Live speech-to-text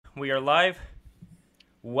We are live.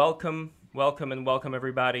 Welcome, and welcome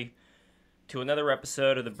everybody to another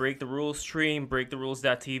episode of the Break the Rules stream,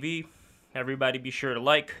 breaktherules.tv. Everybody be sure to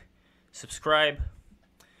like, subscribe,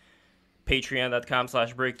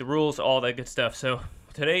 patreon.com/breaktherules, all that good stuff. So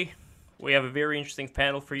today we have a very interesting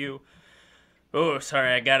panel for you. Oh,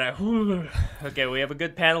 sorry, Okay, we have a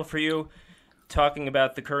good panel for you talking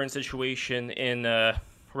about the current situation in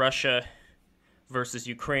Russia versus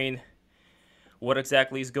Ukraine. What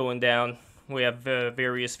exactly is going down? We have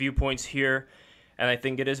various viewpoints here, and I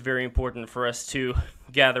think it is very important for us to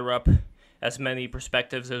gather up as many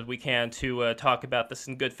perspectives as we can to talk about this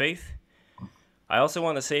in good faith. I also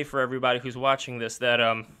want to say for everybody who's watching this that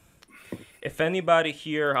if anybody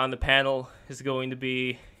here on the panel is going to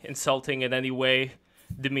be insulting in any way,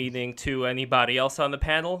 demeaning to anybody else on the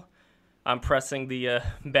panel, I'm pressing the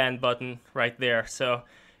ban button right there. So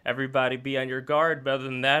everybody be on your guard. But other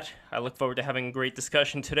than that, I look forward to having a great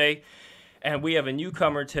discussion today. And we have a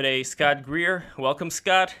newcomer today, Scott Greer. Welcome,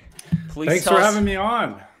 Scott. Please. Thanks for having me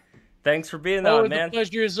on. Thanks for being on, man. The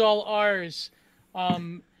pleasure is all ours.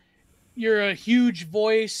 You're a huge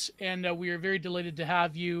voice, and we are very delighted to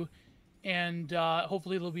have you. And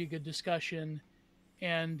hopefully it'll be a good discussion.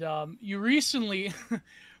 And you recently,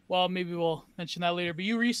 well, maybe we'll mention that later, but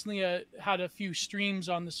you recently had a few streams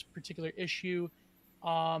on this particular issue.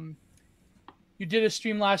 You did a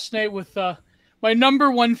stream last night with my number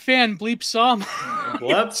one fan, Bleep Sama.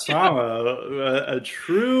 Bleep Sama, a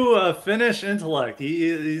true Finnish intellect.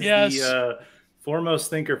 He's the foremost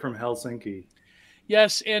thinker from Helsinki.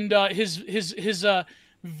 Yes, and his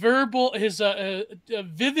verbal, his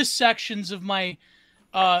vivisections of my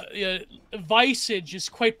Visage is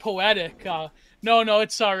quite poetic. No,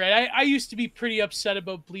 it's all right. I used to be pretty upset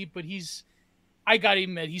about Bleep, but I gotta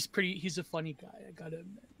admit, he's a funny guy. I gotta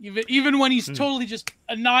admit. Even when he's totally just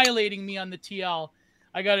annihilating me on the TL,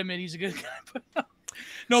 I gotta admit he's a good guy.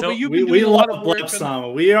 But you've been doing a lot of work. Bleep Sama.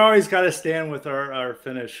 We always gotta stand with our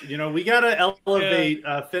Finnish. You know, we gotta elevate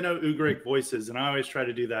Finno-Ugric voices, and I always try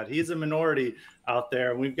to do that. He's a minority out there,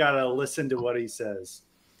 and we've got to listen to what he says.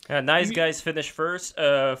 Nice guys finish first.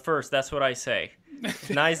 That's what I say.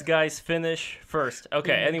 Nice guys finish first.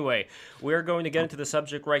 Okay, anyway, we're going to get into the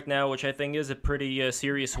subject right now, which I think is a pretty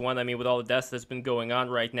serious one. I mean, with all the deaths that's been going on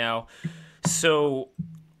right now. So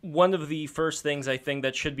one of the first things I think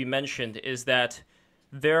that should be mentioned is that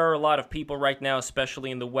there are a lot of people right now,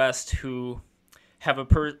 especially in the West, who have a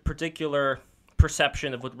particular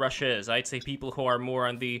perception of what Russia is. I'd say people who are more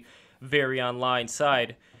on the very online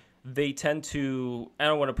side. They tend to, I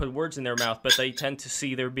don't want to put words in their mouth, but they tend to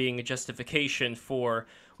see there being a justification for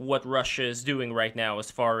what Russia is doing right now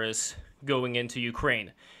as far as going into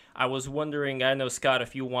Ukraine. I was wondering, I know, Scott,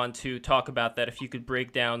 if you want to talk about that, if you could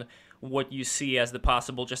break down what you see as the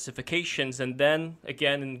possible justifications, and then,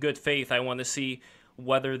 again, in good faith, I want to see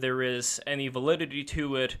whether there is any validity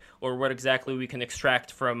to it or what exactly we can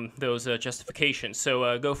extract from those justifications.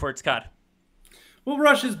 So go for it, Scott. Well,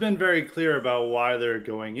 Russia's been very clear about why they're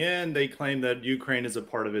going in. They claim that Ukraine is a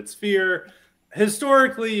part of its sphere.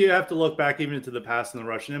 Historically, you have to look back even into the past in the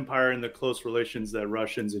Russian Empire and the close relations that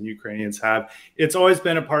Russians and Ukrainians have. It's always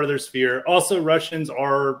been a part of their sphere. Also, Russians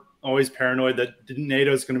are always paranoid that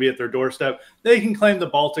NATO is going to be at their doorstep. They can claim the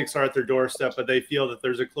Baltics are at their doorstep, but they feel that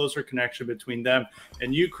there's a closer connection between them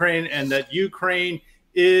and Ukraine, and that Ukraine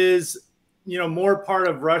is, more part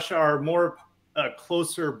of Russia, or more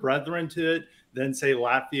closer brethren to it than, say,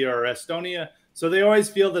 Latvia or Estonia. So they always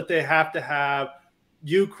feel that they have to have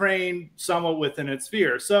Ukraine somewhat within its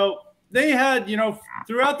sphere. So they had,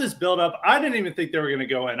 throughout this buildup, I didn't even think they were going to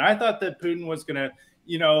go in. I thought that Putin was going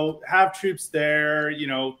to, have troops there,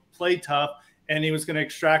 play tough, and he was going to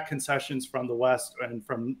extract concessions from the West and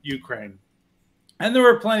from Ukraine. And there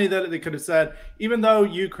were plenty that they could have said, even though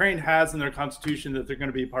Ukraine has in their constitution that they're going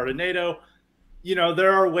to be part of NATO,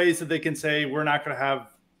 there are ways that they can say, we're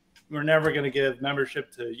never going to give membership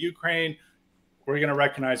to Ukraine. We're going to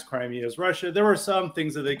recognize Crimea as Russia. There were some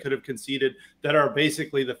things that they could have conceded that are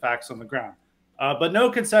basically the facts on the ground. But no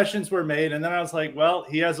concessions were made. And then I was like, well,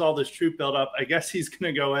 he has all this troop built up. I guess he's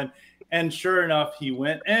going to go in. And sure enough, he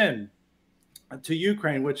went in to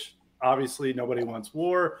Ukraine, which obviously nobody wants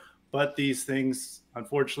war. But these things,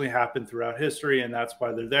 unfortunately, happen throughout history, and that's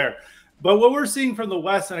why they're there. But what we're seeing from the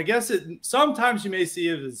West, and I guess sometimes you may see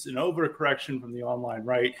it as an overcorrection from the online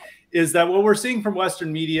right, is that what we're seeing from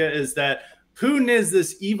Western media is that Putin is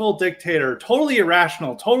this evil dictator, totally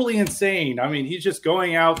irrational, totally insane. I mean, he's just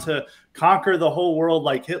going out to conquer the whole world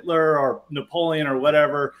like Hitler or Napoleon or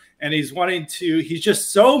whatever. And he's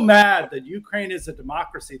just so mad that Ukraine is a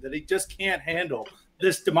democracy that he just can't handle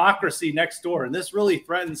this democracy next door. And this really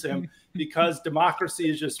threatens him because democracy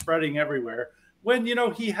is just spreading everywhere. When,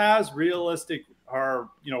 he has realistic or,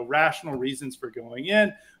 rational reasons for going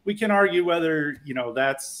in. We can argue whether,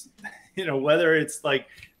 that's, whether it's like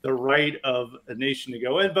the right of a nation to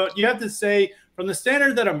go in. But you have to say, from the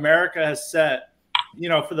standard that America has set,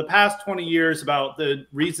 for the past 20 years about the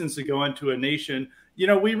reasons to go into a nation,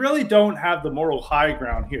 we really don't have the moral high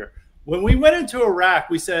ground here. When we went into Iraq,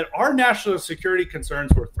 we said our national security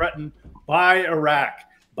concerns were threatened by Iraq,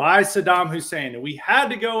 by Saddam Hussein, and we had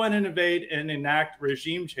to go in and invade and enact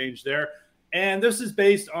regime change there. And this is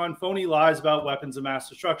based on phony lies about weapons of mass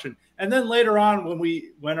destruction. And then later on,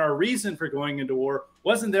 when our reason for going into war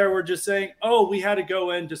wasn't there, we're just saying, oh, we had to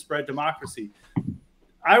go in to spread democracy.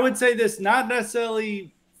 I would say this, not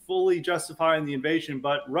necessarily fully justifying the invasion,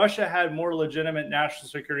 but Russia had more legitimate national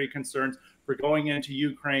security concerns for going into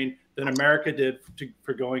Ukraine than America did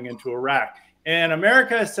for going into Iraq. And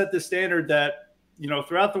America has set the standard that,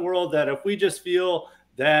 throughout the world, that if we just feel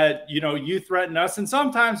that, you threaten us, and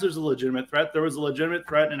sometimes there's a legitimate threat. There was a legitimate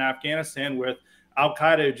threat in Afghanistan with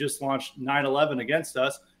Al-Qaeda just launched 9/11 against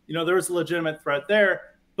us. There was a legitimate threat there.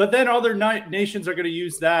 But then other nations are going to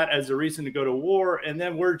use that as a reason to go to war. And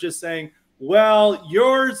then we're just saying, well,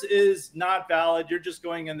 yours is not valid. You're just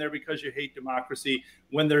going in there because you hate democracy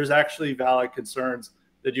when there's actually valid concerns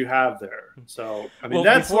that you have there. So, I mean,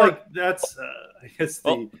 I guess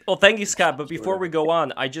well, thank you, Scott. But before we go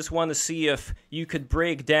on, I just want to see if you could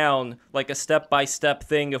break down like a step-by-step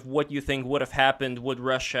thing of what you think would have happened would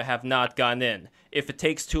Russia have not gone in. If it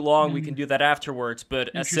takes too long, we can do that afterwards.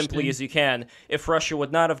 But as simply as you can, if Russia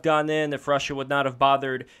would not have gone in, if Russia would not have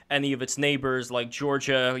bothered any of its neighbors like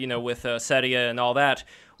Georgia, with Ossetia and all that,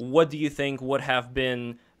 what do you think would have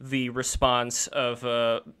been the response of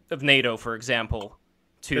NATO, for example?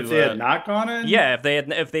 If they had not gone in? Yeah,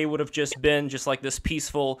 if they would have just been just like this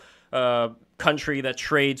peaceful country that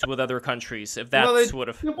trades with other countries, if that's would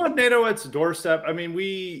have. You want NATO at its doorstep? I mean,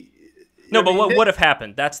 what would have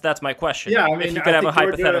happened? That's my question. Yeah, I mean, if you could have a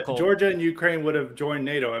hypothetical. Georgia and Ukraine would have joined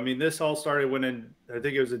NATO. I mean, this all started I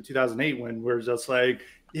think it was in 2008 when we're just like,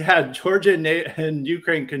 yeah, Georgia and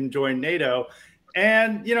Ukraine can join NATO,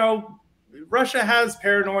 and Russia has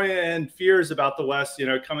paranoia and fears about the West,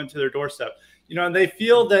 coming to their doorstep. And they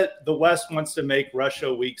feel that the West wants to make Russia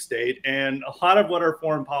a weak state. And a lot of what our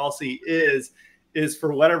foreign policy is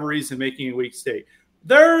for whatever reason, making a weak state.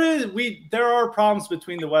 There are problems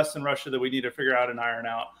between the West and Russia that we need to figure out and iron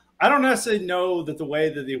out. I don't necessarily know that the way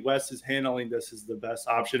that the West is handling this is the best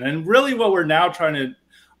option. And really what we're now trying to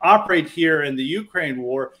operate here in the Ukraine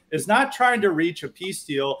war is not trying to reach a peace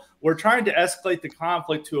deal. We're trying to escalate the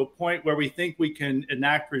conflict to a point where we think we can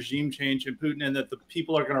enact regime change in Putin and that the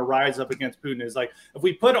people are going to rise up against Putin. It's like, if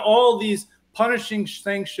we put all these punishing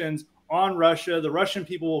sanctions on Russia, the Russian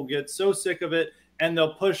people will get so sick of it and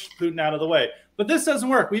they'll push Putin out of the way. But this doesn't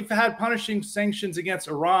work. We've had punishing sanctions against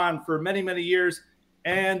Iran for many, many years,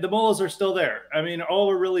 and the mullahs are still there. I mean, all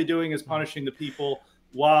we're really doing is punishing the people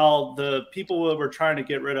while the people that we're trying to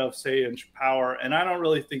get rid of stay in power. And I don't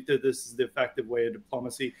really think that this is the effective way of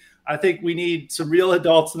diplomacy. I think we need some real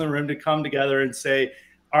adults in the room to come together and say,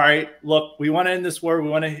 all right, look, we want to end this war. We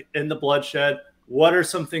want to end the bloodshed. What are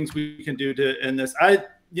some things we can do to end this?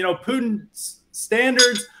 Putin's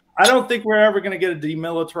standards, I don't think we're ever going to get a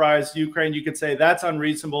demilitarized Ukraine. You could say that's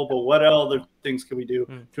unreasonable, but what other things can we do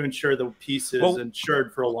to ensure the peace is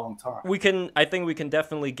ensured for a long time? I think we can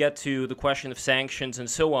definitely get to the question of sanctions and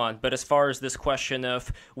so on. But as far as this question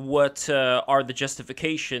of what are the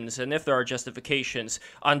justifications, and if there are justifications,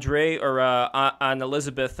 Andre or Anne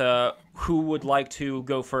Elizabeth, who would like to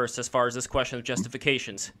go first as far as this question of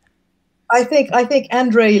justifications? I think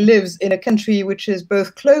Andrei lives in a country which is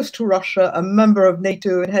both close to Russia, a member of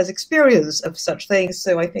NATO, and has experience of such things.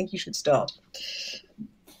 So I think you should start.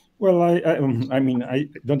 Well, I mean, I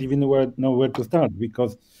don't even know where to start,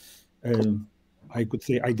 because I could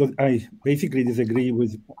say I basically disagree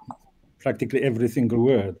with practically every single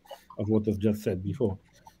word of what was just said before.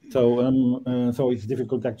 So so it's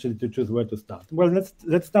difficult actually to choose where to start. Well,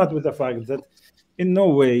 let's start with the fact that in no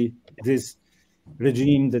way this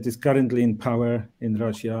regime that is currently in power in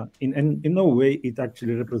Russia, in no way it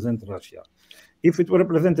actually represents Russia. If it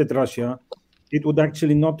represented Russia, it would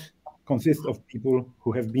actually not consist of people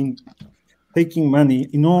who have been taking money,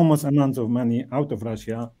 enormous amounts of money out of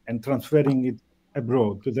Russia and transferring it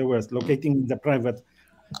abroad to the West, locating the private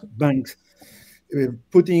banks,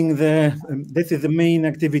 this is the main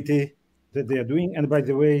activity that they are doing. And by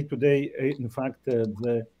the way, today, in fact,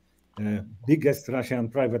 the biggest Russian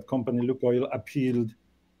private company, Lukoil, appealed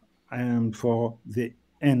for the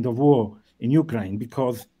end of war in Ukraine,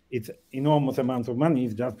 because its enormous amounts of money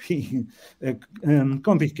is just being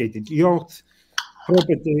confiscated. Yachts,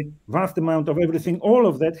 property, vast amount of everything, all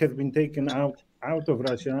of that has been taken out of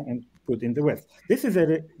Russia and put in the West. This is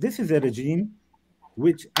a regime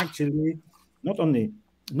which actually not only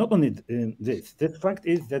this. The fact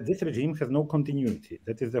is that this regime has no continuity.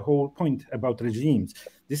 That is the whole point about regimes.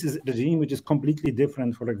 This is a regime which is completely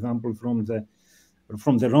different, for example, from the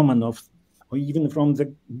Romanovs or even from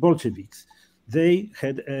the Bolsheviks. They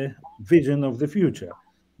had a vision of the future.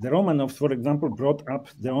 The Romanovs, for example, brought up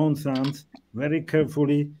their own sons very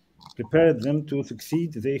carefully, prepared them to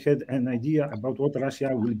succeed. They had an idea about what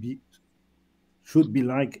Russia should be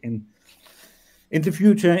like in the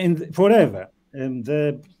future, forever.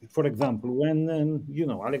 For example, when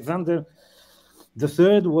Alexander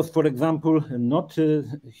III was, for example,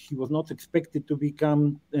 he was not expected to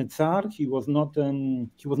become a Tsar. He was not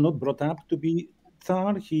brought up to be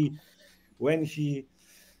Tsar.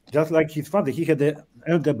 Just like his father, he had an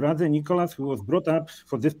elder brother, Nicholas, who was brought up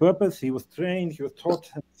for this purpose. He was trained, he was taught,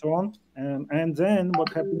 and so on. And then what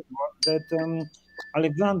happened was that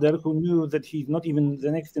Alexander, who knew that he's not even the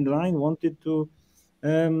next in line, wanted to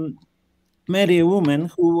marry a woman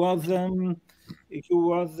who was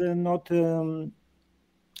not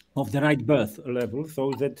of the right birth level,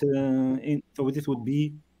 so that so this would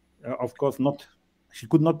be, of course, not. She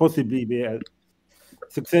could not possibly be a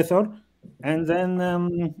successor. And then,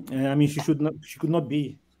 she could not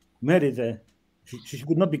be married. She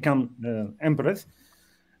could not become empress.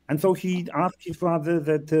 And so he asked his father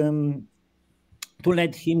that to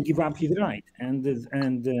let him give up his right. And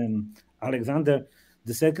Alexander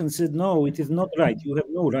II said, "No, it is not right. You have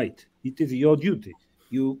no right. It is your duty.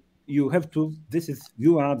 You have to.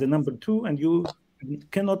 You are the number two, and you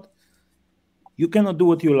cannot do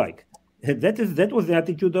what you like." That was the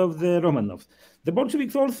attitude of the Romanovs. The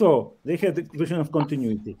Bolsheviks also, they had a vision of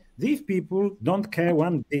continuity. These people don't care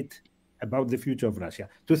one bit about the future of Russia.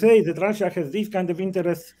 To say that Russia has these kind of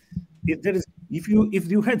interests,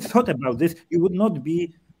 if you had thought about this, you would not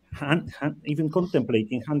be even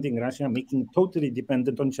contemplating hunting Russia, making it totally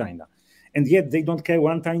dependent on China. And yet they don't care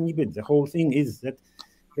one tiny bit. The whole thing is that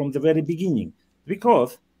from the very beginning,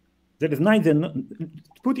 because there is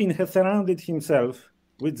Putin has surrounded himself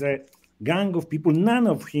with a gang of people, none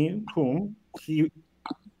of whom he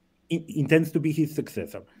intends to be his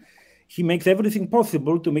successor. He makes everything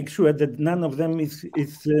possible to make sure that none of them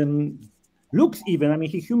looks even.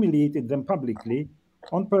 He humiliated them publicly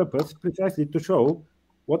on purpose, precisely to show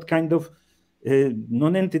what kind of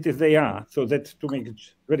non-entities they are, so that to make it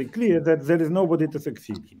very clear that there is nobody to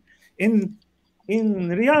succeed him. In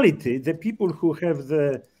reality, the people who have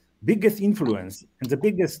the biggest influence and the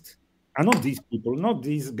biggest are not these people, not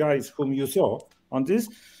these guys whom you saw on this,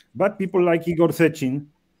 but people like Igor Sechin.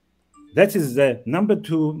 That is the number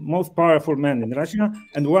 2 most powerful man in Russia.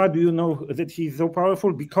 And why do you know that he's so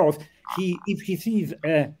powerful? Because if he sees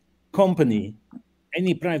a company,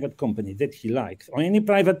 any private company that he likes, or any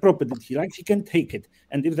private property that he likes, he can take it.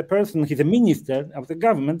 And if the person is a minister of the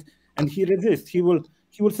government and he resists, he will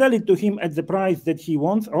sell it to him at the price that he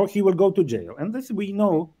wants, or he will go to jail. And this we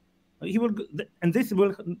know. We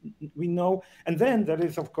know. And then there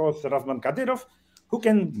is, of course, Razvan Kadyrov, who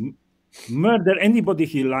can murder anybody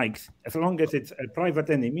he likes, as long as it's a private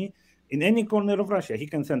enemy, in any corner of Russia. He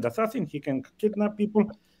can send assassins, he can kidnap people,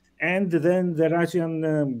 and then the Russian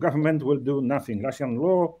government will do nothing. Russian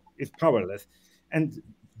law is powerless. And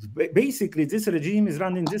basically, this regime is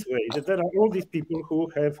run in this way, that there are all these people who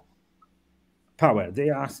have power. They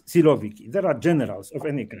are siloviki. There are generals of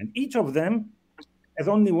any kind. Each of them has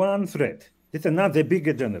only one threat. It's another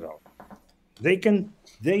bigger general. They can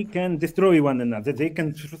destroy one another. They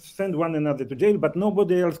can send one another to jail, but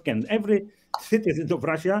nobody else can. Every citizen of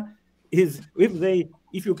Russia is,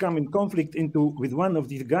 if you come in conflict with one of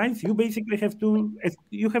these guys, you basically have to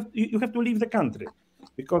leave the country,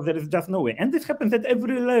 because there is just no way. And this happens at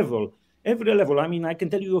every level. I can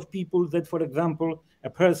tell you of people that, for example,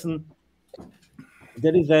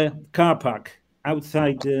 there is a car park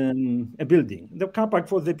outside a building, the car park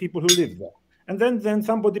for the people who live there. And then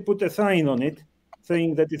somebody put a sign on it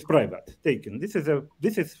saying that it's private, taken. This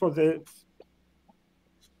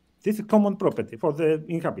is common property for the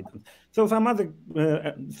inhabitants. So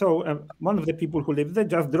one of the people who lived there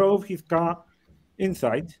just drove his car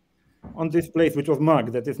inside on this place, which was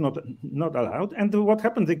marked that is not allowed. And what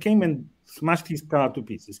happened? They came and smashed his car to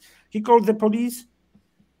pieces. He called the police.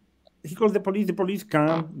 The police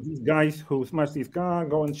come. These guys who smashed his car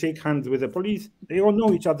go and shake hands with the police. They all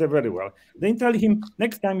know each other very well. They tell him,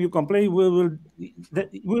 next time you complain, we will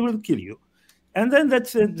kill you. And then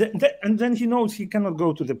and then he knows he cannot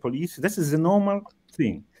go to the police. This is the normal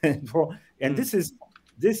thing. And this is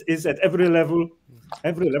at every level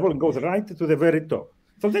goes right to the very top.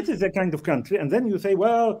 So that is the kind of country. And then you say,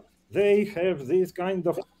 well, they have these kind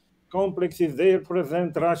of complexes, they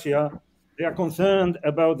represent Russia, they are concerned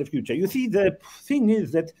about the future. You see, the thing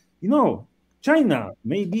is that, China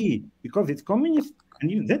may be, because it's communist,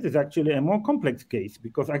 and that is actually a more complex case,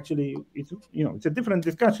 because actually it's a different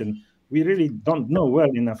discussion. We really don't know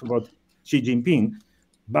well enough about Xi Jinping,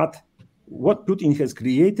 but what Putin has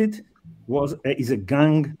created is a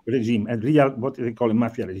gang regime, a real, what they call a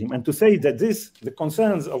mafia regime. And to say that the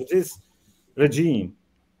concerns of this regime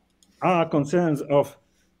are concerns of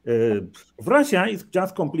Russia is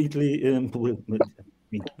just completely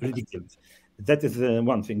ridiculous. That is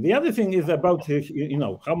one thing. The other thing is about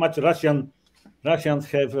how much Russians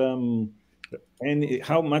have and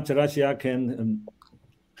how much Russia can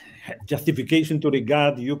justification to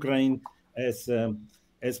regard Ukraine as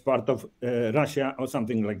part of Russia or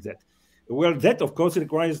something like that. Well, that of course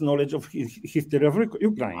requires knowledge of history of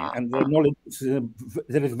Ukraine, and the knowledge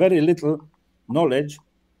there is very little knowledge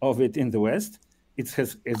of it in the West.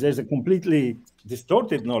 There's a completely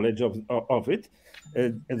distorted knowledge of it.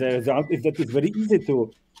 The result is that it's very easy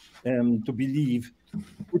to believe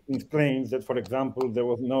Putin's claims that, for example, there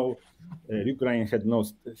was Ukraine had no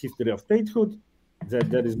history of statehood, that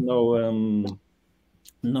there is no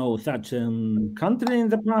such country in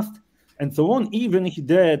the past, and so on. Even he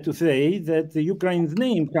dared to say that the Ukraine's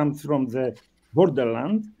name comes from the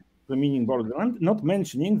borderland, the meaning borderland, not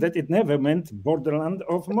mentioning that it never meant borderland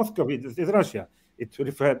of Muscovy. This is Russia. It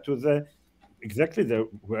referred to exactly the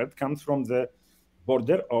word comes from the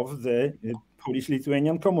border of the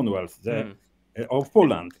Polish-Lithuanian Commonwealth, of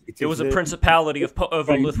Poland. It was a principality of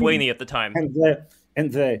Lithuania at the time.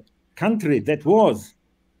 And the country that was,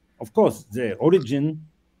 of course, the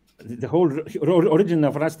whole origin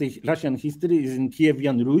of Russian history is in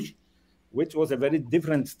Kievan Rus, which was a very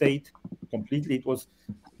different state completely. It was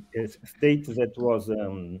a state that was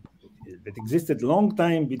that existed long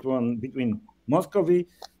time between Muscovy.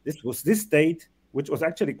 This state, which was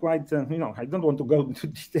actually quite, I don't want to go into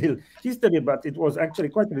detail history, but it was actually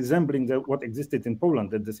quite resembling what existed in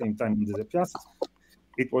Poland at the same time in the Piast.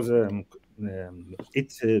 It was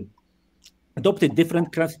it adopted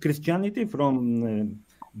different Christianity from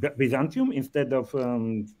Byzantium instead of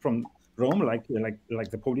from Rome, like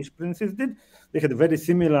the Polish princes did. They had a very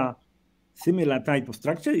similar type of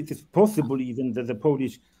structure. It is possible even that the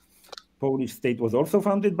Polish state was also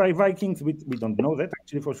founded by Vikings. We don't know that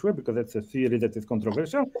actually for sure, because that's a theory that is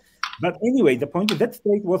controversial. But anyway, the point is that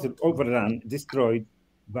state was overrun, destroyed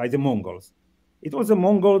by the Mongols. It was the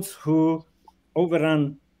Mongols who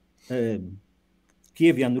overran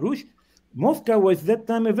Kievan Rus. Moscow was at that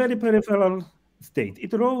time a very peripheral state.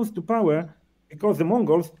 It rose to power because the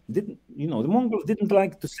Mongols didn't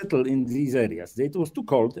like to settle in these areas. It was too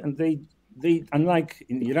cold, and they unlike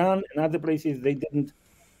in Iran and other places, they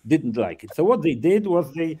didn't like it. So what they did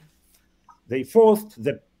was they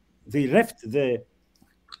left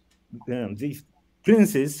these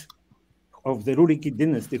princes of the Rurikid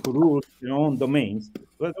dynasty who ruled their own domains.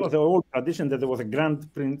 That was an old tradition that there was a grand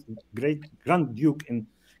duke in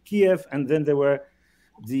Kiev, and then there were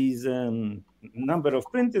these number of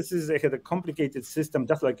princesses. They had a complicated system,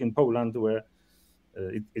 just like in Poland, where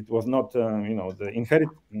it was not,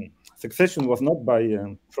 the succession was not by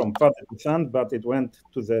from father to son, but it went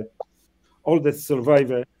to the oldest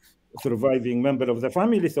surviving member of the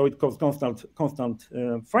family. So it caused constant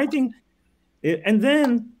fighting. And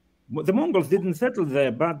then the Mongols didn't settle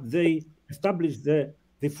there, but they established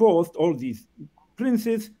they forced all these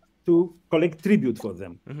princes to collect tribute for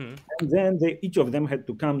them. Mm-hmm. And then each of them had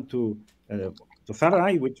to come to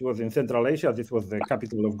Sarai, which was in Central Asia. This was the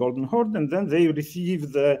capital of Golden Horde, and then they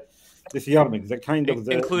received this yarmulke,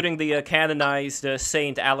 including the canonized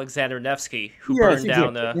Saint Alexander Nevsky, who burned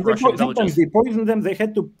down Russian villages. Sometimes they poisoned them. They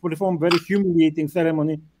had to perform very humiliating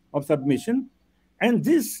ceremony of submission. And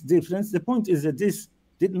this difference, the point is that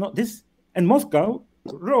and Moscow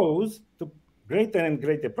rose to greater and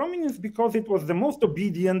greater prominence because it was the most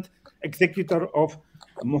obedient executor of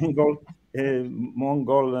Mongol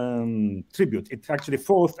tribute. It actually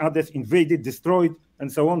forced others, invaded, destroyed, and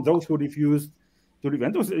so on, those who refused to leave.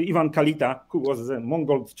 And it was Ivan Kalita, who was the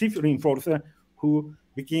Mongol chief reinforcer, who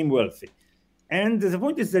became wealthy. And the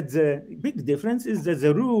point is that the big difference is that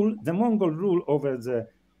the Mongol rule over the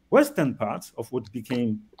western parts of what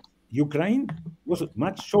became Ukraine was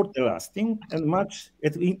much shorter lasting and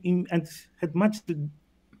had much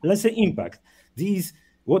lesser impact.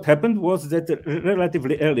 What happened was that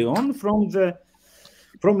relatively early on, from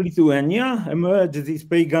Lithuania emerged these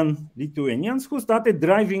pagan Lithuanians who started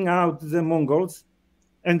driving out the Mongols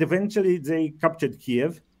and eventually they captured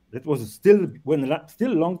Kiev. That was still a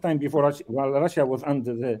long time before Russia, while Russia was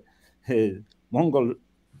under the Mongol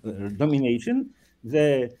domination.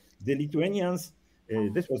 The Lithuanians,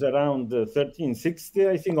 this was around 1360,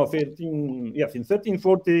 I think, or 13. Yes, in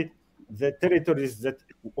 1340, the territories that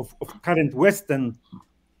of current Western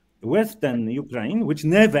Ukraine, which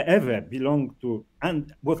never ever belonged to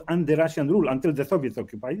and was under Russian rule until the Soviets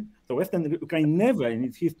occupied. So Western Ukraine never in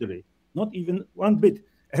its history, not even one bit,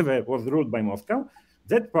 ever was ruled by Moscow.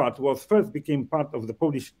 That part became part of the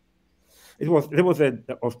Polish. There was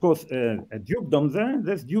of course a dukedom there.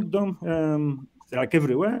 This dukedom, like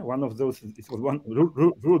everywhere, one of those. It was one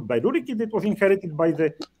ruled by Rurikid. It was inherited by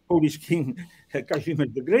the Polish king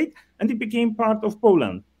Kazimierz the Great, and it became part of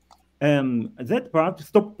Poland. That part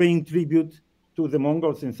stopped paying tribute to the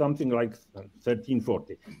Mongols in something like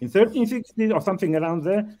 1340. In 1360 or something around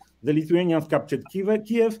there, the Lithuanians captured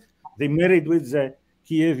Kiev. They married with the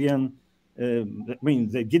Kievian.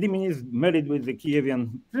 The Gediminis married with the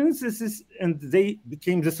Kievian princesses, and they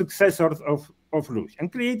became the successors of Rus and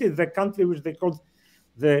created the country which they called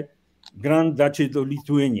the Grand Duchy of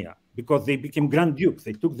Lithuania, because they became Grand Dukes.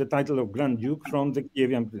 They took the title of Grand Duke from the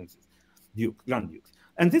Kievian princes, Grand Dukes.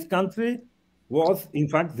 And this country was, in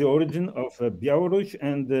fact, the origin of Belarus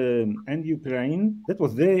and Ukraine. That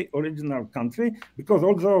was their original country, because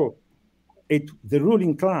although the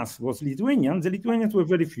ruling class was Lithuanian, the Lithuanians were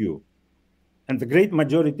very few. And the great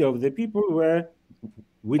majority of the people were,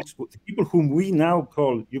 the people whom we now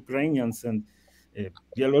call Ukrainians and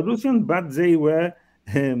Belarusian, but they were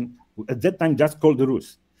at that time just called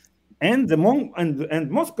Rus. And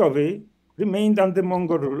Muscovy remained under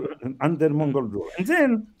Mongol rule. And then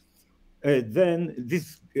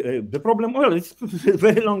the problem. Well, it's a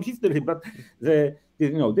very long history, but this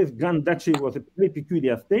Grand Duchy was a very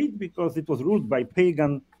peculiar state because it was ruled by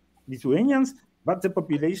pagan Lithuanians, but the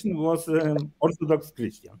population was Orthodox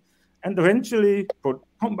Christian. And eventually,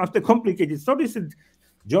 after complicated stories, it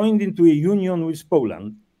joined into a union with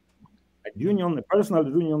Poland, a personal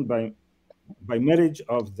union by marriage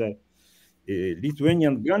of the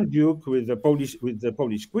Lithuanian Grand Duke with the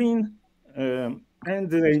Polish Queen, and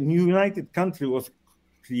the united country was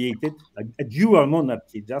created, a dual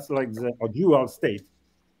monarchy, just like a dual state,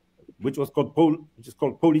 which is called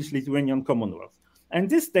Polish-Lithuanian Commonwealth. And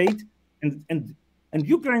this state and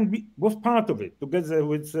Ukraine was part of it, together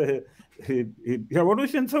with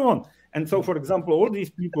Belarus and so on. And so, for example, all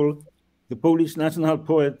these people, the Polish national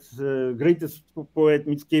poet, greatest poet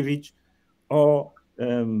Mickiewicz, or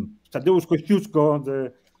Tadeusz Kościuszko,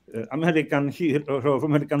 the American hero of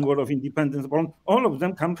American War of Independence, all of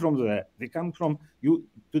them come from there. They come from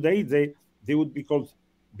today. They would be called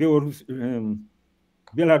Belarusians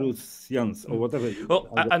or whatever. Well,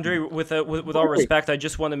 Andrei, with all respect, I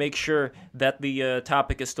just want to make sure that the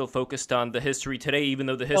topic is still focused on the history today, even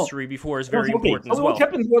though the history before is very important as well. What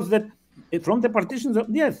happened was that from the partitions,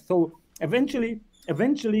 so eventually,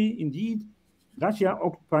 indeed, Russia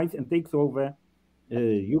occupies and takes over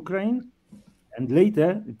Ukraine, and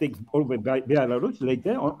later it takes over Belarus.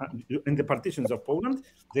 Later, in the partitions of Poland,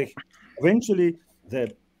 eventually the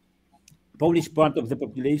Polish part of the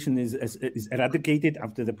population is eradicated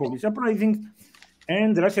after the Polish uprising,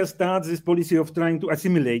 and Russia starts this policy of trying to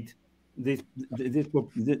assimilate the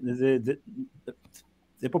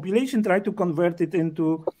population, try to convert it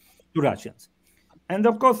into Russians. And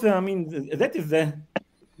of course, I mean, that is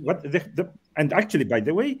and actually, by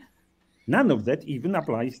the way, none of that even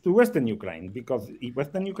applies to Western Ukraine, because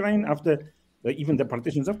Western Ukraine, after even the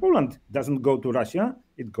partitions of Poland, doesn't go to Russia,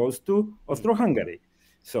 it goes to Austro-Hungary.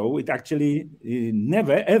 So it actually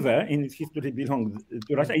never, ever in its history belonged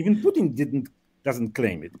to Russia. Even Putin doesn't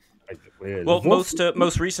claim it. Well,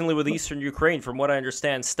 most recently with Eastern Ukraine, from what I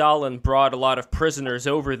understand, Stalin brought a lot of prisoners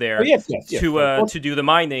over there to do the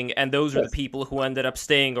mining, and those are the people who ended up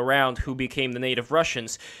staying around, who became the native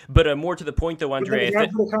Russians. But more to the point, though, Andrei, there are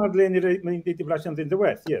hardly any native Russians in the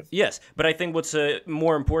West. Yes, but I think what's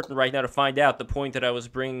more important right now to find out, the point that I was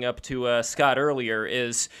bringing up to Scott earlier,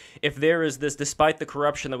 is if there is this, despite the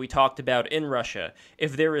corruption that we talked about in Russia,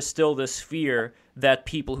 if there is still this fear that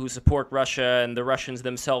people who support Russia and the Russians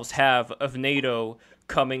themselves have of NATO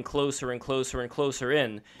coming closer and closer and closer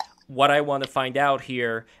in. What I want to find out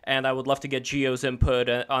here, and I would love to get Gio's input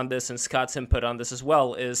on this and Scott's input on this as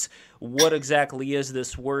well, is what exactly is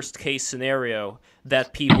this worst case scenario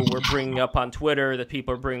that people were bringing up on Twitter, that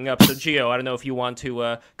people are bringing up? So Gio, I don't know if you want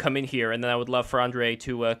to come in here, and then I would love for Andrei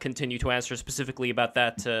to continue to answer specifically about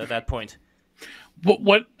that point.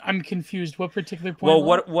 What I'm confused. What particular point?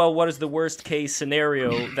 What is the worst case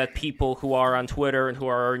scenario that people who are on Twitter and who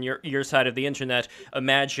are on your side of the internet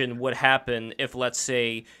imagine would happen if, let's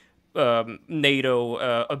say,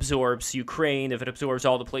 NATO absorbs Ukraine, if it absorbs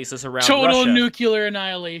all the places around total Russia? Nuclear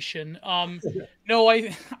annihilation. No,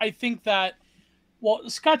 I think that, well,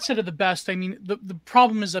 Scott said it the best. I mean, the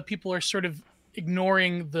problem is that people are sort of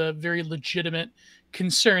ignoring the very legitimate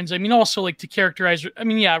concerns. I mean, also, like, to characterize, I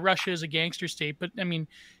mean, yeah, Russia is a gangster state, but I mean,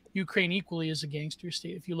 Ukraine equally is a gangster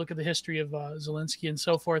state if you look at the history of Zelensky and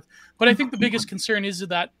so forth. But I think the biggest concern is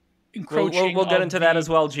that encroaching. We'll get into that as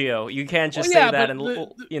well, Gio. You can't just say that and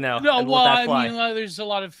let that fly. I mean, there's a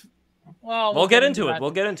lot of. Well, we'll get into it.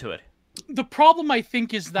 We'll get into it. The problem, I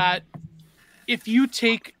think, is that if you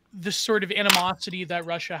take the sort of animosity that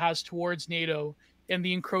Russia has towards NATO and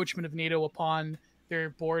the encroachment of NATO upon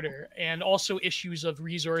their border, and also issues of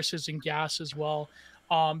resources and gas as well,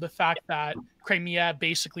 the fact that Crimea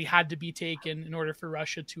basically had to be taken in order for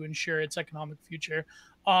Russia to ensure its economic future.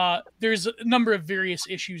 There's a number of various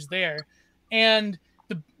issues there. And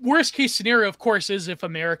the worst case scenario, of course, is if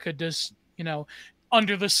America does,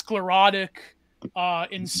 under the sclerotic,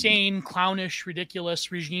 insane, clownish,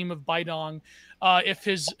 ridiculous regime of Biden, if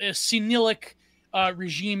his senilic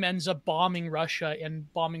regime ends up bombing Russia and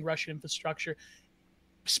bombing Russian infrastructure,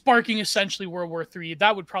 sparking essentially World War III.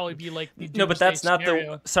 That would probably be like the no, but that's not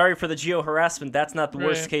scenario. Sorry for the geo harassment. That's not the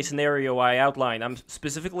worst case scenario I outlined. I'm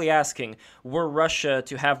specifically asking: were Russia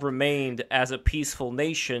to have remained as a peaceful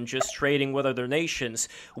nation, just trading with other nations,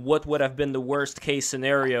 what would have been the worst case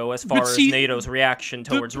scenario as far as NATO's reaction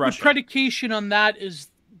towards Russia? The predication on that is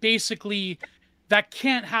basically that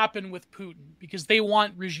can't happen with Putin because they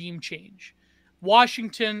want regime change.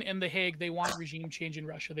 Washington and The Hague, they want regime change in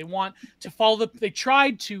Russia. They want to they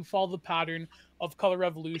tried to follow the pattern of color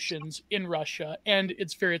revolutions in Russia and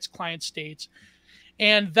its various client states.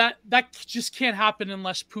 And that just can't happen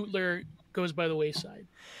unless Putler goes by the wayside.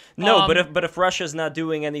 No, but if Russia's not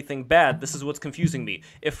doing anything bad, this is what's confusing me.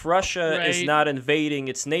 If Russia is not invading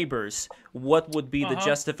its neighbors, what would be the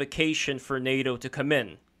justification for NATO to come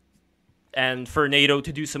in? And for NATO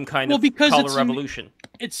to do some kind of color revolution.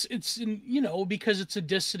 It's because it's a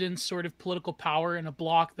dissident sort of political power and a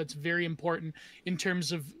bloc that's very important in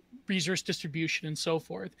terms of resource distribution and so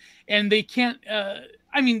forth. And they can't.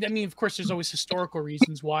 I mean, of course, there's always historical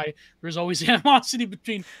reasons why there's always animosity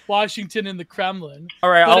between Washington and the Kremlin. All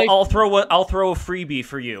right, I'll throw a freebie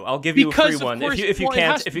for you. I'll give you a free one. If you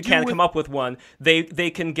can't come up with one,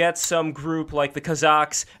 they can get some group like the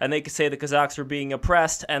Kazakhs, and they can say the Kazakhs are being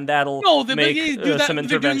oppressed, and that'll make some intervention.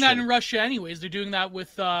 They're doing that in Russia anyways. They're doing that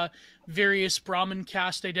with various Brahmin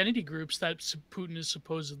caste identity groups that Putin is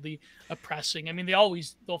supposedly oppressing. I mean,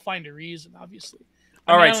 they'll find a reason, obviously.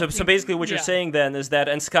 All right, so basically what you're saying then is that,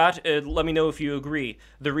 and Scott, let me know if you agree,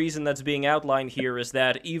 the reason that's being outlined here is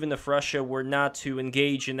that even if Russia were not to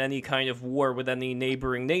engage in any kind of war with any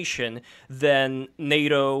neighboring nation, then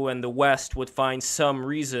NATO and the West would find some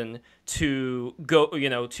reason to go,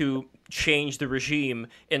 to change the regime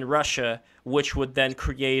in Russia, which would then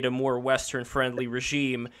create a more Western-friendly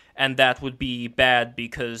regime, and that would be bad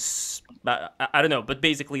because I don't know, but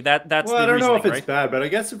basically that's the reasoning, I don't know if it's right? bad, but I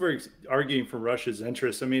guess if we're arguing for Russia's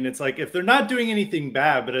interests, I mean, it's like if they're not doing anything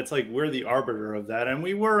bad, but it's like we're the arbiter of that, and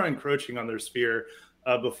we were encroaching on their sphere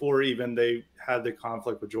before even they had the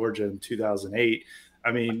conflict with Georgia in 2008.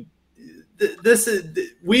 I mean,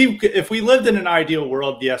 if we lived in an ideal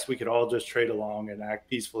world, yes, we could all just trade along and act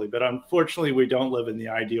peacefully. But unfortunately, we don't live in the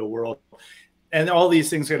ideal world, and all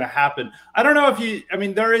these things are going to happen. I don't know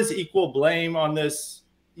if there is equal blame on this.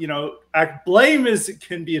 Blame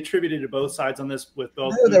can be attributed to both sides on this with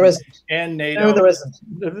both and NATO. No, there isn't.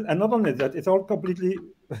 And not only that, it's all completely.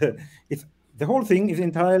 The whole thing is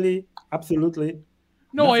entirely, absolutely.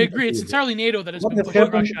 No, I agree. It's entirely NATO that has been pushing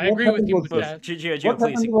Russia. I agree with you with that. Gio,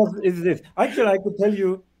 please. Is this. Actually, I could tell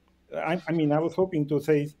you, I was hoping to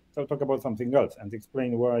talk about something else and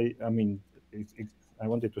explain why, I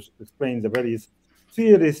wanted to explain the various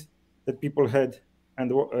theories that people had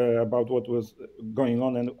and about what was going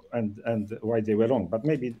on and why they were wrong. But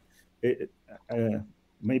maybe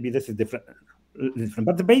this is different.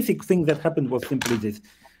 But the basic thing that happened was simply this.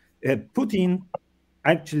 Putin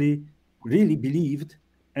actually really believed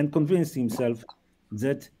and convinced himself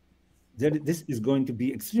that this is going to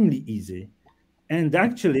be extremely easy, and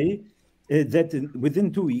actually that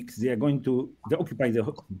within 2 weeks they are going to occupy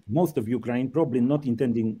most of Ukraine, probably not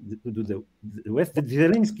intending to do the West. That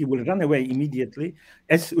Zelensky will run away immediately,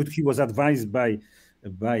 as he was advised by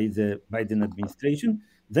the Biden administration,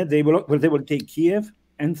 that they will take Kiev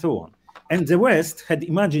and so on. And the West had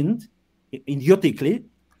imagined, idiotically,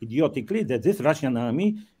 idiotically that this Russian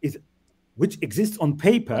army which exists on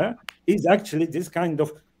paper, is actually this kind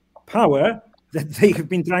of power that they have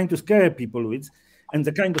been trying to scare people with, and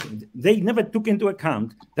they never took into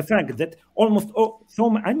account the fact that almost all, if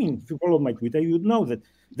you follow my Twitter, you'd know that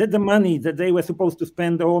the money that they were supposed to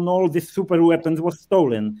spend on all these super weapons was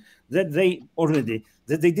stolen, that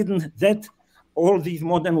all these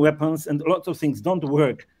modern weapons and lots of things don't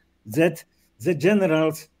work, that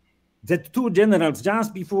two generals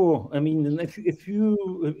just before,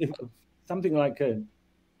 if something like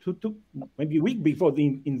maybe a week before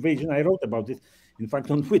the invasion, I wrote about this, in fact,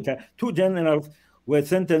 on Twitter, two generals were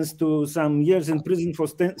sentenced to some years in prison for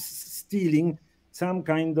stealing some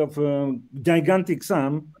kind of gigantic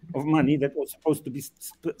sum of money that was supposed to be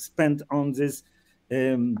spent on this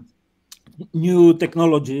new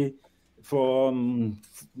technology for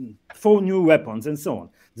new weapons and so on.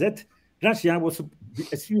 That Russia was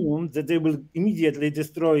assumed that they will immediately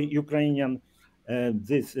destroy Ukrainian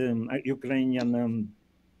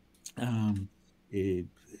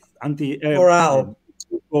anti-air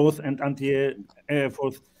force and anti-air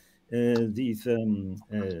force. These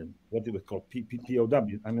what do we call POW?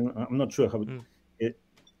 I'm not sure how.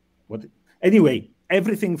 Anyway,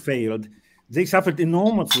 everything failed. They suffered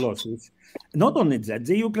enormous losses. Not only that,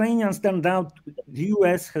 the Ukrainians turned out the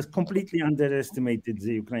US has completely underestimated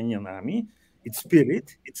the Ukrainian army, its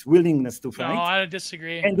spirit, its willingness to fight. No, I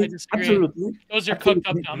disagree. Absolutely. Those are cooked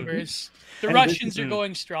up numbers. The Russians are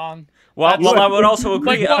going strong. Well, I would also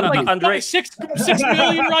agree, Andrei. 6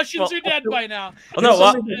 million Russians are dead by now.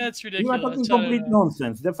 That's ridiculous. You are talking complete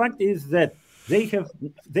nonsense. The fact is that they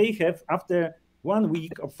have after 1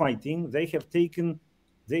 week of fighting, they have taken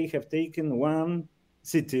one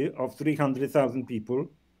city of 300,000 people,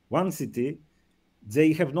 one city.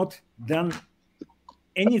 They have not done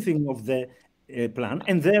anything of the plan,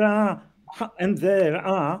 and the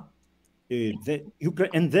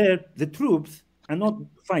troops are not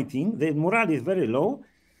fighting. Their morale is very low.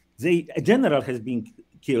 A general has been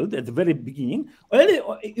killed at the very beginning.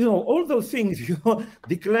 All those things you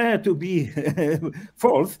declare to be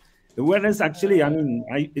false. Whereas actually,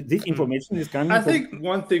 this information is coming. I think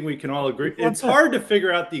one thing we can all agree, it's hard to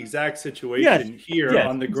figure out the exact situation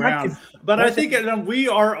on the ground. But I think we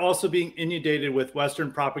are also being inundated with Western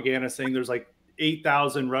propaganda saying there's like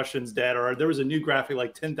 8,000 Russians dead, or there was a new graphic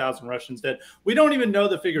like 10,000 Russians dead. We don't even know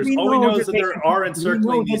the figures. All we know is that there are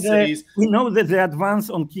encircling these cities. We know that the advance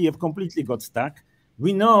on Kiev completely got stuck.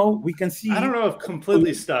 We can see. I don't know if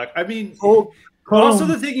completely stuck. Also,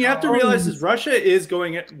 the thing you have to realize is Russia is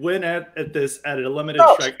going at this at a limited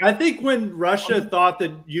strike. I think when Russia thought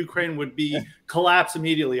that Ukraine would collapse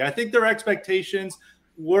immediately, I think their expectations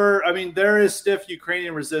were, there is stiff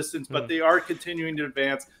Ukrainian resistance, but they are continuing to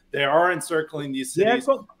advance. They are encircling these cities.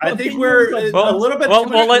 I think we're a little bit.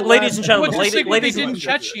 Ladies and gentlemen, ladies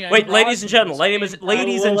and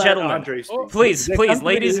gentlemen, please,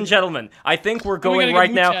 ladies and gentlemen, I think we're going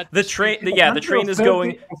right now. The train is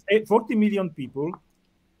going. 40 million people,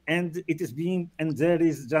 and there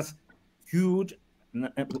is just huge.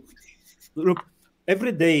 Look,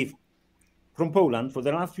 every day from Poland for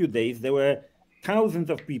the last few days there were thousands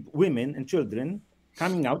of people, women and children,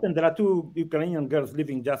 coming out, and there are 2 Ukrainian girls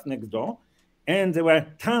living just next door, and there were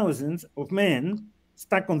thousands of men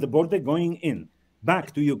stuck on the border going in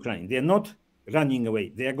back to Ukraine. They are not running away;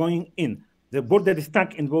 they are going in. The border is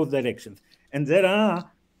stuck in both directions, and there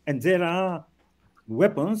are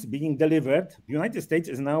weapons being delivered. The United States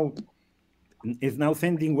is now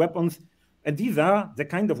sending weapons, and these are the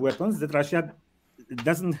kind of weapons that Russia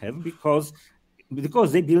doesn't have because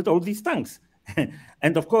they built all these tanks.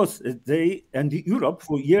 And of course, Europe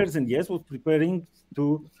for years and years was preparing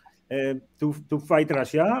to fight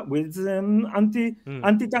Russia with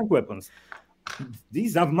anti-tank weapons.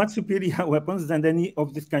 These are much superior weapons than any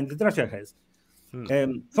of this kind that Russia has.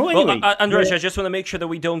 Anyway, Andrzej, I just want to make sure that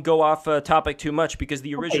we don't go off topic too much because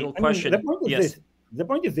the original question. The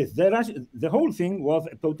point is this: the whole thing was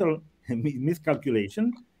a total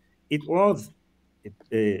miscalculation. It was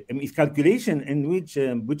a miscalculation in which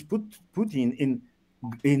put Putin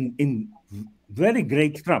in very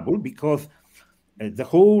great trouble because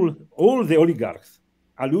all the oligarchs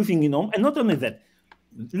are losing and not only that.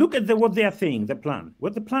 Look at what they are saying. The plan.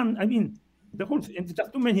 What the plan? The whole. It's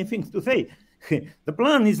just too many things to say. The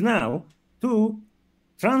plan is now to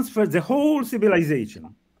transfer the whole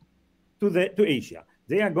civilization to Asia.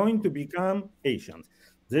 They are going to become Asians.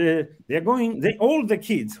 All the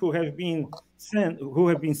kids who have been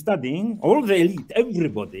studying, all the elite,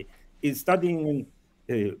 everybody is studying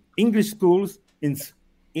in English schools, in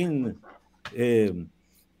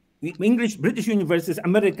British universities,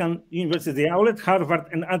 American universities, they are all at Harvard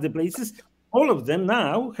and other places. All of them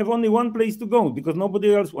now have only one place to go because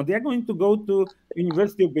nobody else. Well, they are going to go to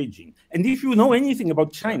University of Beijing. And if you know anything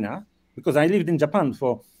about China, because I lived in Japan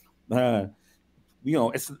for more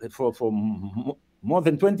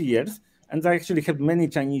than 20 years, and I actually have many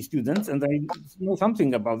Chinese students, and I know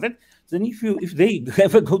something about that. Then if they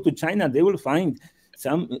ever go to China, they will find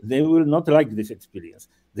they will not like this experience.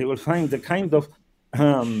 They will find the kind of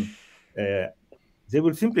they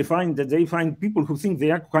will simply find that they find people who think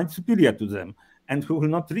they are quite superior to them and who will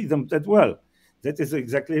not treat them that well. That is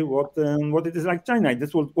exactly what it is like China.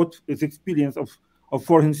 That's what is experience of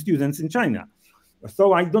foreign students in China.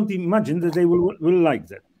 So I don't imagine that they will like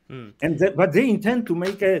that. But they intend to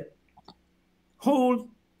make a whole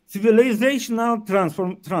civilizational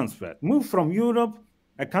transfer, move from Europe,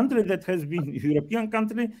 a country that has been a European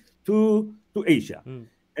country, to Asia.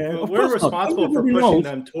 We're responsible for pushing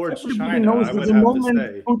them towards China, I would have to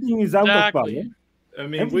say. Putin is out of power. I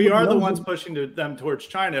mean, we are the ones pushing them towards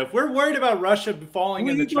China. If we're worried about Russia falling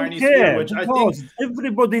in the Chinese sphere, which I think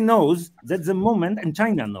everybody knows that the moment, and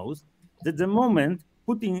China knows that the moment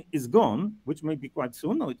Putin is gone, which may be quite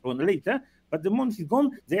soon or later, but the moment he's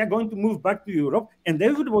gone, they are going to move back to Europe, and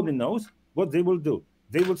everybody knows what they will do.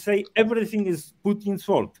 They will say everything is Putin's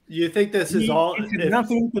fault. You think this is all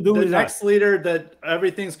nothing to do with the next leader, that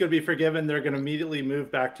everything's going to be forgiven? They're going to immediately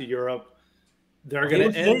move back to Europe. They're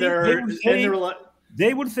going to end their.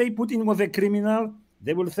 They will say Putin was a criminal.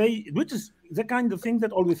 They will say, which is the kind of thing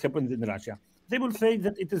that always happens in Russia. They will say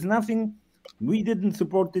that it is nothing. We didn't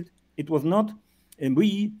support it. It was not. And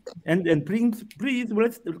please,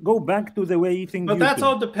 let's go back to the way things. But that's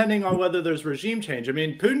all depending on whether there's regime change. I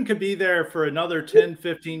mean, Putin could be there for another 10,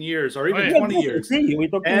 15 years, or even 20 years.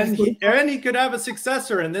 And he could have a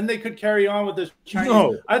successor, and then they could carry on with this Chinese.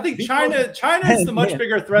 No, I think China is the much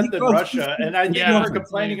bigger threat than Russia. And I think we're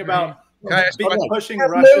complaining about pushing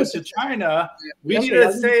Russia to China. We need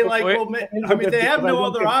to say, like, they have no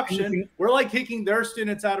other option. We're like kicking their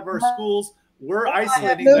students out of our schools. We're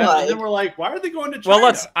isolating them, and then we're like, why are they going to China?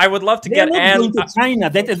 Well, I would love to get Anne to China.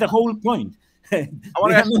 That is the whole point. I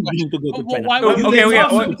want to ask to go to China.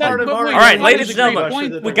 All right, ladies and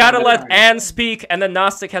gentlemen, we gotta let Anne speak, and then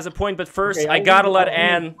Gnostic has a point. But first, I gotta let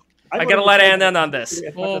Anne. I gotta let Anne in on this.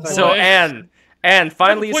 So Anne,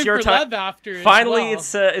 finally it's your time. Finally,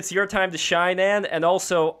 it's your time to shine, Anne. And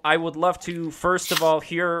also, I would love to first of all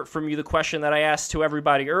hear from you the question that I asked to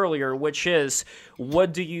everybody earlier, which is,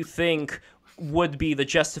 what do you think would be the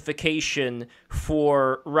justification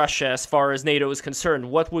for Russia as far as NATO is concerned?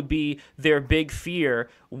 What would be their big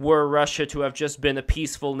fear were Russia to have just been a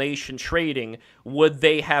peaceful nation trading? Would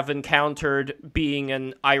they have encountered being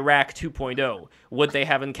an Iraq 2.0? Would they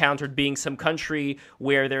have encountered being some country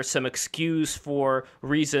where there's some excuse for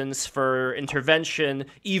reasons for intervention,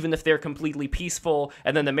 even if they're completely peaceful,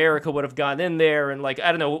 and then America would have gone in there and, like,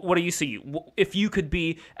 I don't know, what do you see? If you could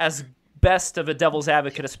be as best of a devil's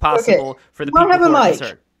advocate as possible for the people who are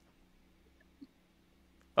concerned.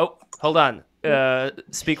 Oh, hold on.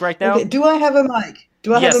 Speak right now. Okay. Do I have a mic?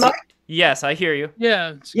 Do I have a mic? Yes, I hear you.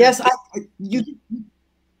 Yeah. Yes,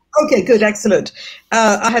 Okay, good, excellent.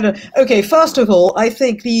 First of all, I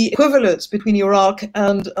think the equivalence between Iraq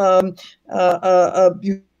and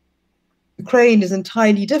Ukraine is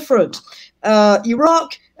entirely different.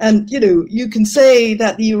 Iraq, and you can say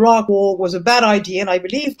that the Iraq War was a bad idea, and I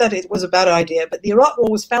believe that it was a bad idea, but the Iraq War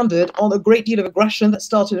was founded on a great deal of aggression that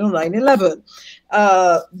started on 9/11.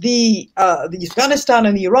 The Afghanistan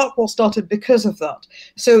and the Iraq War started because of that.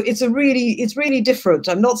 So it's really different.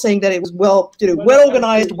 I'm not saying that it was well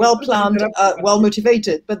organized, well planned, well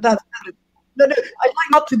motivated, but that. No, I'd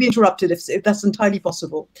like not to be interrupted if that's entirely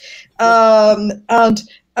possible. The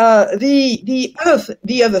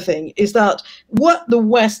other thing is that what the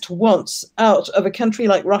West wants out of a country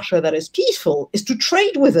like Russia that is peaceful is to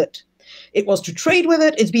trade with it. It was to trade with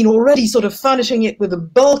it. It's been already sort of furnishing it with the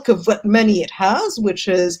bulk of what money it has, which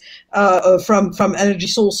is from energy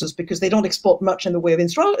sources, because they don't export much in the way of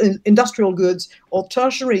industrial goods or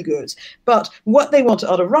tertiary goods. But what they want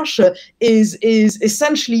out of Russia is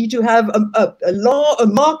essentially to have a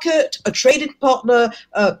market, a trading partner,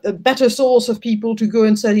 a better source of people to go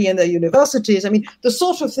and study in their universities. I mean, the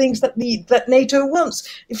sort of things that NATO wants.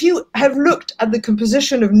 If you have looked at the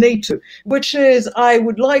composition of NATO, which is,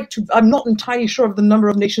 I'm not entirely sure of the number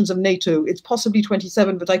of nations of NATO. It's possibly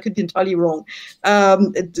 27, but I could be entirely wrong.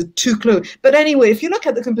 Too close. But anyway, if you look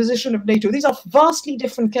at the composition of NATO, these are vastly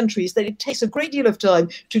different countries that it takes a great deal of time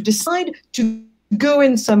to decide to go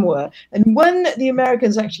in somewhere. And when the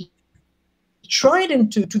Americans actually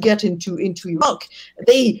tried to get into Iraq,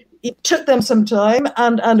 they it took them some time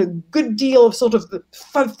and a good deal of sort of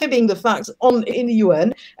fibbing the facts in the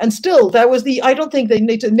UN, and still there was I don't think that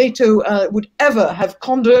NATO would ever have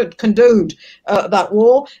condoned that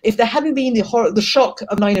war if there hadn't been the shock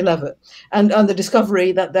of 9/11 and the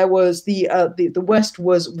discovery that there was the West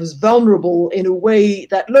was vulnerable in a way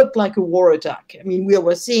that looked like a war attack. I mean,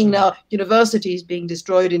 we're seeing now universities being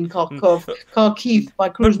destroyed in Kharkiv by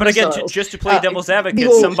cruise but again, missiles. just to play devil's advocate,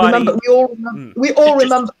 we all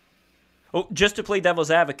remember. Well, just to play devil's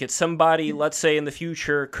advocate, somebody, let's say in the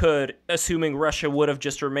future, could, assuming Russia would have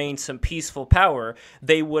just remained some peaceful power,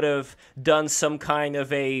 they would have done some kind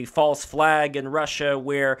of a false flag in Russia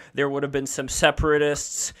where there would have been some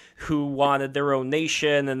separatists who wanted their own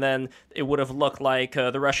nation, and then it would have looked like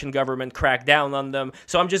the Russian government cracked down on them.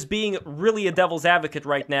 So I'm just being really a devil's advocate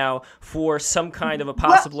right now for some kind of a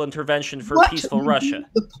possible intervention for peaceful Russia.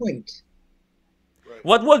 The point.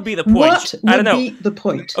 What would be the point? I don't know. Be the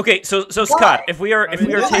point? Okay, so Scott, if we are I think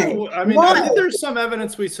there's some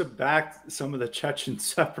evidence we backed some of the Chechen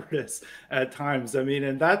separatists at times. I mean,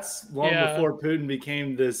 and that's long before Putin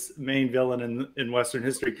became this main villain in Western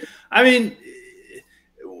history. I mean,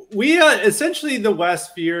 we essentially the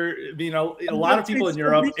West fear. You know, a lot of people in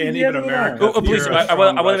Europe and even America. Please, I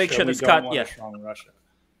want to make sure that Scott. Russia.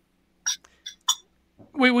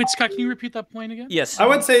 Wait, Scott, can you repeat that point again? Yes. I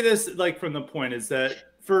would say this, like, from the point is that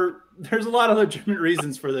there's a lot of legitimate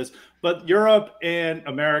reasons for this, but Europe and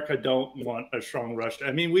America don't want a strong Russia.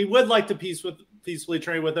 I mean, we would like to peacefully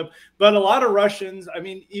trade with them, but a lot of Russians, I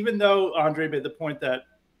mean, even though Andre made the point that,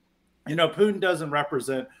 you know, Putin doesn't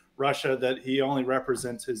represent Russia, that he only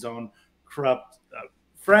represents his own corrupt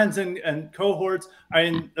friends and cohorts. I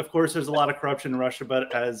mean, of course, there's a lot of corruption in Russia,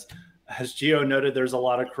 but as Gio noted, there's a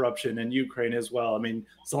lot of corruption in Ukraine as well. I mean,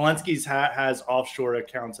 Zelensky's has offshore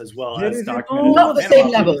accounts as well as documented. Not the same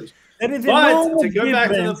level. But to go back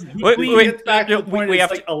to the point, we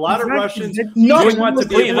have a lot of Russians don't want to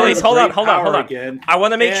be hold on. Again. I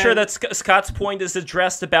want to make sure that Scott's point is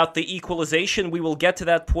addressed about the equalization. We will get to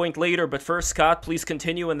that point later, but first, Scott, please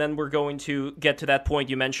continue, and then we're going to get to that point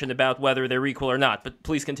you mentioned about whether they're equal or not. But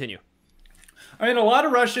please continue. I mean, a lot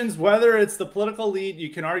of Russians, whether it's the political elite, you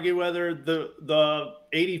can argue whether the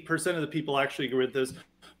 80% of the people actually agree with this,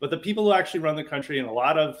 but the people who actually run the country, and a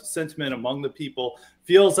lot of sentiment among the people,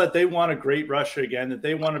 feels that they want a great Russia again, that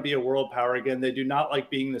they want to be a world power again. They do not like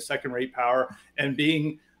being the second-rate power and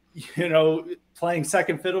being, you know, playing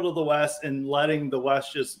second fiddle to the West and letting the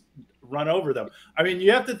West just run over them. I mean,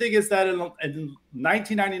 you have to think is that in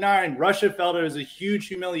 1999, Russia felt it was a huge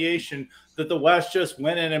humiliation that the West just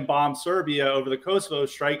went in and bombed Serbia over the Kosovo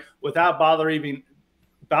strike without bothering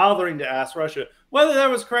to ask Russia. Whether that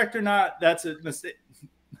was correct or not, that's a mistake.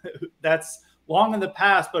 That's long in the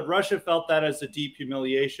past, but Russia felt that as a deep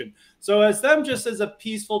humiliation. So as them just as a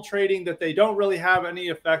peaceful trading that they don't really have any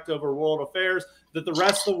effect over world affairs, that the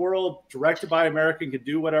rest of the world directed by America can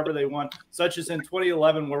do whatever they want, such as in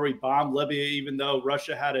 2011 where we bombed Libya, even though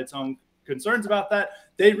Russia had its own concerns about that.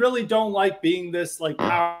 They really don't like being this like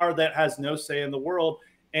power that has no say in the world.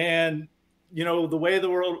 And, you know, the way the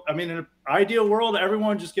world, I mean, in an ideal world,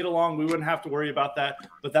 everyone just get along. We wouldn't have to worry about that,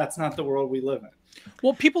 but that's not the world we live in.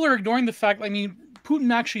 Well, people are ignoring the fact, I mean,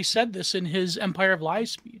 Putin actually said this in his Empire of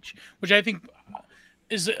Lies speech, which I think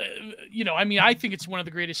is, you know, I mean, I think it's one of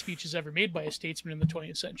the greatest speeches ever made by a statesman in the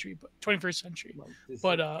 21st century.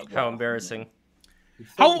 But how embarrassing.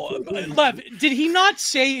 How, Lev, did he not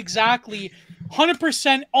say exactly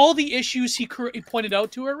 100% all the issues he pointed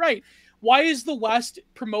out to are right? Why is the West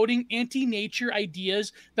promoting anti-nature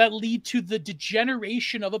ideas that lead to the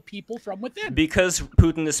degeneration of a people from within? Because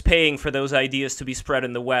Putin is paying for those ideas to be spread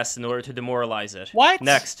in the West in order to demoralize it. What?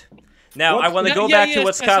 Next. Now, I want to go back to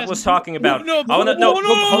what Scott was talking about. Hold on.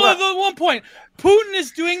 One point. Putin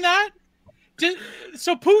is doing that?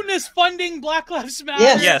 So Putin is funding Black Lives Matter?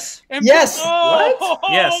 Yes. Yes. Oh,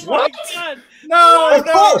 yes. My God. No.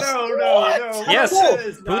 Yes.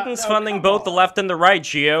 Putin's funding both the left and the right,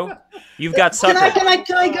 Gio. You've got sucker. Can I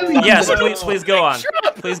go into Yes, this? please go on.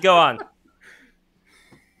 Please go on.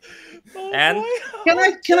 And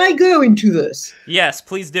Can I go into this? yes,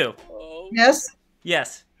 please do. Yes.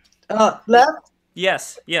 Yes. Left.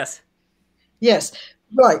 Yes. Yes.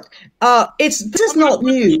 Right. This is not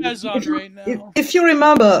new. If you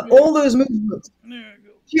remember all those movements,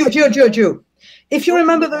 Joe. If you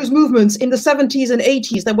remember those movements in the 70s and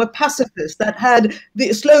 80s that were pacifist, that had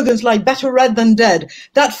the slogans like "Better Red Than Dead,"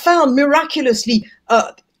 that found miraculously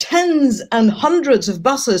tens and hundreds of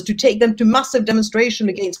buses to take them to massive demonstration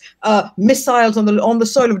against missiles on the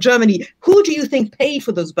soil of Germany. Who do you think paid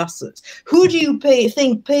for those buses? Who do you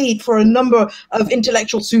think paid for a number of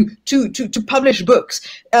intellectuals to publish books?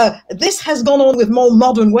 This has gone on with more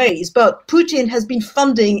modern ways, but Putin has been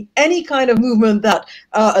funding any kind of movement that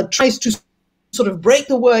tries to sort of break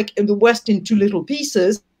the work in the West into little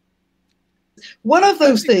pieces. One of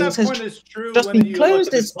those things has just been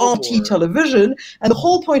closed. It's RT television, and the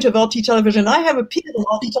whole point of RT television, I have appeared on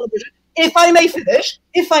RT television. If I may finish,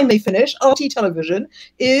 RT television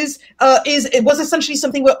it was essentially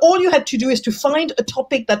something where all you had to do is to find a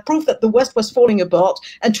topic that proved that the West was falling apart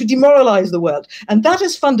and to demoralize the world. And that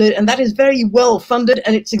is funded, and that is very well funded,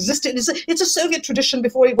 and it's existed. It's a Soviet tradition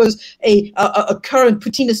before it was a current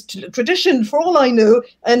Putinist tradition, for all I know.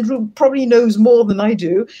 Andrew probably knows more than I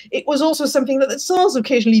do. It was also something that the Tsars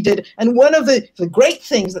occasionally did. And one of the great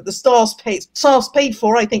things that the Tsars paid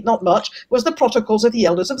for, I think not much, was the Protocols of the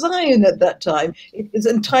Elders of Zion at that time. It is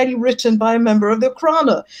entirely written by a member of the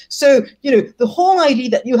Ukraina. So, the whole idea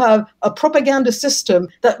that you have a propaganda system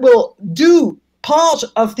that will do part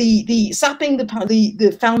of the sapping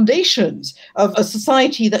the foundations of a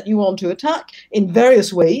society that you want to attack in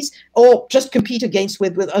various ways, or just compete against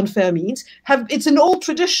with unfair means, it's an old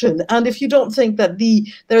tradition. And if you don't think that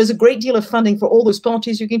there is a great deal of funding for all those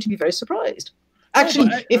parties, you're going to be very surprised. Actually,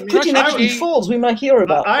 if Putin actually falls, we might hear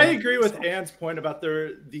about it. I agree with Anne's point about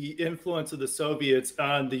the influence of the Soviets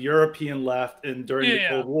on the European left and during the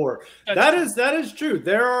Cold War. That is true.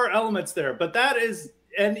 There are elements there, but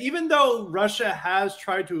and even though Russia has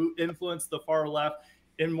tried to influence the far left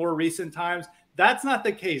in more recent times, that's not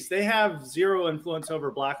the case. They have zero influence over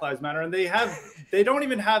Black Lives Matter, and they don't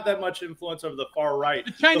even have that much influence over the far right.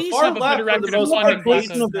 The Chinese the far have a left, better record for the most part,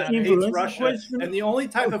 hates Russia, Russia, and the only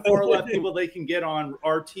type of far left people they can get on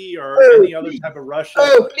RT or any other type of Russia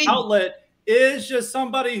outlet is just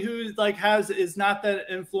somebody who is not that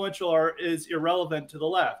influential or is irrelevant to the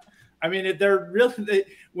left. I mean, they're really.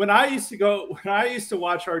 When I used to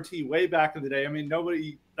watch RT way back in the day.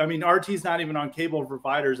 RT's not even on cable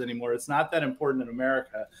providers anymore. It's not that important in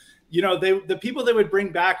America. The people they would bring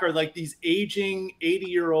back are like these aging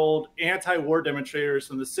 80-year-old anti-war demonstrators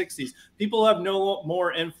from the 60s. People have no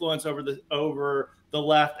more influence over the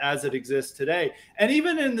left as it exists today. And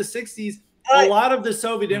even in the 60s, a lot of the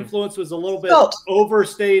Soviet influence was a little bit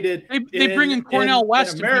overstated. They bring in Cornel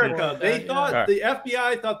West in America. They thought the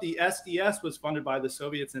FBI thought the SDS was funded by the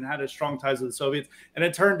Soviets and had a strong ties with the Soviets, and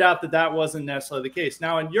it turned out that wasn't necessarily the case.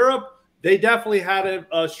 Now in Europe, they definitely had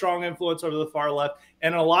a strong influence over the far left,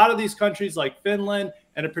 and a lot of these countries like Finland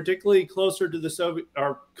and particularly closer to the Soviet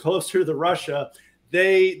or closer to the Russia,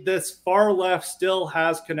 this far left still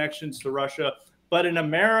has connections to Russia. But in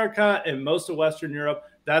America and most of Western Europe,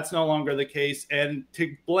 that's no longer the case. And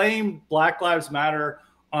to blame Black Lives Matter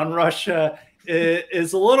on Russia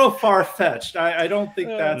is a little far-fetched. I don't think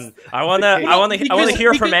that's. I want to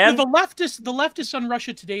hear from Anne. The leftists on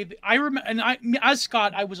Russia today. I remember, and as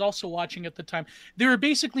Scott, I was also watching at the time. They were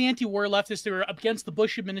basically anti-war leftists. They were against the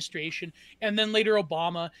Bush administration, and then later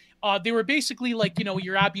Obama. They were basically like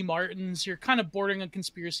your Abby Martins, your kind of bordering on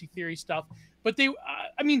conspiracy theory stuff. But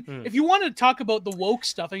if you want to talk about the woke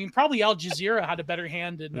stuff, probably Al Jazeera had a better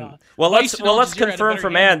hand in. Let's confirm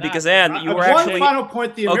from Anne, because Anne, you were actually. One final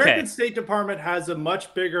point: the American State Department has a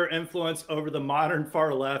much bigger influence over the modern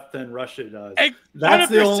far left than Russia does.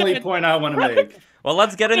 That's the only point I want to make. Well,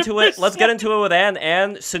 let's get into it. Let's get into it with Anne.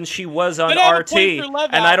 Anne, since she was on RT,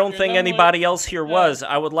 and I don't think anybody else here was,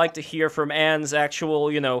 I would like to hear from Anne's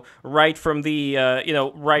actual, right from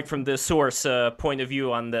the source point of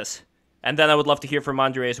view on this. And then I would love to hear from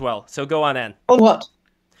Andre as well. So go on, Anne. On what?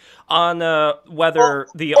 On whether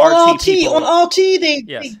the RT people... On RT,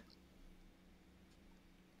 Yes.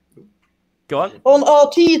 Go on. On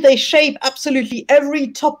RT, they shape absolutely every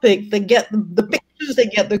topic. They get the pictures, they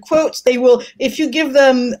get the quotes. They will, if you give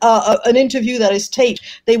them an interview that is taped,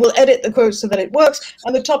 they will edit the quotes so that it works.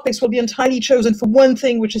 And the topics will be entirely chosen for one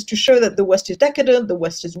thing, which is to show that the West is decadent, the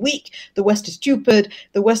West is weak, the West is stupid,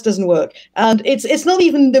 the West doesn't work. And it's not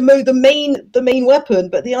even the main weapon,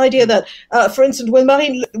 but the idea that, for instance, when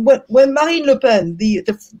Marine Le Pen, the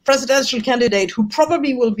presidential candidate who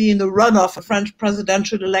probably will be in the runoff for French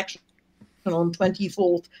presidential election on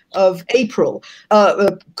 24th of April,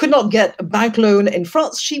 could not get a bank loan in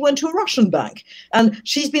France, she went to a Russian bank. And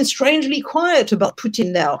she's been strangely quiet about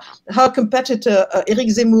Putin now. Her competitor, Eric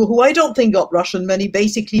Zemmour, who I don't think got Russian money,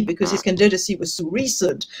 basically because his candidacy was so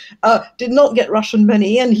recent, did not get Russian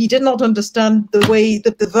money, and he did not understand the way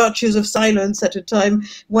that the virtues of silence at a time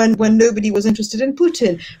when nobody was interested in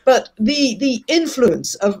Putin. But the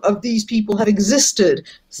influence of these people have existed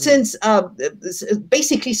since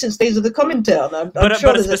basically since days of the Comintern. I'm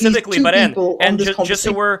sure but specifically, but and just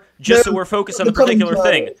so we're focused on the particular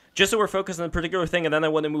thing, and then I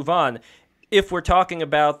want to move on. If we're talking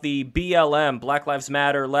about the BLM, Black Lives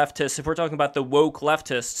Matter leftists, if we're talking about the woke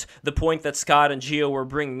leftists, the point that Scott and Gio were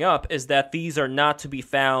bringing up is that these are not to be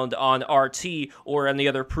found on RT or any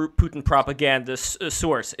other Putin propaganda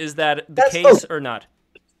source. Is that the case or not?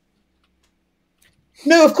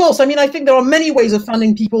 No, of course. I mean, I think there are many ways of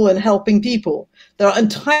funding people and helping people. There are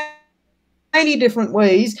entirely different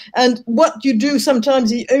ways, and what you do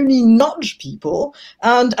sometimes is only nudge people,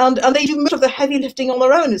 and they do much of the heavy lifting on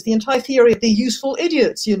their own. It's the entire theory of the useful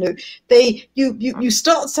idiots. You know, you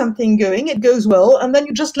start something going, it goes well, and then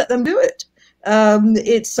you just let them do it.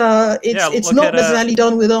 It's not necessarily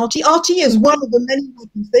done with RT. RT is one of the many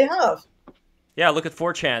weapons they have. Yeah, look at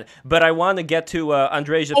 4chan. But I want to get to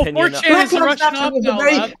Andrei's opinion. 4chan is rushing up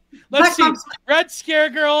now. Let's see. Red Scare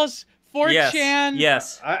Girls. 4chan.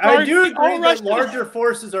 Yes. I do agree that larger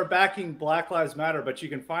forces are backing Black Lives Matter, but you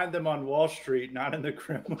can find them on Wall Street, not in the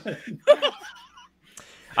Kremlin.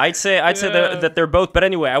 I'd say that they're both. But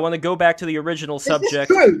anyway, I want to go back to the original subject.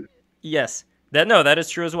 This is true. Yes. That is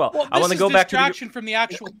true as well. I want to go back to distraction from the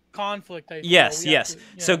actual conflict. Yes.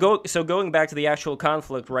 So going back to the actual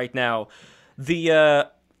conflict right now, the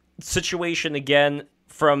situation again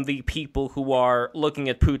from the people who are looking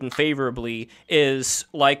at Putin favorably is,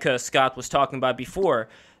 like Scott was talking about before,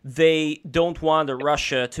 they don't want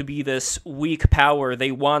Russia to be this weak power.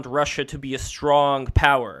 They want Russia to be a strong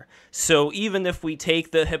power. So even if we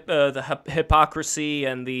take the hypocrisy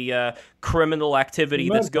and the criminal activity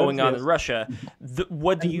that's going on in Russia,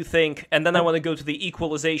 what do you think? And then I want to go to the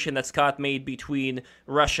equalization that Scott made between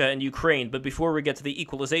Russia and Ukraine. But before we get to the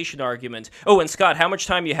equalization argument, and Scott, how much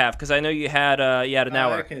time you have? Because I know you had an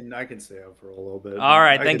hour. I can stay up for a little bit. All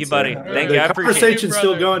right, thank you, buddy. Thank you. I appreciate it. The conversation's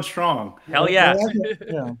still going strong. Hell yeah.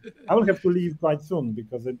 I will have to leave quite soon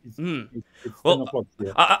because it's 10 o'clock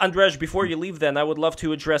here. Andrej, before you leave then, I would love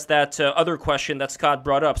to address that other question that Scott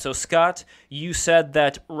brought up. So, Scott, you said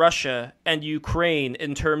that Russia and Ukraine,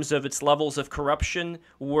 in terms of its levels of corruption,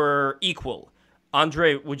 were equal.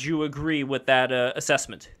 Andrei, would you agree with that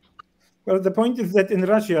assessment? Well, the point is that in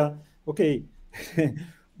Russia,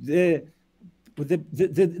 there's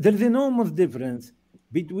enormous difference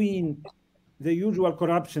between the usual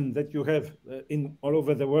corruption that you have in all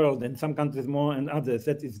over the world, and some countries more and others,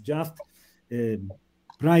 that is just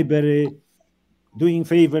bribery, doing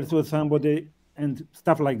favors with somebody and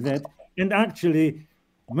stuff like that, and actually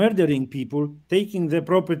murdering people, taking their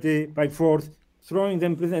property by force, throwing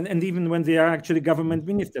them in prison, and even when they are actually government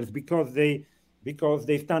ministers, because they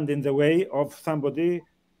stand in the way of somebody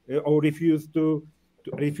or refuse to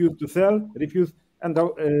sell,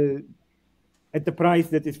 at the price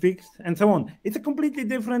that is fixed, and so on. It's a completely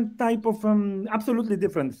different type of, absolutely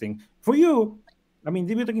different thing. For you, I mean,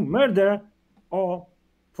 if you're talking murder, or,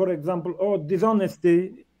 for example, or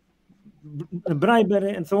dishonesty,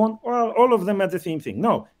 bribery, and so on, well, all of them are the same thing.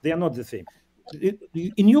 No, they are not the same.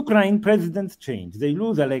 In Ukraine, presidents change. They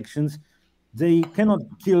lose elections. They cannot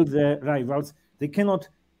kill their rivals. They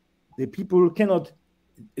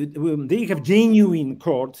have genuine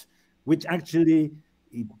courts, which actually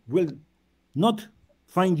will not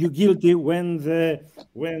find you guilty when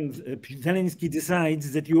Zelensky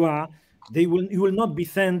decides that you are. You will not be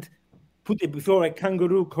put before a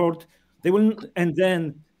kangaroo court. They will, and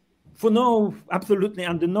then absolutely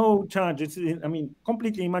under no charges. I mean,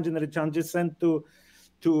 completely imaginary charges, sent to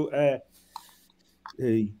a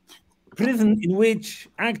prison in which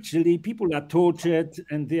actually people are tortured,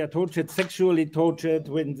 and they are sexually tortured.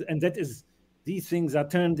 And these things are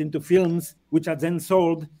turned into films, which are then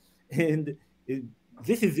sold. And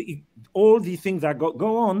all these things that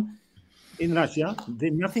go on in Russia.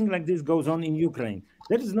 Nothing like this goes on in Ukraine.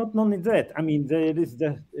 There is not only that. I mean, there is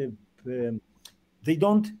they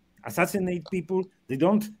don't assassinate people. They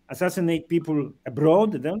don't assassinate people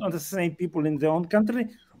abroad. They don't assassinate people in their own country.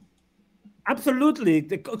 Absolutely,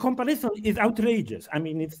 the comparison is outrageous. I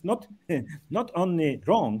mean, it's not only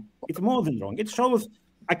wrong; it's more than wrong. It shows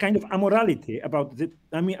a kind of amorality about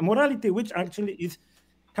morality which actually is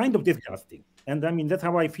kind of disgusting. And I mean, that's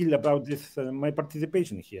how I feel about this, my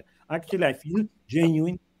participation here. Actually, I feel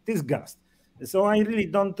genuine disgust. So I really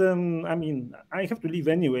don't, I have to leave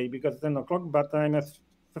anyway because it's 10 o'clock, but I must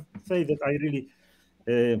say that I really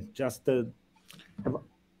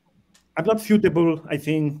I'm not suitable, I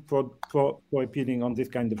think, for appearing on this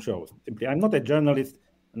kind of shows. Simply, I'm not a journalist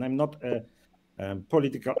and I'm not a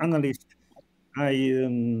political analyst.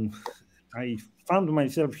 I found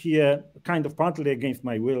myself here kind of partly against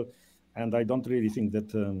my will, and I don't really think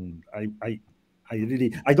that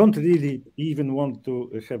I don't really even want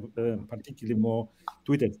to have particularly more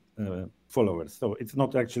Twitter followers. So it's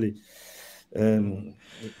not actually.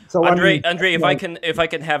 So Andre, I mean, if I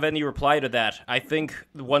can have any reply to that, I think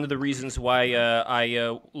one of the reasons why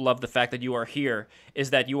I love the fact that you are here is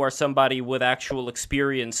that you are somebody with actual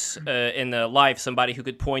experience in life, somebody who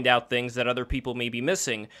could point out things that other people may be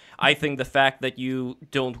missing. I think the fact that you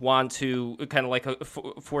don't want to kind of like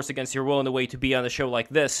force against your will in a way to be on a show like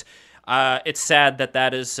this, it's sad that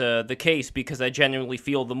that is the case, because I genuinely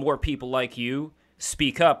feel the more people like you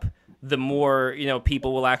speak up, the more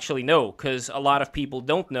people will actually know, because a lot of people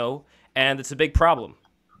don't know, and it's a big problem.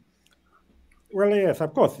 Well, yes,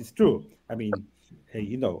 of course, it's true. I mean,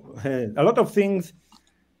 a lot of things.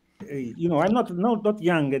 I'm not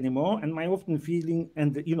young anymore, and my often feeling,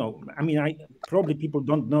 and I mean, I probably people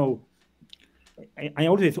don't know. I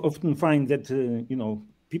always often find that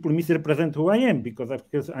people misrepresent who I am because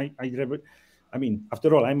I mean,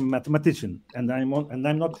 after all, I'm a mathematician, and I'm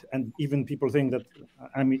not, and even people think that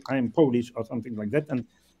I'm Polish or something like that,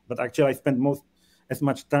 but actually I spend as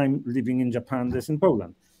much time living in Japan as in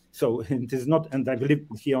Poland. So it is not, and I've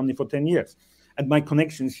lived here only for 10 years, and my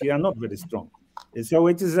connections here are not very strong. So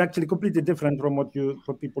it is actually completely different from what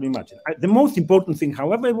people imagine. The most important thing,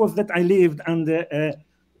 however, was that I lived under a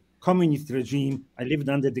communist regime. I lived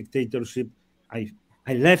under dictatorship. I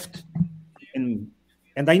left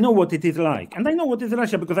and I know what it is like. And I know what is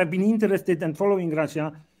Russia because I've been interested and following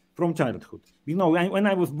Russia from childhood. When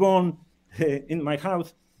I was born in my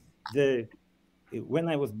house, when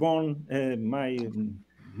I was born,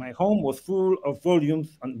 my home was full of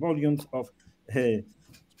volumes and volumes of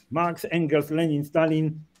Marx, Engels, Lenin,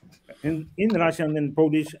 Stalin, in Russian and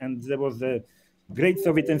Polish. And there was the Great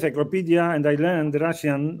Soviet Encyclopedia, and I learned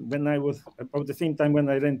Russian when I was about the same time when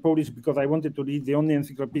I learned Polish because I wanted to read the only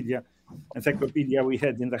encyclopedia we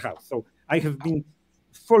had in the house. So I have been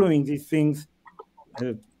following these things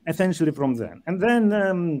essentially from then. And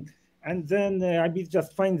then I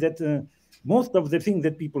just find that most of the things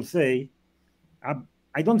that people say,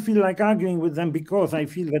 I don't feel like arguing with them because I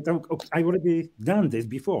feel that I already done this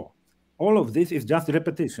before. All of this is just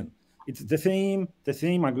repetition. It's the same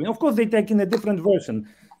argument. Of course, they take in a different version.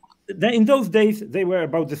 In those days, they were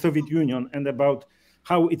about the Soviet Union and about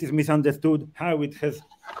how it is misunderstood, how it has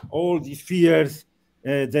all these fears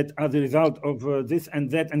that are the result of this and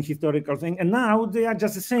that and historical thing. And now they are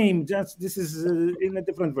just the same. Just this is in a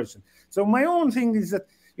different version. So my own thing is that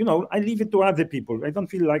I leave it to other people. I don't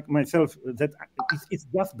feel like myself that it's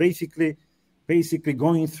just basically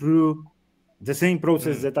going through the same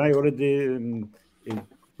process that I already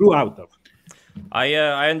grew out of.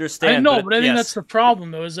 I understand. I know, but I think that's the problem,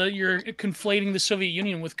 though, is that you're conflating the Soviet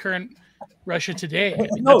Union with current Russia today. I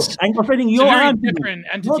mean, I'm conflating your argument. Different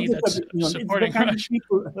entity that's supporting Russia.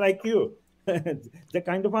 People like you, the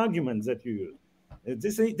kind of arguments that you use.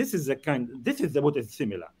 This is what is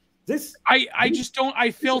similar.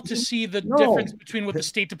 I fail to see the difference between what the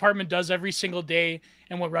State Department does every single day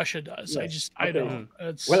and what Russia does. Yes. I don't.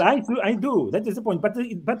 Well, I do. That is the point.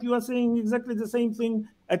 But you are saying exactly the same thing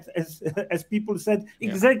as people said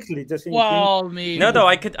exactly the same thing. Well, maybe. No,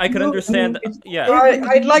 I could understand. Yeah.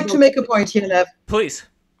 I'd like to make a point here, Lev. Please.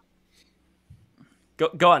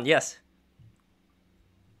 Go on. Yes.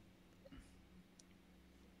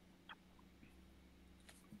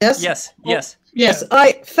 Yes. Yes. Yes,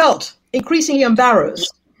 I felt increasingly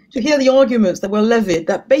embarrassed to hear the arguments that were levied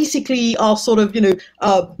that basically are sort of,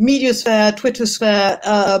 media sphere, Twitter sphere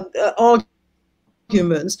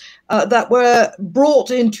arguments that were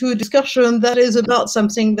brought into a discussion that is about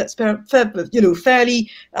something that's fairly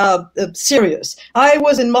serious. I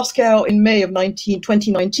was in Moscow in May of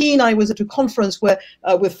 2019. I was at a conference where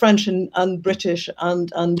with French and British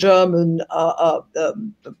and German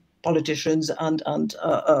politicians and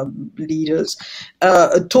leaders,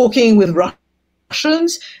 talking with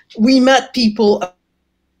Russians. We met people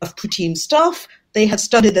of Putin staff. They had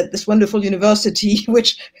studied at this wonderful university,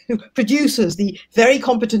 which produces the very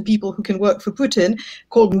competent people who can work for Putin,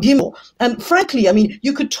 called MGIMO. And frankly, I mean,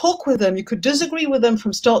 you could talk with them, you could disagree with them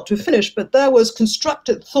from start to finish, but there was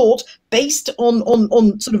constructed thought based on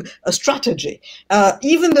sort of a strategy.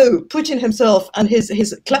 Even though Putin himself and his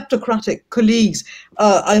kleptocratic colleagues,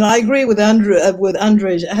 and I agree with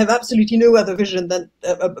Andrej, have absolutely no other vision than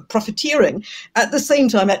profiteering, at the same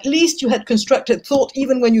time, at least you had constructed thought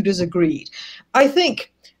even when you disagreed. I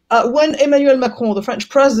think when Emmanuel Macron, the French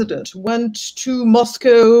president, went to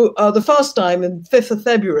Moscow the first time on 5th of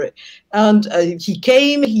February, and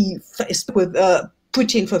he spoke with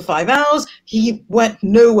Putin for 5 hours. He went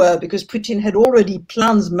nowhere because Putin had already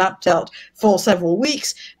plans mapped out for several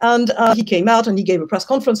weeks. And he came out and he gave a press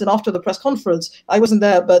conference. And after the press conference, I wasn't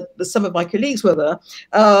there, but some of my colleagues were there.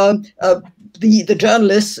 The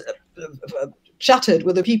journalists chatted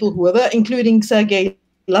with the people who were there, including Sergei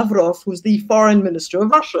Lavrov, who's the foreign minister of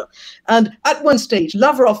Russia. And at one stage,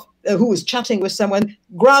 Lavrov, who was chatting with someone,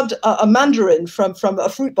 grabbed a mandarin from a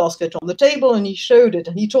fruit basket on the table, and he showed it.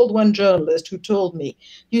 And he told one journalist, who told me,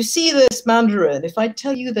 "You see this mandarin? If I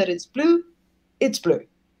tell you that it's blue, it's blue."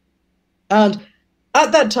 And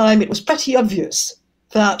at that time, it was pretty obvious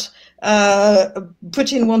that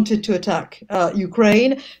Putin wanted to attack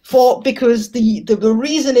Ukraine because the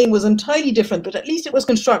reasoning was entirely different, but at least it was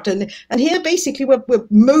constructed. And here, basically, we're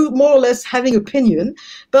more or less having opinion.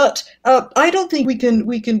 But I don't think we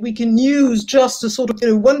can use just a sort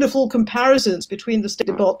of wonderful comparisons between the State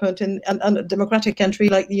Department and a democratic country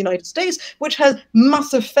like the United States, which has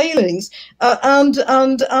massive failings, and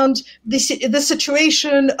the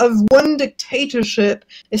situation of one dictatorship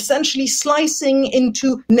essentially slicing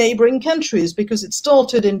into neighboring countries, because it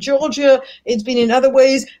started in Georgia, it's been in other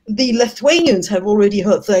ways. The Lithuanians have already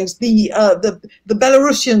heard things. The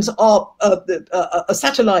Belarusians are a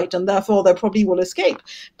satellite, and therefore they probably will escape.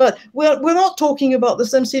 But we're not talking about the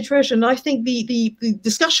same situation. I think the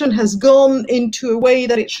discussion has gone into a way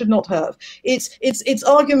that it should not have. It's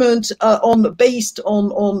argument based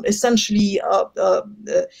on essentially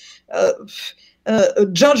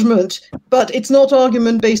judgment, but it's not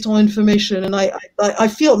argument based on information. And I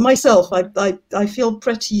feel myself, I feel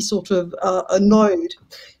pretty sort of annoyed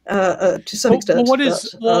to some extent.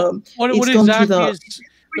 Well, what exactly is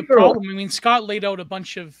the problem? I mean, Scott laid out a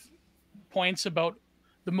bunch of points about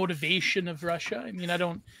the motivation of Russia. I mean, I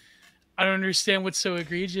don't understand what's so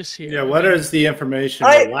egregious here. Yeah, what is the information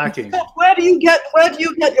we're lacking? Scott, where do you get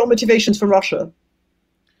your motivations from Russia?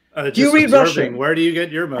 Do you read Russian? Where do you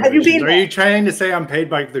get your motivations? Are you trying to say I'm paid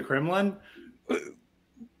by the Kremlin?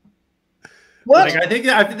 What? Like, I think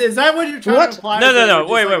is that what you're trying to imply? No.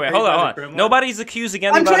 Wait. Hold on. Nobody's accusing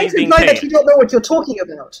anybody of being paid. I'm trying to imply that you don't know what you're talking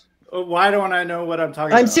about. Why don't I know what I'm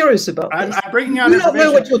talking about? I'm serious about this. I'm bringing out information. You don't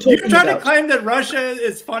know what you're talking about. You're trying to claim that Russia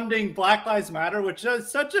is funding Black Lives Matter, which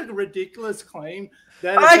is such a ridiculous claim.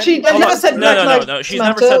 Actually, I've never said Black Lives Matter. No. She's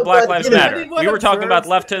never said Black Lives Matter. We were talking about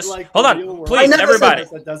leftists. Hold on, please, everybody.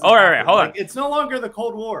 All right, hold on. It's no longer the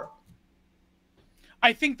Cold War.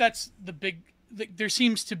 I think that's the big. There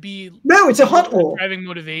seems to be it's a hot war. Driving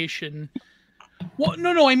motivation. Well,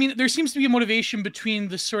 no. I mean, there seems to be a motivation between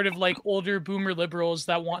the sort of like older boomer liberals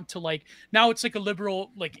that want to now it's like a liberal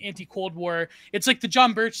anti-Cold War. It's like the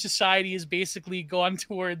John Birch Society is basically gone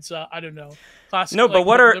towards I don't know. Classic, no, but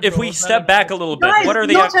what are if we step back a little bit? Guys, what are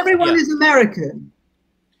the? Not everyone is American.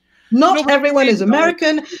 Not everyone is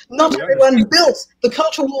American. Not everyone built the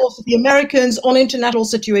culture wars of the Americans on international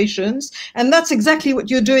situations. And that's exactly what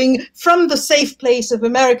you're doing from the safe place of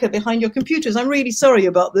America behind your computers. I'm really sorry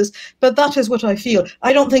about this, but that is what I feel.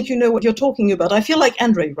 I don't think you know what you're talking about. I feel like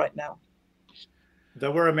Andre right now.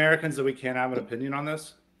 That we're Americans, that we can't have an opinion on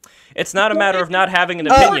this? It's not a matter of not having an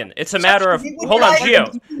opinion. It's a matter of... Hold on, Gio,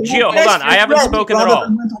 hold on. I haven't spoken at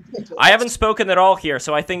all. I haven't spoken at all here,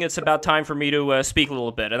 so I think it's about time for me to speak a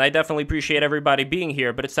little bit. And I definitely appreciate everybody being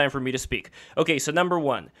here, but it's time for me to speak. Okay, so number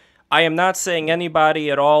one. I am not saying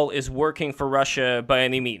anybody at all is working for Russia by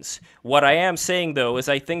any means. What I am saying, though, is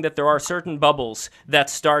I think that there are certain bubbles that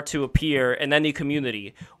start to appear in any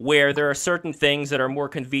community where there are certain things that are more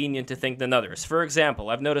convenient to think than others. For example,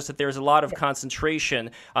 I've noticed that there's a lot of concentration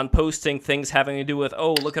on posting things having to do with,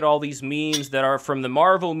 oh, look at all these memes that are from the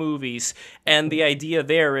Marvel movies, and the idea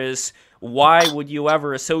there is... why would you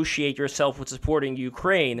ever associate yourself with supporting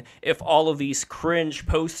Ukraine if all of these cringe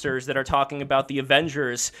posters that are talking about the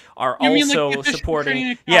Avengers are also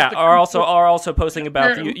supporting? Yeah, are also posting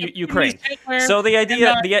about Ukraine. So the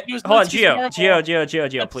idea, hold on,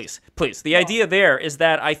 Gio, please. The idea there is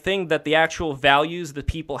that I think that the actual values that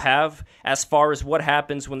people have, as far as what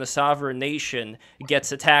happens when the sovereign nation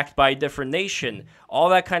gets attacked by a different nation, all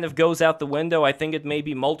that kind of goes out the window. I think it may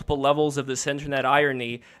be multiple levels of this internet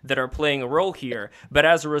irony that are playing a role here. But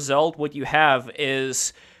as a result, what you have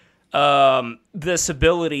is this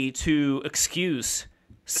ability to excuse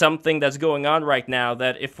something that's going on right now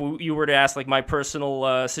that if you were to ask my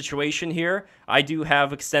personal situation here, I do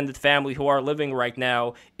have extended family who are living right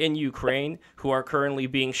now in Ukraine who are currently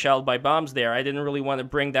being shelled by bombs there. I didn't really want to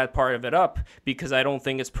bring that part of it up because I don't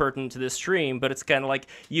think it's pertinent to this stream, but it's kind of like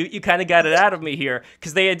you kind of got it out of me here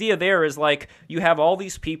because the idea there is you have all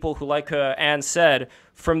these people who, like Anne said,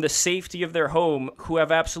 from the safety of their home who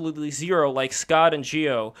have absolutely zero, like Scott and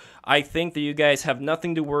Gio, I think that you guys have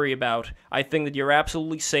nothing to worry about. I think that you're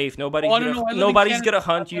absolutely safe. Nobody's gonna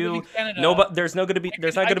hunt you. There's not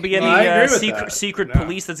gonna be any secret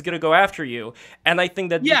police that's gonna go after you. And I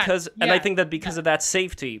think that because of that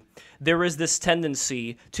safety, there is this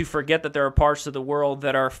tendency to forget that there are parts of the world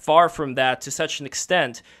that are far from that to such an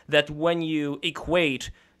extent that when you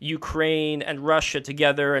equate Ukraine and Russia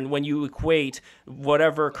together, and when you equate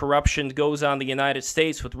whatever corruption goes on in the United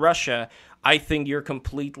States with Russia, I think you're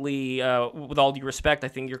completely, with all due respect, I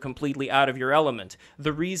think you're completely out of your element.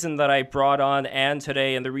 The reason that I brought on Anne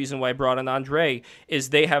today and the reason why I brought on Andre is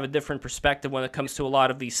they have a different perspective when it comes to a lot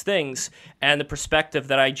of these things, and the perspective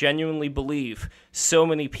that I genuinely believe so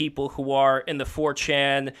many people who are in the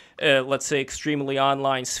 4chan, let's say extremely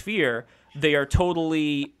online sphere, they are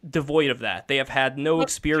totally devoid of that. They have had no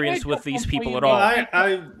experience with these people at all.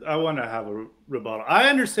 I want to have a rebuttal. I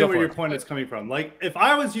understand where your point is coming from. Like, if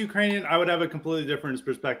I was Ukrainian, I would have a completely different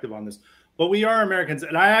perspective on this. But we are Americans,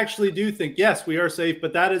 and I actually do think, yes, we are safe,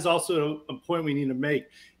 but that is also a point we need to make,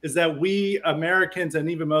 is that we Americans and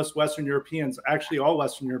even most Western Europeans, actually all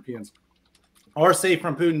Western Europeans, are safe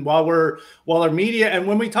from Putin while our media, and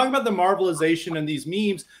when we talk about the marvelization and these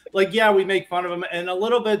memes, like, yeah, we make fun of them, and a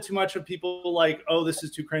little bit too much of people like, oh, this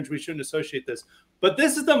is too cringe, we shouldn't associate this. But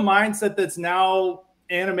this is the mindset that's now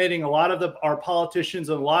animating a lot of our politicians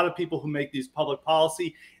and a lot of people who make these public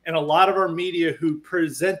policy and a lot of our media who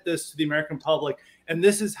present this to the American public. And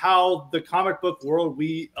this is how the comic book world,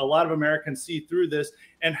 a lot of Americans see through this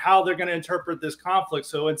and how they're going to interpret this conflict.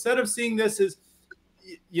 So instead of seeing this as,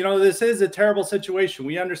 this is a terrible situation.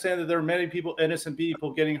 We understand that there are many people, innocent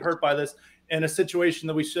people, getting hurt by this in a situation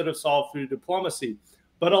that we should have solved through diplomacy.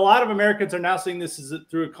 But a lot of Americans are now seeing this as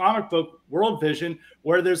through a comic book world vision,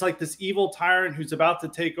 where there's like this evil tyrant who's about to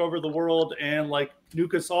take over the world and like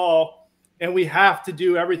nuke us all. And we have to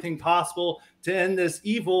do everything possible to end this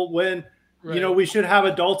evil when, we should have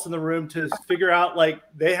adults in the room to figure out, like,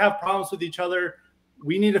 they have problems with each other.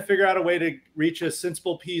 We need to figure out a way to reach a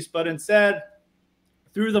sensible peace. But instead,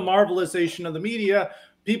 through the marvelization of the media,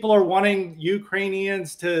 people are wanting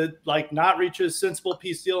Ukrainians to like not reach a sensible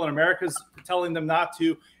peace deal, and America's telling them not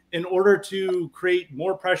to, in order to create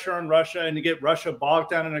more pressure on Russia and to get Russia bogged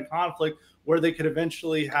down in a conflict where they could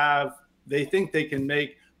eventually they think they can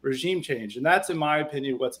make regime change. And that's, in my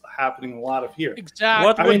opinion, what's happening a lot of here.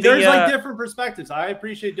 Exactly. There's like different perspectives. I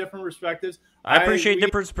appreciate different perspectives. I appreciate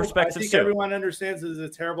different perspectives I think too. Everyone understands there's a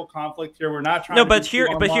terrible conflict here. We're not trying to but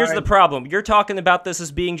here's the problem. You're talking about this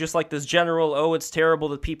as being just like this general, oh, it's terrible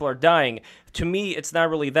that people are dying. To me, it's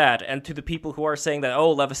not really that. And to the people who are saying that,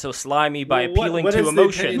 oh, Lev is so slimy by appealing to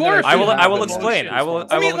emotion, I will explain.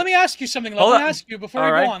 Let me ask you something. Let me ask you before we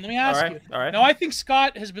go on. Let me ask you. All right. Now, I think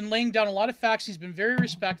Scott has been laying down a lot of facts. He's been very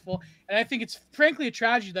respectful, and I think it's frankly a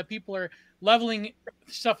tragedy that people are leveling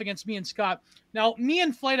stuff against me and Scott. Now, me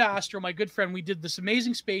and Flight Astro, my good friend, we did this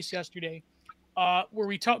amazing space yesterday where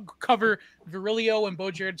we cover Virilio and Bo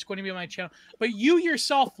Jared. It's going to be on my channel. But you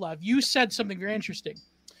yourself, Lev, you said something very interesting.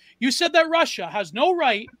 You said that Russia has no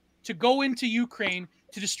right to go into Ukraine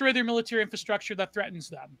to destroy their military infrastructure that threatens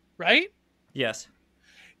them, right? Yes.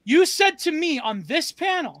 You said to me on this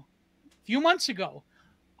panel a few months ago,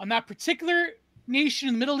 on that particular nation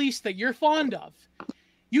in the Middle East that you're fond of,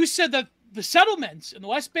 you said that the settlements in the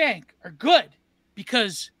West Bank are good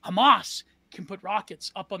because Hamas can put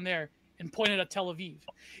rockets up on there and point it at Tel Aviv.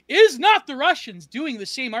 Is not the Russians doing the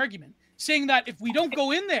same argument, saying that if we don't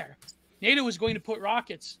go in there, NATO is going to put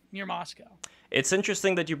rockets near Moscow? It's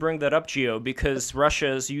interesting that you bring that up, Gio, because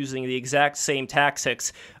Russia is using the exact same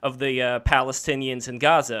tactics of the Palestinians in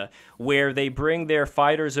Gaza, where they bring their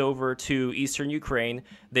fighters over to eastern Ukraine,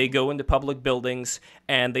 they go into public buildings,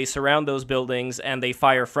 and they surround those buildings, and they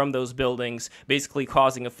fire from those buildings, basically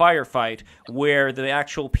causing a firefight, where the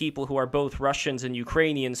actual people who are both Russians and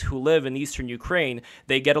Ukrainians who live in eastern Ukraine,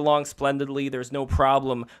 they get along splendidly, there's no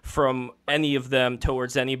problem from any of them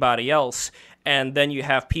towards anybody else. And then you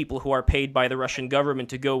have people who are paid by the Russian government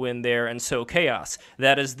to go in there and sow chaos.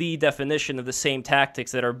 That is the definition of the same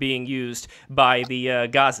tactics that are being used by the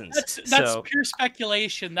Gazans. That's pure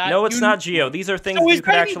speculation. No, it's not, Gio. These are things you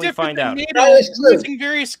could actually find out. NATO using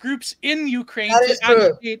various groups in Ukraine to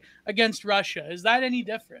agitate against Russia. Is that any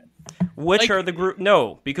different? Which are the group?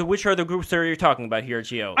 No, because which are the groups that you're talking about here,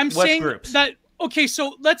 Gio? I'm saying groups? That. Okay,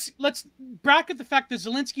 so let's bracket the fact that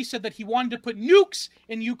Zelensky said that he wanted to put nukes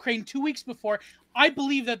in Ukraine 2 weeks before. I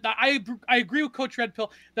believe that I agree with Coach Red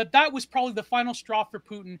Pill that was probably the final straw for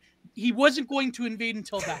Putin. He wasn't going to invade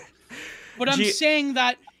until that. But I'm saying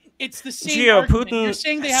that it's the same Gio, argument. Putin You're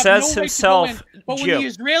saying they have says no himself, right to go in, but when the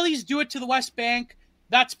Israelis do it to the West Bank,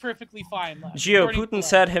 That's perfectly fine. Gio, According to Putin that.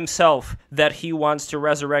 said himself that he wants to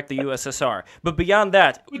resurrect the USSR. But beyond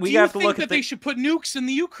that, But we do you have to think look that at they the... should put nukes in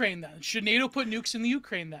the Ukraine then? Should NATO put nukes in the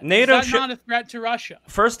Ukraine then? NATO Is that should- not a threat to Russia?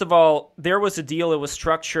 First of all, there was a deal that was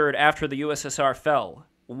structured after the USSR fell,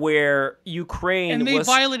 where Ukraine And they was...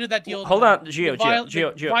 violated that deal. Hold then. on, Gio,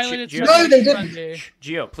 They violated Gio. No, they didn't. Sunday.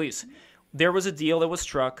 Gio, please. There was a deal that was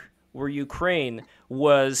struck where Ukraine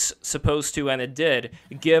was supposed to, and it did,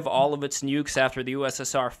 give all of its nukes after the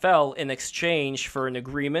USSR fell in exchange for an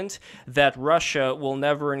agreement that Russia will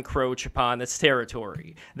never encroach upon its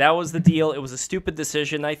territory. That was the deal. It was a stupid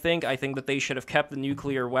decision, I think. I think that they should have kept the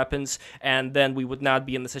nuclear weapons, and then we would not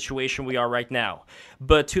be in the situation we are right now.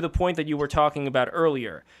 But to the point that you were talking about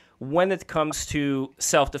earlier, when it comes to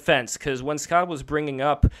self-defense, because when Scott was bringing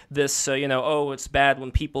up this, oh, it's bad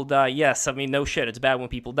when people die. Yes, I mean, no shit, it's bad when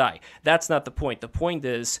people die. That's not the point. The point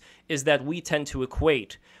is that we tend to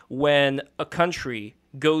equate when a country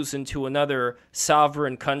goes into another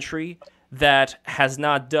sovereign country that has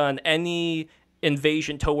not done any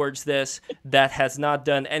invasion towards this, that has not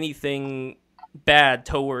done anything bad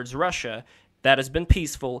towards Russia, that has been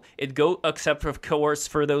peaceful. Except of course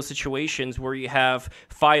for those situations where you have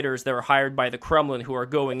fighters that are hired by the Kremlin who are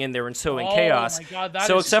going in there and sowing chaos. My God, that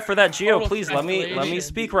So is except for that, Gio, total please let me speculation.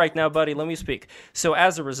 speak right now, buddy. Let me speak. So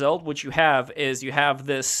as a result, what you have is you have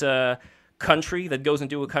this country that goes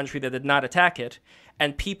into a country that did not attack it,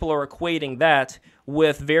 and people are equating that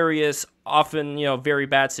with various, often, very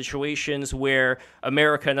bad situations where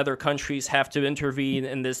America and other countries have to intervene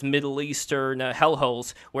in this Middle Eastern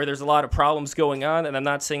hellholes where there's a lot of problems going on. And I'm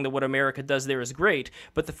not saying that what America does there is great,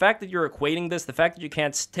 but the fact that you're equating this, the fact that you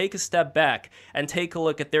can't take a step back and take a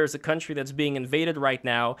look at there's a country that's being invaded right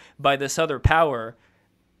now by this other power.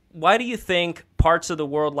 Why do you think parts of the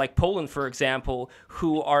world, like Poland, for example,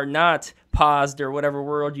 who are not paused or whatever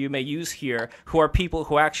word you may use here, who are people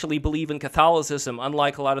who actually believe in Catholicism,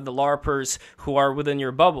 unlike a lot of the LARPers who are within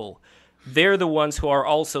your bubble, they're the ones who are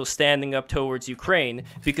also standing up towards Ukraine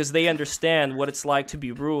because they understand what it's like to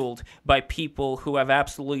be ruled by people who have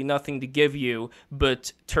absolutely nothing to give you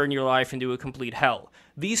but turn your life into a complete hell.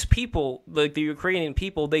 These people, like the Ukrainian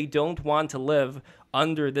people, they don't want to live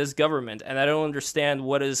under this government, and I don't understand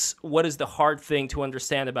what is the hard thing to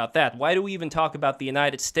understand about that. Why do we even talk about the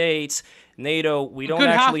United States, NATO? We don't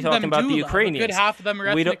actually talk about the Ukrainians. A good half of them are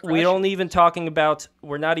ethnic We're not even talking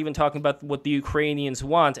about what the Ukrainians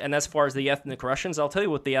want. And as far as the ethnic Russians, I'll tell you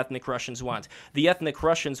what the ethnic Russians want. The ethnic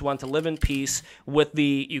Russians want to live in peace with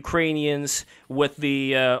the Ukrainians, with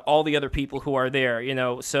the all the other people who are there.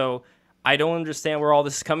 So I don't understand where all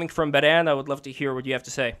this is coming from. But Anne, I would love to hear what you have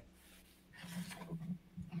to say.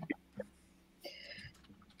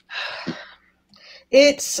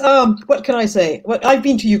 It's what can I say? Well, I've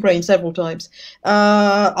been to Ukraine several times.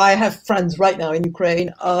 I have friends right now in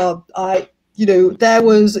Ukraine. There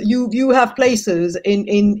was you have places in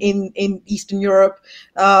Eastern Europe,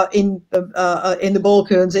 in the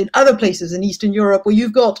Balkans, in other places in Eastern Europe where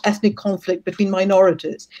you've got ethnic conflict between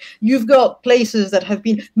minorities. You've got places that have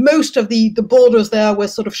been, most of the borders there were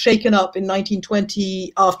sort of shaken up in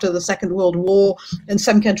 1920 after the Second World War, and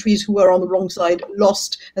some countries who were on the wrong side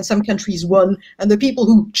lost and some countries won, and the people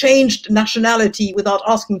who changed nationality without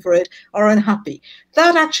asking for it are unhappy.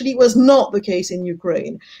 That actually was not the case in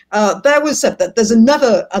Ukraine. There was said that there's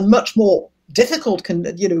another and much more difficult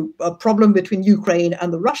problem between Ukraine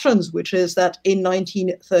and the Russians, which is that in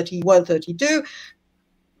 1931-32,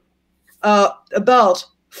 about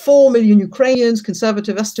 4 million Ukrainians,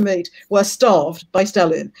 conservative estimate, were starved by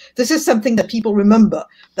Stalin. This is something that people remember,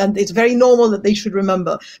 and it's very normal that they should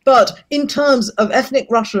remember. But in terms of ethnic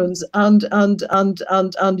Russians and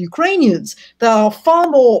Ukrainians, there are far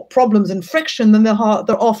more problems and friction than there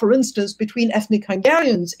are, for instance, between ethnic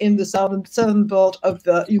Hungarians in the southern part of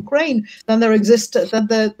Ukraine than there exist with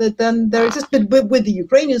the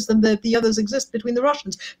Ukrainians than the others exist between the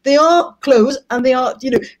Russians. They are close, and they are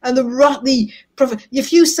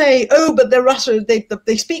if you say, oh, but they're Russian,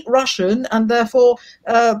 they speak Russian, and therefore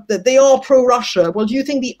they are pro-Russia. Well, do you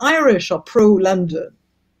think the Irish are pro-London?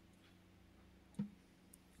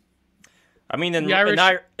 I mean, the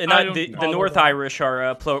North Irish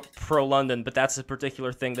are pro-London, but that's a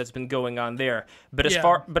particular thing that's been going on there. But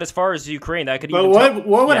as far as Ukraine, I could.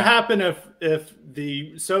 What would happen if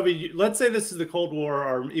the Soviet, let's say this is the Cold War,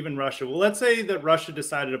 or even Russia? Well, let's say that Russia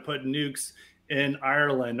decided to put nukes in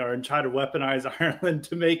Ireland or try to weaponize Ireland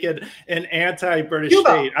to make it an anti-British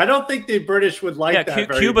state. I don't think the British would like that very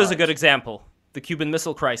much. Cuba's a good example. The Cuban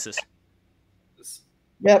Missile Crisis.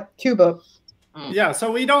 Yep, Cuba. Yeah,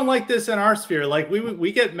 so we don't like this in our sphere. Like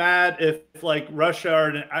we get mad if like Russia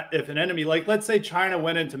or if an enemy, like let's say China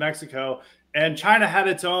went into Mexico and China had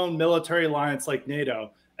its own military alliance like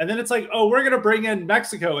NATO. And then it's like, oh, we're going to bring in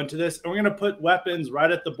Mexico into this, and we're going to put weapons right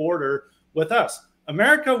at the border with us.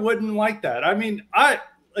 America wouldn't like that. I mean,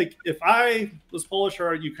 if I was Polish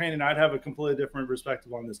or Ukrainian, I'd have a completely different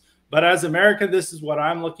perspective on this. But as America, this is what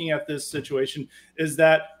I'm looking at this situation, is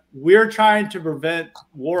that we're trying to prevent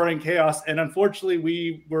war and chaos. And unfortunately,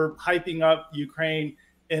 we were hyping up Ukraine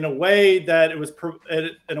in a way that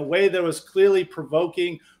was clearly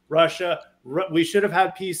provoking Russia. We should have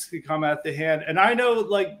had peace to come at the hand. And I know,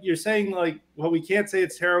 like you're saying, like, well, we can't say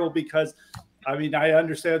it's terrible because, I mean, I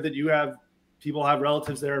understand that people have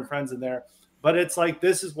relatives there and friends in there, but it's like,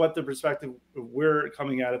 this is what the perspective we're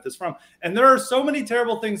coming at this from. And there are so many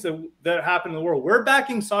terrible things that happen in the world. We're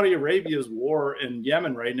backing Saudi Arabia's war in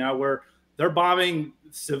Yemen right now, where they're bombing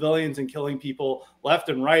civilians and killing people left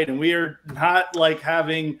and right. And we are not like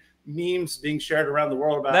having memes being shared around the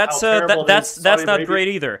world about how terrible that's not great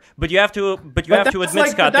either. But you have to admit,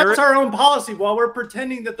 Scott, that's our own policy. While we're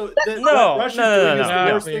pretending that what Russia's doing is the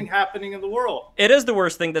worst thing happening in the world. It is the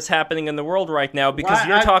worst thing that's happening in the world right now because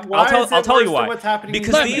you're talking. I'll tell you why.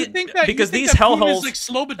 Because these hellholes.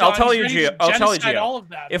 Like I'll tell you, Gio. I'll tell you, Gio.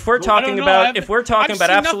 If we're talking about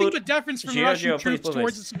absolute nothing but deference from Russian troops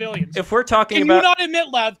towards the civilians. If we're talking can about, you not admit,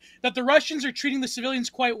 Lev, that the Russians are treating the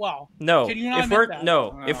civilians quite well? No. Can you not admit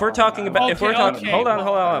that? If we're talking about, hold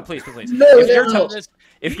on, please. No,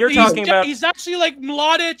 if you're talking about, he's actually like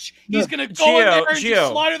Mladic. He's gonna go in there and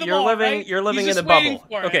just slaughter them all. You're living in a bubble.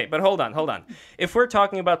 Okay, but hold on. If we're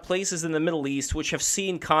talking about places in the Middle East which have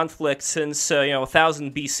seen conflict since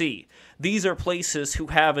 1000 BC, these are places who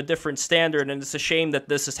have a different standard, and it's a shame that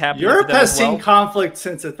this is happening. Europe has seen conflict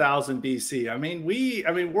since 1000 BC. I mean,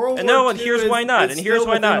 World War II. No, and here's why not.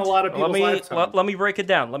 Let me break it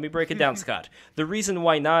down, Scott. The reason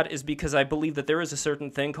why not is because I believe that there is a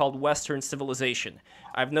certain thing called Western civilization.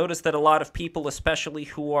 I've noticed that a lot of people, especially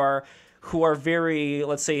who are very,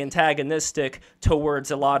 let's say, antagonistic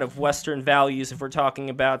towards a lot of Western values, if we're talking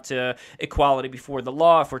about equality before the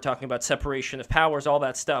law, if we're talking about separation of powers, all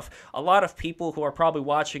that stuff, a lot of people who are probably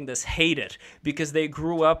watching this hate it because they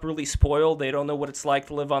grew up really spoiled. They don't know what it's like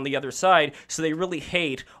to live on the other side, so they really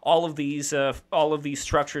hate all of these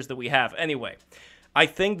structures that we have. Anyway, I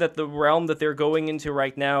think that the realm that they're going into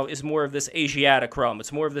right now is more of this Asiatic realm.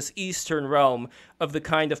 It's more of this Eastern realm of the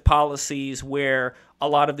kind of policies where a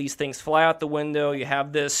lot of these things fly out the window. You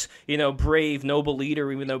have this, brave, noble leader,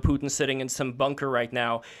 even though Putin's sitting in some bunker right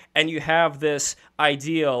now. And you have this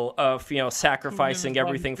ideal of, sacrificing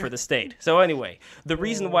everything for the state. So anyway, the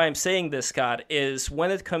reason why I'm saying this, Scott, is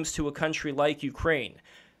when it comes to a country like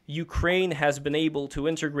Ukraine has been able to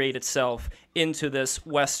integrate itself into this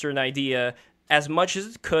Western idea as much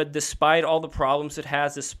as it could, despite all the problems it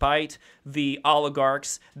has, despite the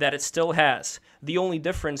oligarchs that it still has. The only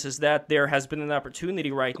difference is that there has been an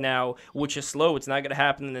opportunity right now, which is slow, it's not going to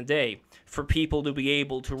happen in a day, for people to be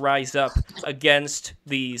able to rise up against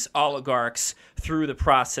these oligarchs through the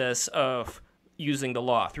process of using the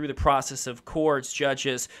law, through the process of courts,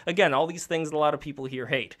 judges. Again, all these things a lot of people here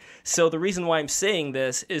hate. So the reason why I'm saying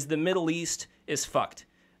this is the Middle East is fucked.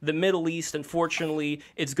 The Middle East, unfortunately,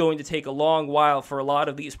 it's going to take a long while for a lot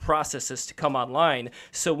of these processes to come online.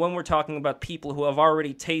 So when we're talking about people who have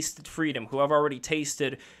already tasted freedom, who have already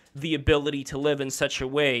tasted the ability to live in such a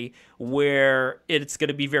way where it's going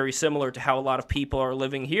to be very similar to how a lot of people are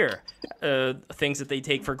living here, things that they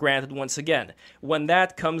take for granted once again. When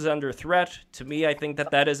that comes under threat, to me, I think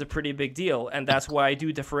that is a pretty big deal, and that's why I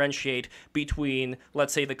do differentiate between,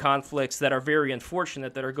 let's say, the conflicts that are very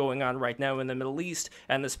unfortunate that are going on right now in the Middle East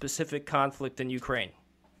and the specific conflict in Ukraine.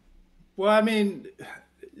 Well, I mean,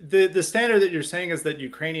 the standard that you're saying is that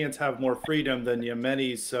Ukrainians have more freedom than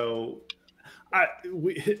Yemenis, so I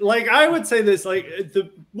would say this, like, the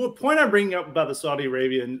point I'm bringing up about the Saudi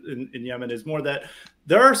Arabia in Yemen is more that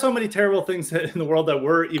there are so many terrible things in the world that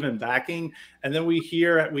we're even backing. And then we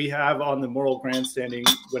have on the moral grandstanding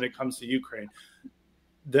when it comes to Ukraine.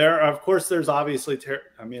 There's obviously,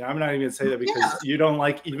 I'm not even going to say that because you don't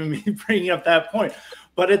like even me bringing up that point.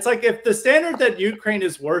 But it's like, if the standard that Ukraine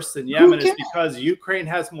is worse than Yemen is because Ukraine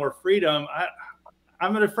has more freedom,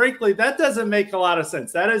 frankly, that doesn't make a lot of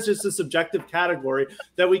sense. That is just a subjective category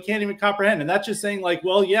that we can't even comprehend. And that's just saying, like,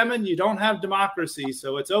 well, Yemen, you don't have democracy,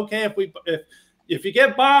 so it's okay if you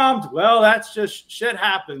get bombed, well, that's just shit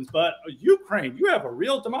happens. But Ukraine, you have a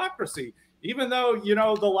real democracy. even though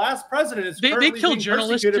the last president is currently kill being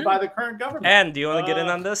journalists persecuted too. by the current government. And do you want to get in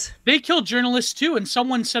on this? They killed journalists too, and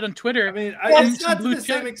someone said on Twitter. I mean, it's not to the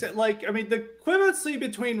same extent. Like, I mean, the equivalency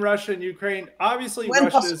between Russia and Ukraine. Obviously,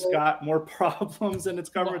 Russia's got more problems in its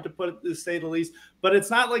government, to say the least. But it's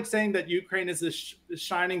not like saying that Ukraine is this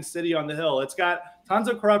shining city on the hill. It's got tons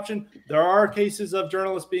of corruption. There are cases of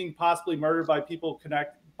journalists being possibly murdered by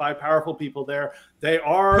by powerful people there. They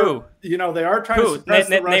are, they are trying to suppress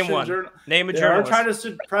the Russian Name a journalist. They are trying to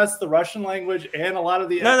suppress the Russian language and a lot of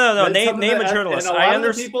the no. Name a journalist. And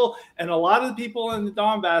a lot of the people in the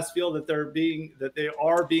Donbass feel that they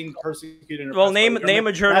are being persecuted. Well, name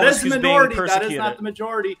a journalist who's being persecuted. That is not the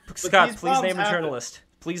majority. Scott, please name a journalist.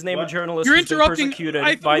 Please name a journalist You're who's been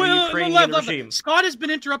persecuted by the Ukrainian regime. Scott has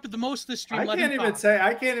been interrupted the most this stream. I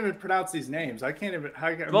can't even pronounce these names. I can't even.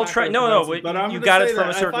 Well, try. No. You got it from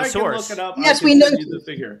a certain source. Yes, we know. The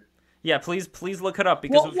figure. Yeah, please look it up,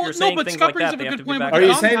 because if you're saying things like that, they have to be back. Are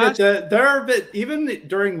you saying that there are even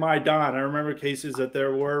during Maidan, I remember cases that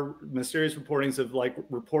there were mysterious reportings of like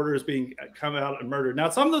reporters being come out and murdered.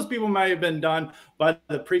 Now, some of those people might have been done by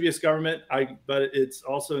the previous government, but it's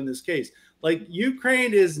also in this case. Like,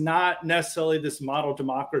 Ukraine is not necessarily this model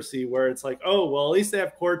democracy where it's like, oh, well, at least they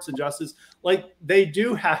have courts and justice. Like, they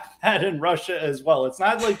do have that in Russia as well. It's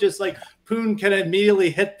not like just like Putin can immediately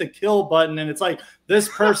hit the kill button and it's like this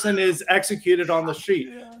person is executed on the street.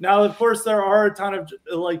 Yeah. Now, of course, there are a ton of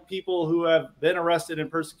like people who have been arrested and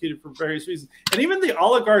persecuted for various reasons. And even the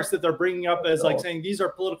oligarchs that they're bringing up as like saying these are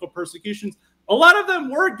political persecutions, a lot of them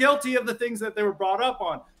were guilty of the things that they were brought up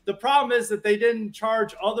on. The problem is that they didn't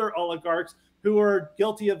charge other oligarchs who are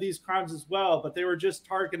guilty of these crimes as well, but they were just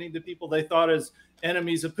targeting the people they thought as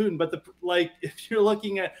enemies of Putin. But if you're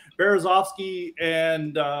looking at Berezovsky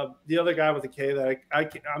and the other guy with a K, that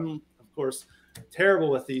I'm of course terrible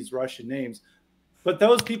with these Russian names, but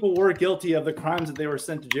those people were guilty of the crimes that they were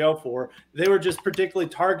sent to jail for. They were just particularly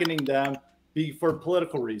targeting them for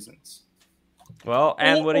political reasons. Well,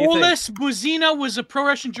 and what do you think? Oles Buzina was a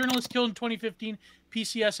pro-Russian journalist killed in 2015.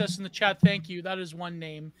 PCSS in the chat. Thank you. That is one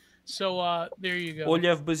name. So there you go.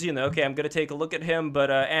 Olev Buzina. Okay, I'm going to take a look at him. But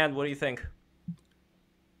Anne, what do you think?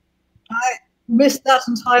 I missed that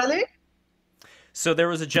entirely. So there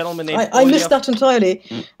was a gentleman named I missed that entirely.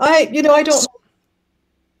 I don't...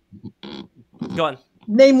 Go on.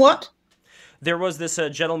 Name what? There was this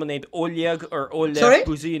gentleman named Oleg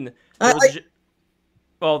Buzin.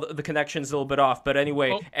 Well, the connection's a little bit off, but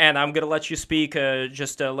anyway, Anne, I'm going to let you speak.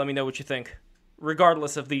 Just let me know what you think.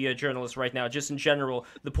 Regardless of the journalist right now, just in general,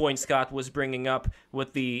 the point Scott was bringing up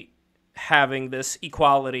with the having this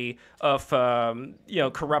equality of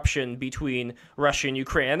corruption between Russia and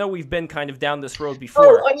Ukraine. I know we've been kind of down this road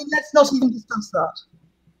before. Oh, I mean, let's not even discuss that.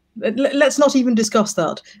 Let's not even discuss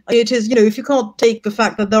that. It is, if you can't take the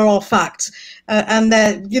fact that there are facts and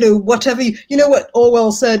that, whatever, what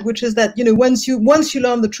Orwell said, which is that, once you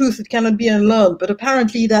learn the truth, it cannot be unlearned. But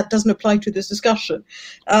apparently that doesn't apply to this discussion.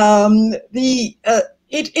 These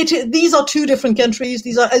are two different countries.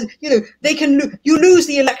 These are, you lose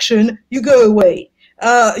the election, you go away.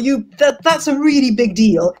 That's a really big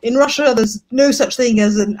deal. In Russia, there's no such thing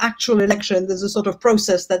as an actual election. There's a sort of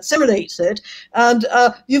process that simulates it. And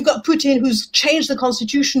you've got Putin, who's changed the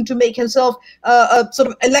constitution to make himself sort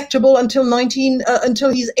of electable until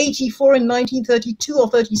he's 84 in 1932 or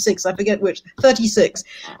 36. I forget which. 36.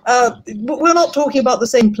 But we're not talking about the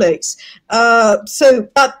same place. So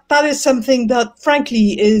that is something that,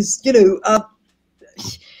 frankly, is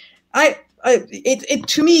it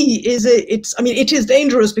to me is it is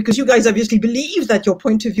dangerous because you guys obviously believe that your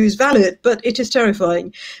point of view is valid, but it is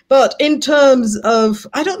terrifying. But in terms of,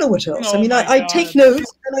 I don't know what else. Oh, I take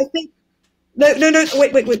notes and I think no,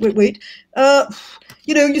 wait.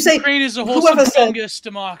 You say Ukraine is a wholesome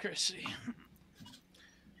democracy.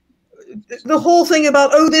 The whole thing about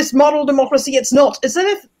this model democracy, it's not. It's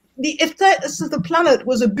that if the planet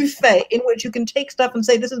was a buffet in which you can take stuff and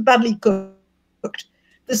say this is badly cooked.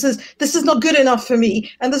 This is not good enough for me.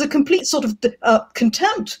 And there's a complete sort of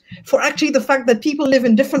contempt for actually the fact that people live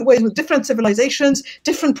in different ways with different civilizations,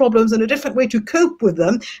 different problems, and a different way to cope with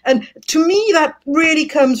them. And to me, that really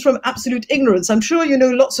comes from absolute ignorance. I'm sure you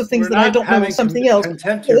know lots of things that I don't know, or something else.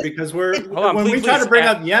 Contempt here because when we try to bring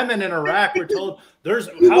up Yemen and Iraq, we're told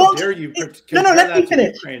how dare you compare let me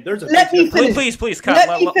finish. Ukraine. There's a let me finish. Please, Scott,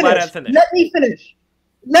 let Anne finish. Let me finish.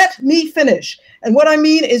 let me finish. And what I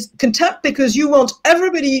mean is contempt because you want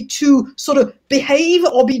everybody to sort of behave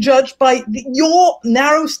or be judged by your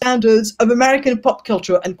narrow standards of American pop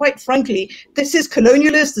culture. And quite frankly, this is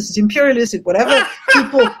colonialist, this is imperialist, whatever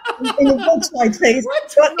people in the website say.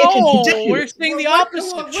 But No, it's ridiculous. we're saying the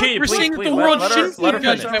opposite. Gee, We're please, saying that please, the world let her- shouldn't let her be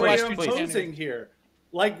judged finish, by please, Western please. standards. Imposing here.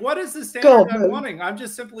 Like, what is the Go standard on, I'm man. wanting? I'm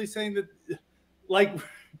just simply saying that, like,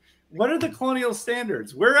 what are the colonial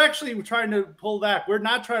standards? We're actually trying to pull back. We're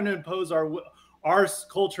not trying to impose our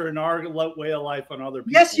culture and our way of life on other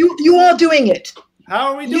people. Yes, you are doing it.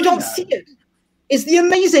 How are we doing You don't that? see it. It's the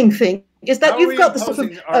amazing thing is that How are you've we got the sort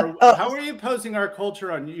of imposing how are you imposing our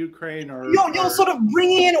culture on Ukraine? Or you're sort of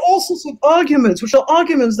bringing in all sorts of arguments, which are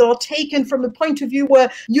arguments that are taken from the point of view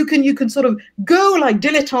where you can sort of go like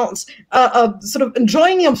dilettantes, sort of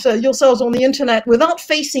enjoying yourselves on the internet without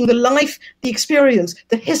facing the life, the experience,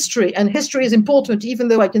 the history. And history is important, even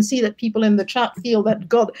though I can see that people in the chat feel that,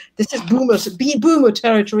 God, this is boomer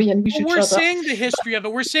territory and we should We're shut up. saying the history of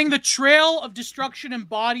it. We're saying the trail of destruction and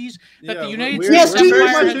bodies that the United we're, States Yes, we're very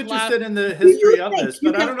Empire much had left. interested in the Do you history of think this,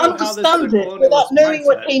 you but I can don't know how this is a understand it without colonialist knowing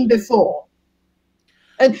what mindset. came before?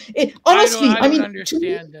 And honestly, I don't mean,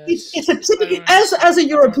 understand to me, this. it's a typical I don't as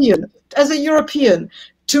a European,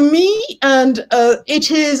 to me, and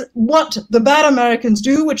it is what the bad Americans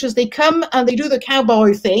do, which is they come and they do the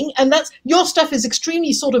cowboy thing, and that's your stuff is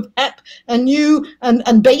extremely sort of hip and new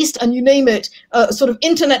and based, and you name it, sort of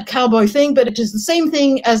internet cowboy thing, but it is the same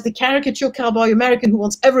thing as the caricature cowboy American who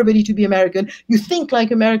wants everybody to be American. You think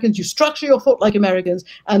like Americans, you structure your thought like Americans,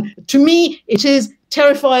 and to me, it is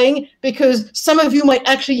terrifying because some of you might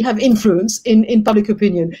actually have influence in public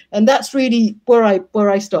opinion, and that's really where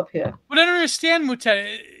I stop here. But I don't understand,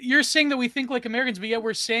 Mutete. You're saying that we think like Americans, but yet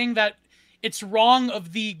we're saying that it's wrong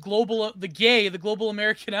of the global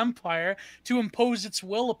American empire to impose its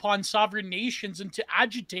will upon sovereign nations and to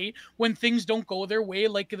agitate when things don't go their way,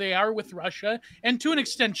 like they are with Russia and to an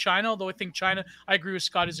extent China. Although I think China, I agree with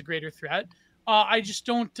Scott, is a greater threat. I just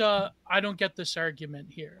don't. I don't get this argument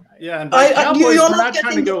here. Yeah, and by cowboys, you're we're not not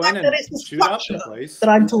trying to getting the go fact in that and it's the shoot up the structure place. that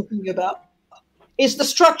I'm talking about. It's the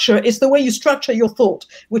structure, it's the way you structure your thought,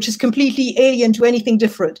 which is completely alien to anything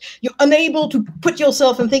different. You're unable to put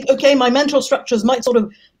yourself and think, okay, my mental structures might sort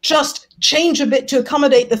of just change a bit to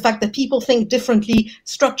accommodate the fact that people think differently,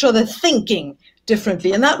 structure their thinking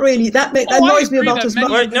differently, and that annoys me about as much.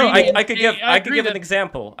 Wait, no, agree. I could give an that-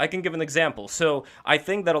 example. I can give an example. So I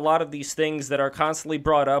think that a lot of these things that are constantly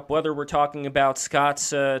brought up, whether we're talking about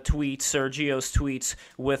Scott's tweets or Geo's tweets,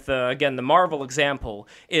 with again the Marvel example,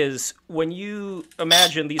 is when you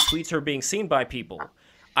imagine these tweets are being seen by people.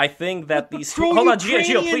 I think that these hold on,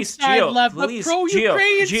 Geo, please, Geo,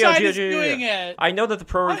 doing it. I know that the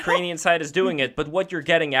pro-Ukrainian side is doing it, but what you're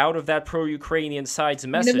getting out of that pro-Ukrainian side's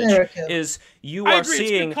message America. is you I are agree,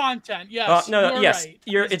 seeing it's good content. Yes, yes, right.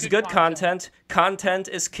 it's good content. Content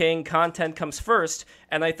is king. Content comes first,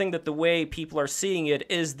 and I think that the way people are seeing it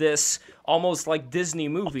is this almost like Disney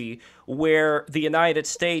movie where the United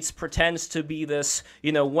States pretends to be this,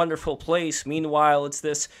 wonderful place. Meanwhile, it's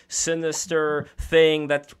this sinister thing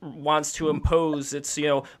that wants to impose its,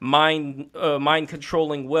 mind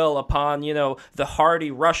controlling will upon, the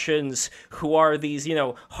hardy Russians who are these,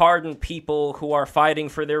 hardened people who are fighting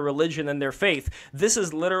for their religion and their faith. This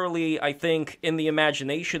is literally, I think, in the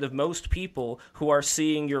imagination of most people who are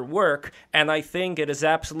seeing your work, and I think it is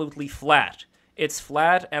absolutely flat. It's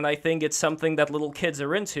flat, and I think it's something that little kids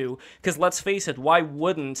are into, because let's face it, why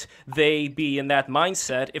wouldn't they be in that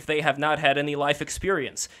mindset if they have not had any life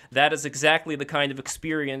experience? That is exactly the kind of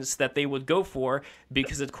experience that they would go for,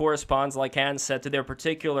 because it corresponds, like Anne said, to their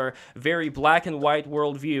particular, very black and white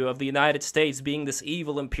worldview of the United States being this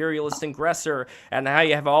evil imperialist aggressor, and how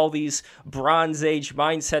you have all these Bronze Age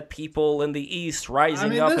mindset people in the East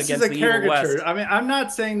rising up against the evil West. I mean, I'm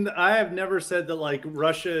not saying that. I have never said that like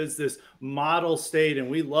Russia is this model state and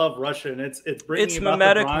we love Russia and it's bringing about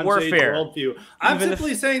mimetic the Bronze warfare. Age worldview. I'm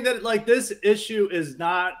simply saying that like this issue is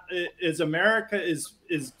not America is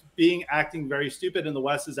acting very stupid and the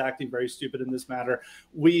West is acting very stupid in this matter.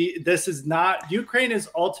 Ukraine is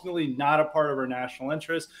ultimately not a part of our national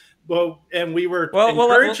interest, and we were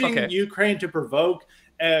encouraging Ukraine to provoke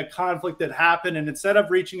a conflict that happened, and instead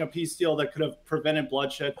of reaching a peace deal that could have prevented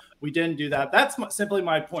bloodshed, we didn't do that. That's simply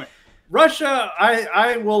my point. Russia,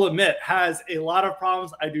 I will admit, has a lot of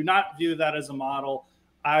problems. I do not view that as a model.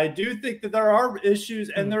 I do think that there are issues,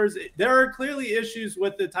 and there are clearly issues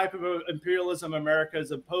with the type of imperialism America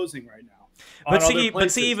is imposing right now. But other see,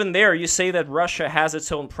 places. even there, you say that Russia has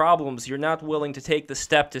its own problems. You're not willing to take the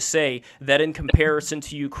step to say that in comparison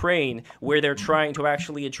to Ukraine, where they're trying to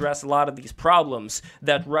actually address a lot of these problems,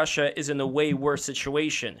 that Russia is in a way worse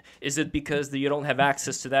situation. Is it because you don't have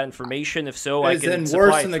access to that information? If so, I can supply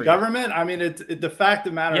worse it than the for you. government? I mean, the fact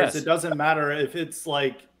of the matter Yes. is it doesn't matter if it's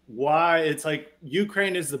like why it's like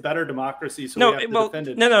Ukraine is the better democracy, so No, we have to well, defend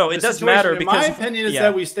it. no, The it does situation, matter in because my opinion is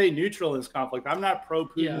that we stay neutral in this conflict. I'm not pro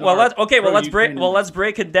Putin. Yeah. Well, let's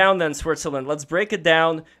break it down then, Switzerland. Let's break it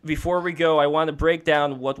down. Before we go, I want to break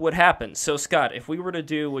down what would happen. So, Scott, if we were to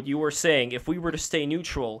do what you were saying, if we were to stay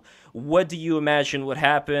neutral, what do you imagine would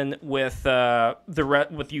happen with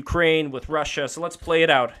with Ukraine, with Russia? So let's play it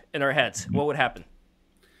out in our heads. What would happen?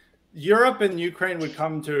 Europe and Ukraine would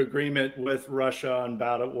come to agreement with Russia on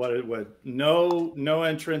about what it would. No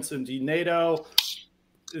entrance into NATO.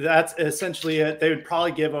 That's essentially it. They would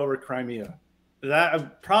probably give over Crimea. That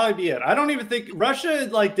would probably be it. I don't even think Russia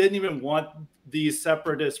didn't even want these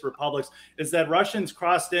separatist republics. Is that Russians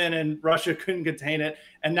crossed in and Russia couldn't contain it,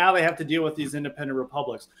 and now they have to deal with these independent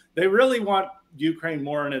republics. They really want Ukraine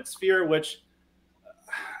more in its sphere, which,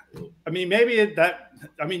 I mean,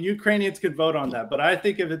 Ukrainians could vote on that, but I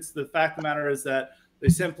think if it's the fact of the matter is that they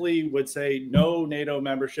simply would say no NATO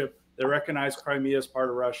membership, they recognize Crimea as part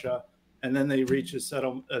of Russia, and then they reach a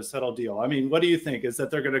settled deal. I mean, what do you think? Is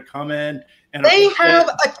that they're going to come in and They have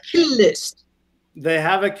a kill list. They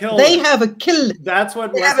have a kill They list. have a kill list. That's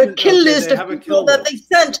what They have a kill list of people that they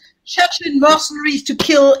sent Chechen mercenaries to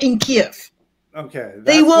kill in Kiev. Okay.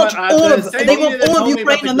 They want all of them. They want all of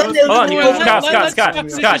Ukraine, and then they'll Hold on, let's Scott,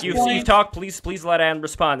 point. you've talked. Please let Anne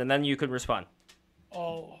respond, and then you can respond.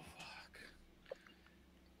 Oh,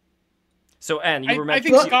 So, Anne, you were I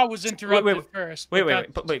think mentioning. Scott was interrupted Wait, first.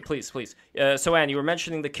 Wait, please. So, Anne, you were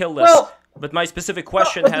mentioning the kill list, Well, but my specific that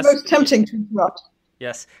question was has. the most tempting to interrupt.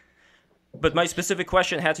 Yes. But my specific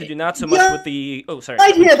question had to do not so much with the. Oh, sorry.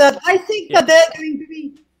 Idea that I think that they're going to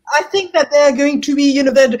be. I think that they're going to be. You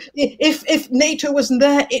know, that if NATO wasn't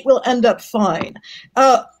there, it will end up fine.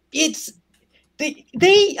 It's.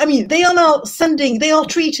 They are now sending. They are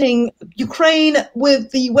treating Ukraine with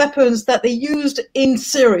the weapons that they used in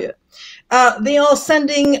Syria. They are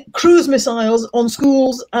sending cruise missiles on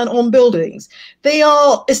schools and on buildings. They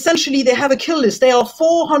are essentially, they have a kill list. There are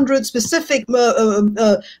 400 specific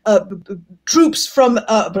troops from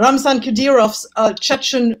Ramzan Kadyrov's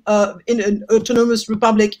Chechen Autonomous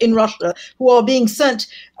Republic in Russia who are being sent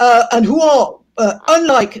and who are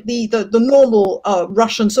unlike the normal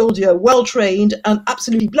Russian soldier, well-trained and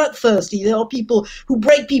absolutely bloodthirsty. There are people who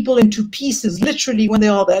break people into pieces, literally, when they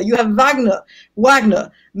are there. You have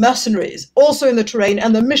Wagner mercenaries also in the terrain,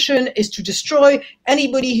 and the mission is to destroy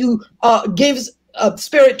anybody who gives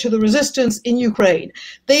spirit to the resistance in Ukraine.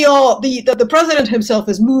 They are the president himself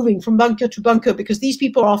is moving from bunker to bunker because these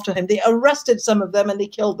people are after him. They arrested some of them and they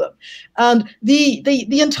killed them. And the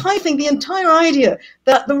entire thing, the entire idea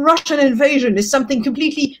that the Russian invasion is something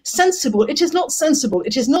completely sensible. It is not sensible.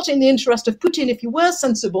 It is not in the interest of Putin. If he were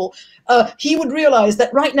sensible, he would realize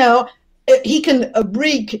that right now he can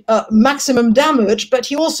wreak maximum damage, but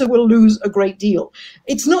he also will lose a great deal.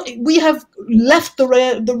 It's not. We have left the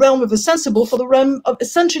realm of the sensible for the realm of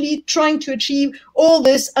essentially trying to achieve all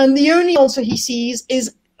this, and the only answer he sees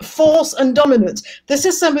is force and dominance. This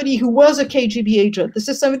is somebody who was a KGB agent. This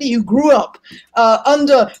is somebody who grew up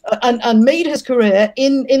under and made his career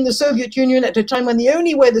in the Soviet Union at a time when the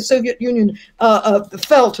only way the Soviet Union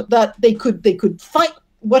felt that they could fight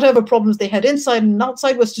whatever problems they had inside and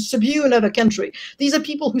outside was to subdue another country. These are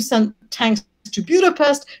people who sent tanks to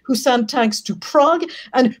Budapest, who sent tanks to Prague,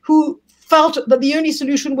 and who felt that the only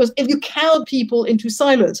solution was if you cowed people into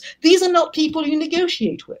silence. These are not people you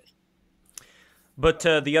negotiate with. But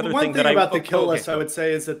the other one thing thing that about the kill list, I would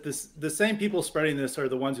say, is that the same people spreading this are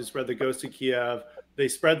the ones who spread the ghost of Kiev. They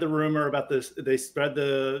spread the rumor about this. They spread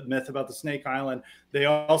the myth about the Snake Island. They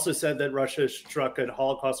also said that Russia struck at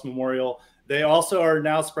Holocaust Memorial. They also are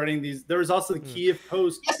now spreading these. There was also the Kiev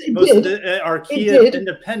Post, Kiev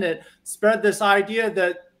Independent spread this idea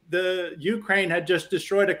that the Ukraine had just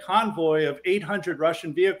destroyed a convoy of 800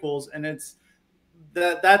 Russian vehicles, and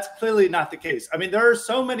that's clearly not the case. I mean, there are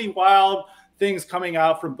so many wild things coming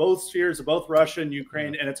out from both spheres of both Russia and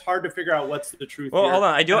Ukraine, and it's hard to figure out what's the truth. Well, hold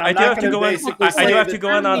on. I do have to go in. I do have to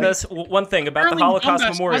go in on this one thing about the Holocaust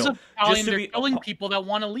Memorial. Just to be killing people that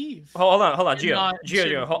want to leave. Hold on,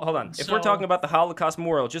 Gio, hold on. If we're talking about the Holocaust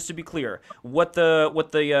Memorial, just to be clear, what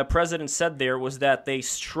the president said there was that they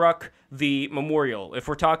struck the memorial. If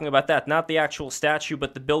we're talking about that, not the actual statue,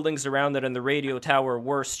 but the buildings around it and the radio tower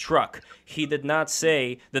were struck. He did not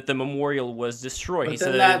say that the memorial was destroyed. But he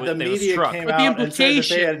then said that that the it was media struck. came But the out and said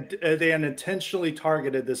implication- that they had intentionally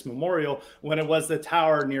targeted this memorial when it was the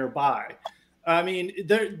tower nearby. I mean,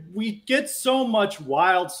 we get so much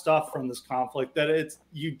wild stuff from this conflict that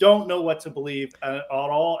you don't know what to believe at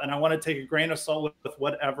all. And I want to take a grain of salt with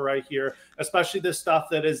whatever I hear, especially this stuff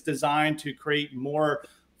that is designed to create more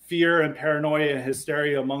fear and paranoia and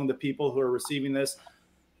hysteria among the people who are receiving this.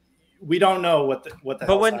 We don't know what the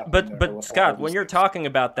But Scott, when you're talking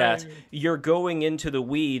about that, you're going into the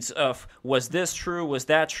weeds of was this true, was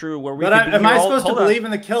that true? Am I supposed to believe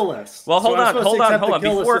in the kill list? Well, hold on.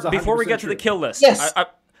 Before we get to the kill list, yes.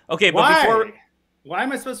 Okay, but why? Why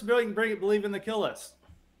am I supposed to believe in the kill list?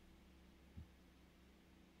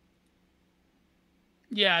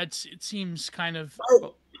 Yeah, it seems kind of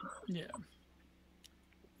yeah.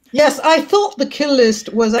 Yes, I thought the kill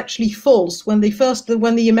list was actually false when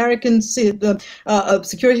the American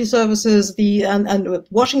security services and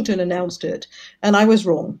Washington announced it, and I was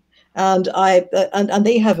wrong, and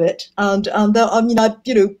they have it, and I mean,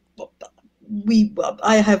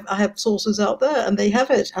 I have sources out there, and they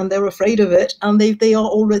have it, and they're afraid of it, and they've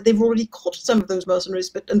already caught some of those mercenaries,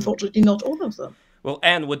 but unfortunately not all of them. Well,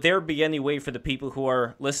 Anne, would there be any way for the people who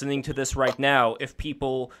are listening to this right now, if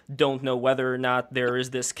people don't know whether or not there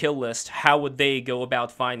is this kill list, how would they go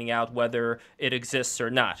about finding out whether it exists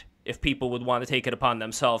or not? If people would want to take it upon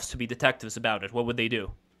themselves to be detectives about it, what would they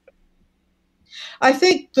do? I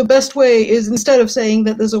think the best way is, instead of saying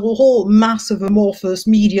that there's a whole mass of amorphous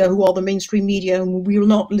media who are the mainstream media whom we will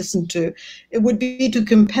not listen to, it would be to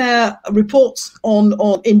compare reports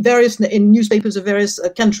in newspapers of various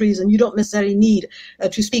countries, and you don't necessarily need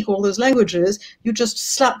to speak all those languages. You just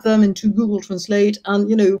slap them into Google Translate and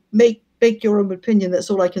make your own opinion.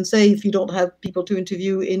 That's all I can say if you don't have people to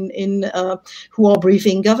interview in who are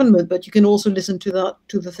briefing government. But you can also listen to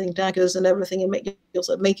the think tankers and everything and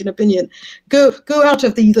make an opinion. Go out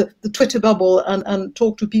of the Twitter bubble and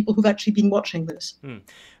talk to people who've actually been watching this.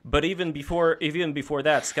 But even before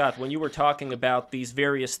that, Scott, when you were talking about these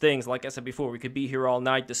various things, like I said before, we could be here all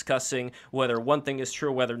night discussing whether one thing is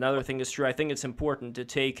true, whether another thing is true. I think it's important to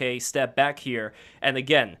take a step back here and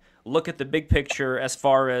again look at the big picture as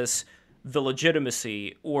far as the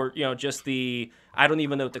legitimacy, or just the, I don't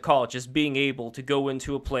even know what to call it, just being able to go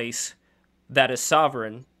into a place that is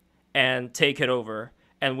sovereign and take it over.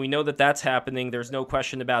 And we know that that's happening. There's no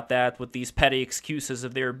question about that, with these petty excuses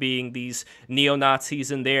of there being these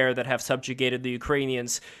neo-Nazis in there that have subjugated the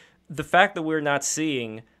Ukrainians. The fact that we're not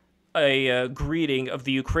seeing a greeting of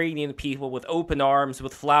the Ukrainian people with open arms,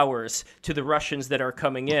 with flowers, to the Russians that are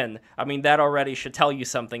coming in, I mean, that already should tell you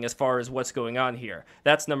something as far as what's going on here.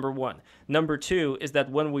 That's number one. Number two is that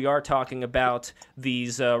when we are talking about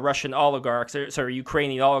these Russian oligarchs,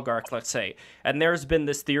 Ukrainian oligarchs, let's say, and there's been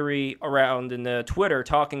this theory around in Twitter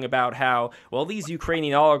talking about how, well, these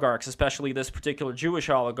Ukrainian oligarchs, especially this particular Jewish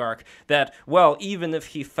oligarch, that, well, even if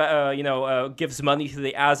he, gives money to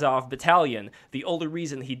the Azov battalion, the only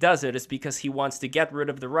reason he does it is because he wants to get rid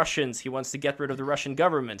of the Russians, he wants to get rid of the Russian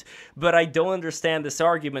government. But I don't understand this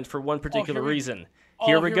argument for one particular reason.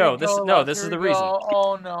 Here we go. This is the reason.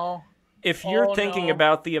 Oh, no. If you're thinking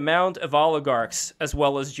about the amount of oligarchs, as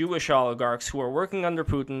well as Jewish oligarchs, who are working under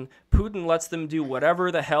Putin, Putin lets them do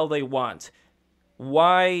whatever the hell they want.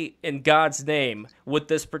 Why, in God's name, would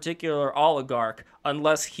this particular oligarch,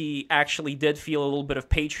 unless he actually did feel a little bit of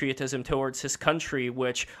patriotism towards his country,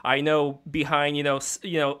 which I know behind,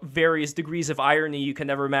 various degrees of irony, you can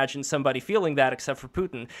never imagine somebody feeling that except for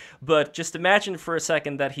Putin. But just imagine for a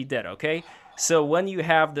second that he did, okay? So when you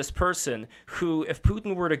have this person who, if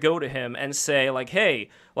Putin were to go to him and say, like, hey,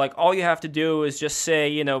 like, all you have to do is just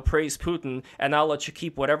say, praise Putin, and I'll let you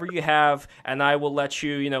keep whatever you have, and I will let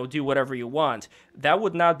you, do whatever you want, that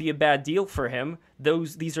would not be a bad deal for him.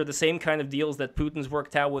 These are the same kind of deals that Putin's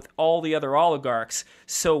worked out with all the other oligarchs.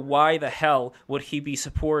 So why the hell would he be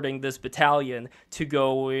supporting this battalion to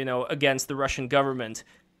go, against the Russian government?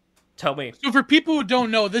 Tell me. So for people who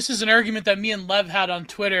don't know, this is an argument that me and Lev had on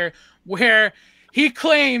Twitter, where he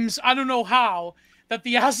claims, I don't know how, that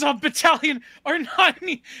the Azov battalion are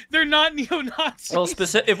they're not neo-Nazis. Well,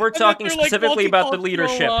 if we're talking specifically about the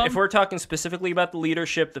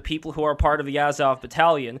leadership, the people who are part of the Azov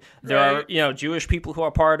battalion, there are, Jewish people who are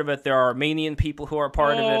part of it, there are Armenian people who are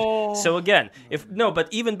part of it. So again, but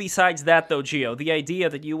even besides that though, Gio, the idea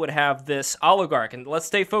that you would have this oligarch, and let's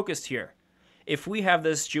stay focused here. If we have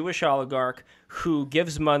this Jewish oligarch who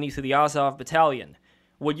gives money to the Azov battalion,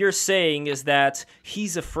 what you're saying is that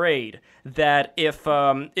he's afraid that if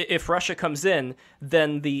Russia comes in,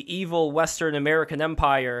 then the evil Western American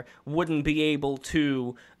Empire wouldn't be able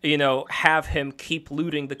to, have him keep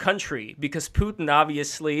looting the country, because Putin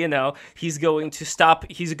obviously, he's going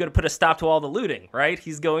to put a stop to all the looting, right?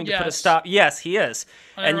 He's going to put a stop. Yes, he is.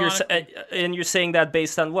 And you're saying that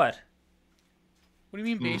based on what? What do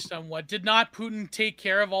you mean based on what? Did not Putin take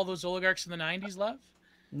care of all those oligarchs in the 90s, Lev?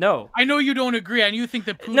 No. I know you don't agree, and you think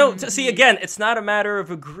that Putin... No, see, again, it's not a matter of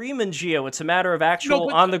agreement, Gio. It's a matter of actual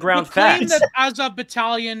on-the-ground facts. Claim that Azov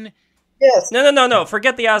Battalion... Yes. No.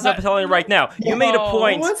 Forget the Azov Battalion right now. You made a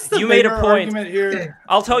point. What's the you made a bigger point. argument here?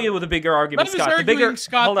 I'll tell you what the bigger argument, Scott. The bigger...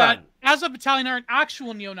 Hold on. That Azov Battalion aren't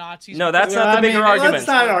actual neo-Nazis. No, that's not the bigger argument. Let's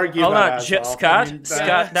not argue about Azov.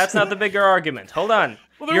 Scott, that's not the bigger argument. Hold on.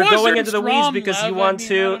 Well, you're going into the weeds Strom, because Lev, you want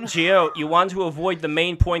to, I Gio, you want to avoid the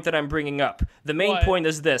main point that I'm bringing up. The main point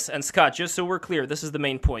is this, and Scott, just so we're clear, this is the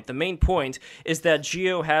main point. The main point is that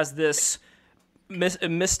Gio has this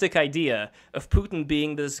mystic idea of Putin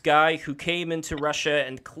being this guy who came into Russia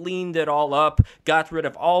and cleaned it all up, got rid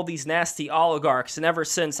of all these nasty oligarchs, and ever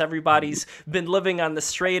since everybody's been living on the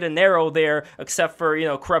straight and narrow there, except for,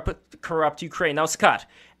 corrupt Ukraine. Now, Scott,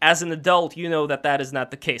 as an adult, you know that is not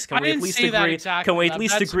the case. Can we at least agree? Can we at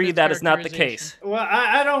least agree that is not the case? Well,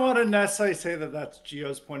 I don't want to necessarily say that that's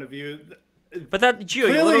Gio's point of view. But that Gio,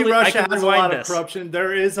 clearly Russia has a lot of corruption.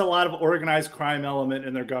 There is a lot of organized crime element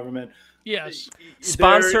in their government. Yes.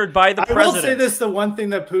 Sponsored by the president. I will say this, the one thing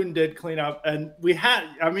that Putin did clean up, and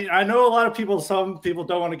I know a lot of people, some people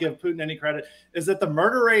don't want to give Putin any credit, is that the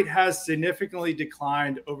murder rate has significantly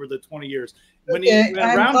declined over the 20 years. When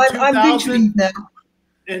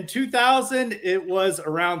in 2000, it was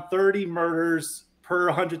around 30 murders per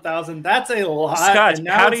 100,000. That's a lot. Scott, and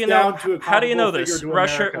now how do you know? How do you know this?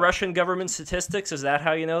 Russian government statistics? Is that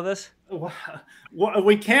how you know this? Well,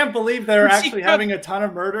 we can't believe they're actually having a ton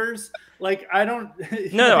of murders. Like, I don't.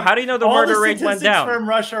 No. How do you know the murder rate went down? All the statistics from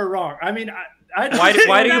Russia are wrong. I mean, why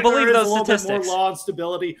do you believe those statistics? There is a little bit more law and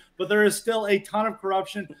stability, but there is still a ton of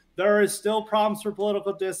corruption. There is still problems for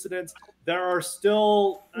political dissidents. There are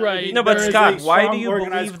still No, but Scott, why do you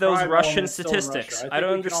believe those Russian statistics? I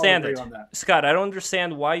don't understand it. Scott, I don't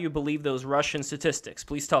understand why you believe those Russian statistics.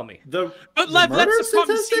 Please tell me. The murder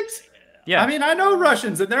statistics? Yeah. I mean, I know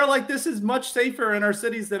Russians, and they're like, this is much safer in our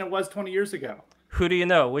cities than it was 20 years ago. Who do you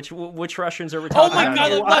know? Which Russians are we talking about? Oh my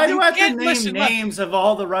God! Why do I have to name names of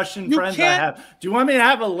all the Russian friends I have? Do you want me to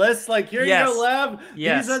have a list? Like, here you go, Lev.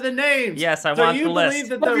 Yes. These are the names. Yes, I want the list. So you believe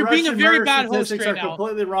that the you're being Russian a very murder bad host statistics right are now.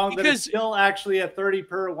 completely wrong, that it's still actually at 30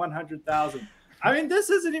 per 100,000. I mean, this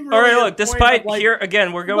isn't even. All right, really look. Despite here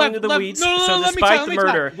again, we're going into the weeds. So despite the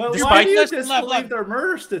murder, why do you disbelieve their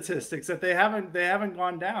murder statistics that they haven't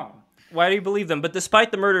gone down? Why do you believe them? But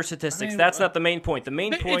despite the murder statistics, that's not the main point. The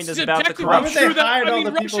main point is about the corruption.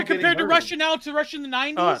 corruption. Russia compared to Russia now to Russia in the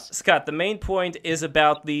 90s? Scott, the main point is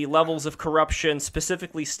about the levels of corruption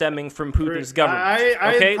specifically stemming from Putin's government.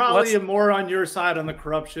 I probably am more on your side on the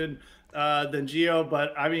corruption than Gio,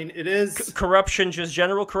 but I mean, it is... Corruption, just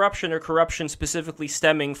general corruption, or corruption specifically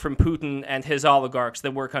stemming from Putin and his oligarchs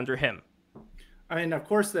that work under him? I mean, of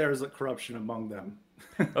course there's a corruption among them.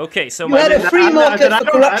 Okay, so you had a free market for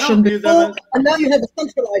corruption before, and now you have a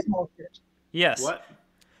centralized market. Yes. What?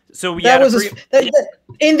 So in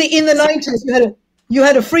the 90s you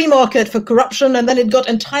had a free market for corruption, and then it got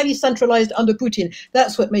entirely centralized under Putin.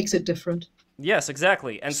 That's what makes it different. Yes,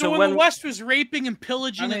 exactly. And so when the West was raping and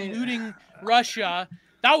pillaging and looting Russia,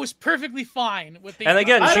 that was perfectly fine. And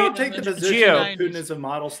again, I don't take the position that Putin is a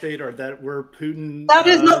model state, or that we're Putin. That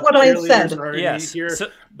is not what I said. Yes,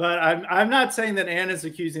 but I'm not saying that Anna's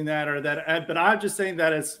accusing that, or that. But I'm just saying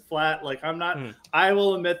that it's flat. Like, I'm not. I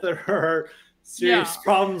will admit there are serious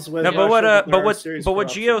problems with. No, but what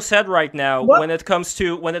Gio said right now, when it comes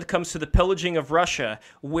to the pillaging of Russia,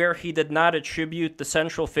 where he did not attribute the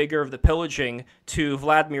central figure of the pillaging to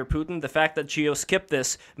Vladimir Putin, the fact that Gio skipped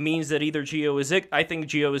this means that either I think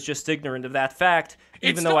Gio is just ignorant of that fact,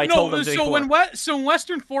 even though I told him to. So when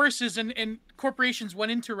Western forces and corporations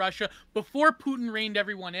went into Russia before Putin reined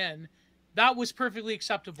everyone in, that was perfectly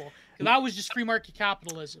acceptable. That was just free market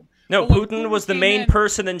capitalism. No, Putin was the main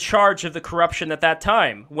person in charge of the corruption at that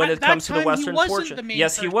time when it comes to the Western fortune.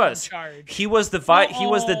 Yes, he was. He was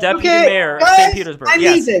the deputy mayor of St. Petersburg.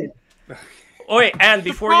 Yes. Oh, wait, and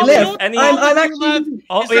before you leave, I'm actually.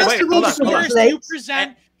 Wait, hold on. You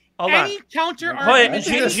present any counter argument.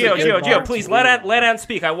 Gio, please let Ann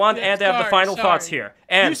speak. I want Ann to have the final thoughts here.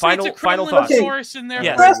 And final thoughts.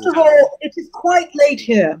 Yes. First of all, it is quite late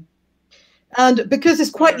here. And because it's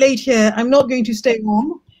quite late here, I'm not going to stay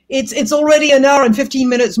on. It's already an hour and 15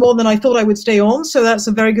 minutes more than I thought I would stay on, so that's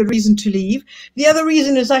a very good reason to leave. The other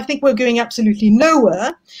reason is I think we're going absolutely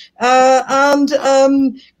nowhere.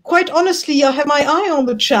 Quite honestly, I have my eye on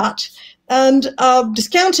the chat, and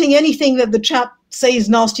discounting anything that the chat says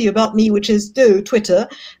nasty about me, which is Twitter,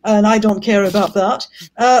 and I don't care about that.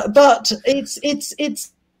 But it's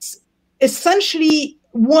essentially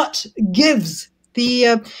what gives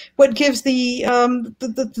these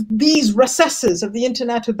recesses of the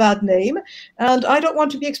internet a bad name, and I don't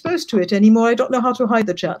want to be exposed to it anymore. I don't know how to hide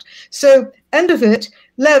the chat. So, end of it.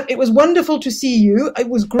 Lev, it was wonderful to see you. It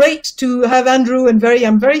was great to have Andrew, and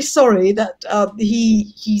I'm very sorry that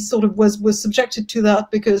he sort of was subjected to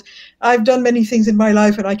that, because I've done many things in my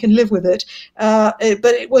life and I can live with it.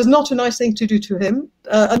 But it was not a nice thing to do to him,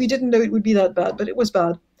 and we didn't know it would be that bad, but it was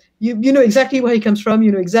bad. You know exactly where he comes from.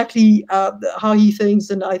 You know exactly how he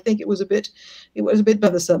thinks, and I think it was a bit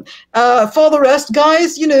bothersome. For the rest,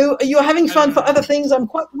 guys, you're having fun for other things. I'm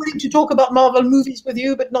quite willing to talk about Marvel movies with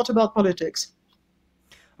you, but not about politics.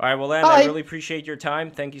 All right, well, Anne, I really appreciate your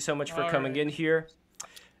time. Thank you so much for coming in here.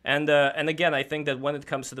 And again, I think that when it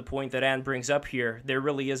comes to the point that Anne brings up here, there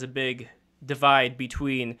really is a big divide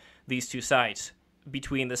between these two sides.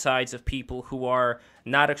 Between the sides of people who are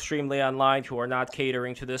not extremely online, who are not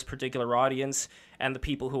catering to this particular audience, and the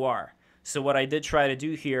people who are. So what I did try to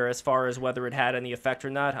do here, as far as whether it had any effect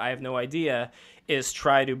or not, I have no idea, is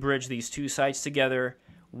try to bridge these two sides together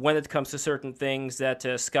when it comes to certain things that,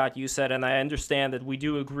 Scott, you said, and I understand that we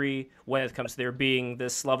do agree when it comes to there being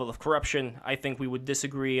this level of corruption. I think we would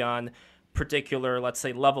disagree on particular, let's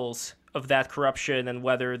say, levels of that corruption and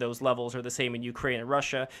whether those levels are the same in Ukraine and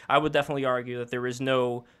Russia. I would definitely argue that there is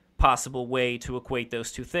no possible way to equate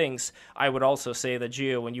those two things. I would also say that,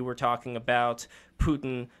 Gio, when you were talking about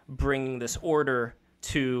Putin bringing this order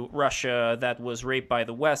to Russia that was raped by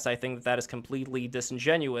the West, I think that is completely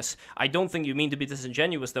disingenuous. I don't think you mean to be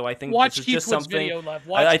disingenuous, though. I think this is just something.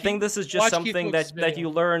 I think this is just something that you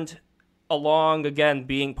learned along, again,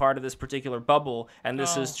 being part of this particular bubble, and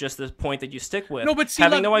this is just the point that you stick with. No, but see,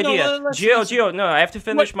 having no idea. Gio, no, I have to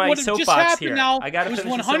finish my soapbox here. I got to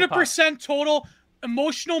finish 100% total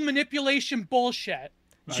emotional manipulation bullshit.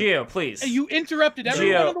 Gio, please. And you interrupted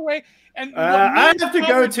everyone on the way. And I have to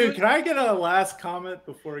go too. Can I get a last comment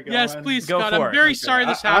before we go? Yes, please, go Scott. for I'm very sorry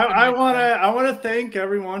this happened. I want to thank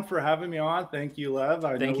everyone for having me on. Thank you, Lev.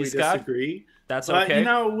 I know we disagree. That's okay.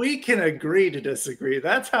 We can agree to disagree.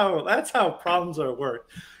 That's how problems are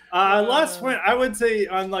worked. Last point, I would say,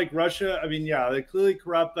 unlike Russia, I mean, yeah, they're clearly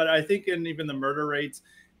corrupt, but I think in even the murder rates,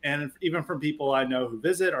 and even from people I know who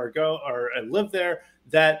visit or go or live there,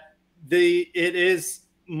 that it is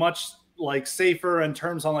much like safer in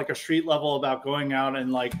terms on like a street level about going out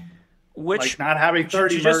and like not having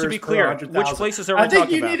 30 just murders to be clear, 100,000. which places are we talking about? I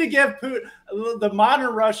think you need to give Putin, the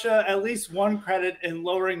modern Russia, at least one credit in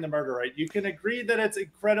lowering the murder rate. You can agree that it's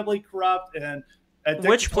incredibly corrupt and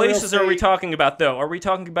which places are we talking about, though? Are we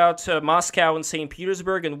talking about Moscow and St.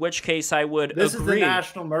 Petersburg? In which case, I would agree. This is the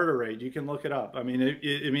national murder rate. You can look it up. I mean,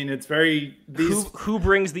 it's very. Who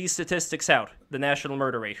brings these statistics out? The national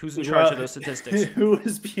murder rate. Who's in charge of those statistics? Who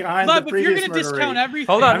is behind the previous you're going murder to discount rate? everything.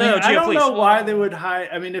 Hold on, Gio, I don't please. know why they would hide.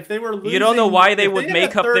 I mean, if they were losing, you don't know why they would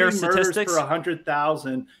make up their statistics for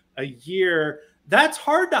 100,000 a year. That's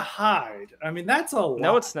hard to hide. I mean, that's a lot.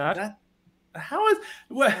 No, it's not. How are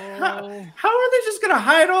they just going to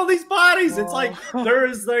hide all these bodies? It's like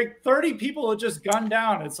there's like 30 people that just gunned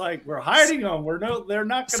down. It's like we're hiding them. They're not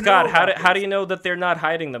going to. Scott, how do you know that they're not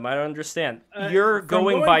hiding them? I don't understand. You're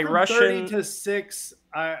going by from Russian 30 to 6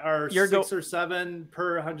 or 6 or 7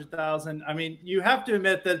 per 100,000. I mean, you have to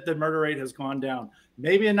admit that the murder rate has gone down.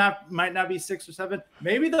 Maybe it might not be 6 or 7.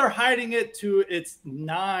 Maybe they're hiding it to it's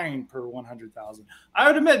 9 per 100,000. I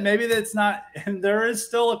would admit maybe that's not, and there is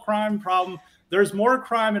still a crime problem. There's more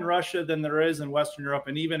crime in Russia than there is in Western Europe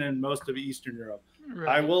and even in most of Eastern Europe.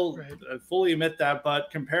 Right, I will fully admit that, but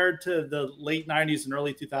compared to the late 90s and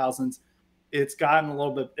early 2000s, it's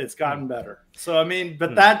gotten better. So, I mean,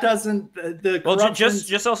 but that doesn't,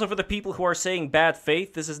 just also for the people who are saying bad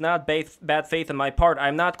faith, this is not bad faith on my part.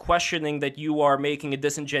 I'm not questioning that you are making a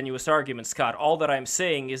disingenuous argument, Scott. All that I'm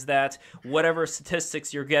saying is that whatever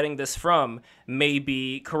statistics you're getting this from may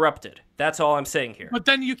be corrupted. That's all I'm saying here. But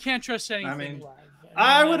then you can't trust anything. I mean,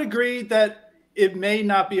 I would agree that it may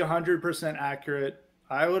not be 100% accurate.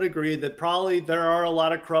 I would agree that probably there are a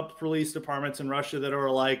lot of corrupt police departments in Russia that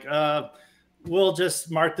are like, we'll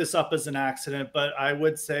just mark this up as an accident. But I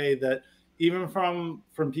would say that even from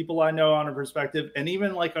people I know on a perspective, and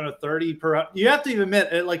even like on a 30 per, you have to even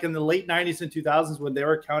admit, like in the late 90s and 2000s, when they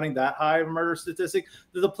were counting that high of a murder statistic,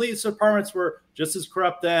 the police departments were just as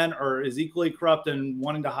corrupt then, or as equally corrupt, and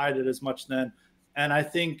wanting to hide it as much then. And I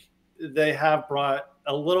think they have brought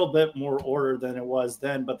a little bit more order than it was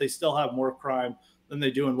then, but they still have more crime than they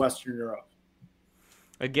do in Western Europe.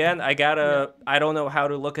 Again, I don't know how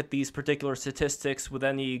to look at these particular statistics with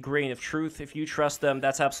any grain of truth. If you trust them,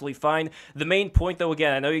 that's absolutely fine. The main point, though,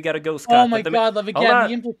 again, I know you got to go, Scott. Oh my God, Love,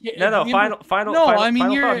 again. Final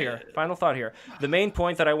thought here. The main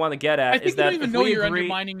point that I want to get at is that I think you don't even know you're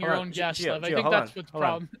undermining your own guest, Love. I think that's what's the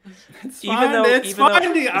problem. It's fine.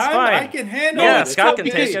 I can handle it. Yeah, Scott can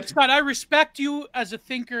take it. Scott, I respect you as a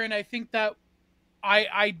thinker, and I think that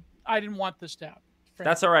I didn't want this to happen.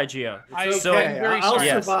 That's all right, Gio. So I'll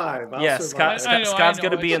survive. Scott's going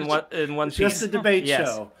to be in one piece. Just a debate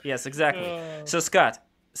show. Yes, exactly. So, Scott,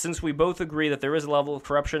 since we both agree that there is a level of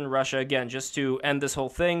corruption in Russia, again, just to end this whole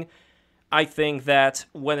thing, I think that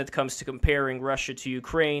when it comes to comparing Russia to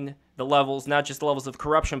Ukraine, the levels, not just the levels of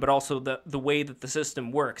corruption, but also the way that the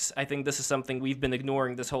system works, I think this is something we've been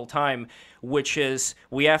ignoring this whole time, which is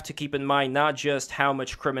we have to keep in mind not just how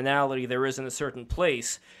much criminality there is in a certain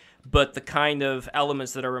place, but the kind of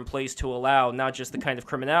elements that are in place to allow not just the kind of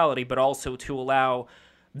criminality, but also to allow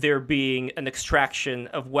there being an extraction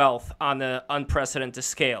of wealth on an unprecedented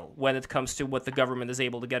scale when it comes to what the government is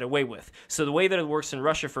able to get away with. So the way that it works in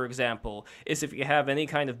Russia, for example, is if you have any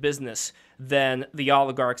kind of business, then the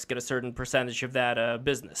oligarchs get a certain percentage of that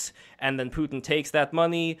business. And then Putin takes that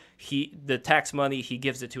money, the tax money, he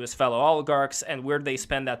gives it to his fellow oligarchs, and where do they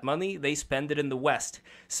spend that money? They spend it in the West.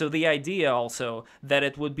 So the idea also that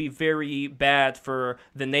it would be very bad for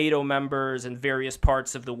the NATO members and various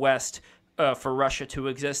parts of the West for Russia to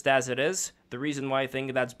exist as it is. The reason why I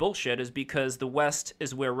think that's bullshit is because the West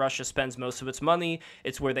is where Russia spends most of its money.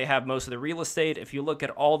 It's where they have most of the real estate. If you look at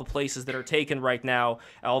all the places that are taken right now,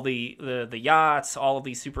 all the yachts, all of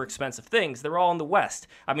these super expensive things, they're all in the West.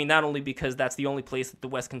 I mean, not only because that's the only place that the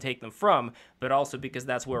West can take them from, but also because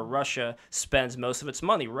that's where Russia spends most of its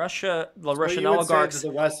money. The Russian oligarchs... The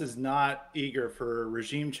West is not eager for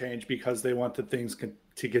regime change because they want the things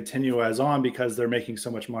to continue as on because they're making so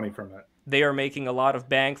much money from it. They are making a lot of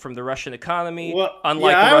bank from the Russian economy, unlike the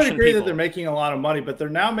Russian people. I would agree that they're making a lot of money, but they're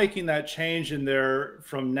now making that change in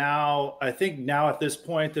I think now at this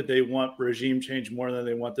point that they want regime change more than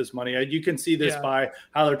they want this money. You can see this by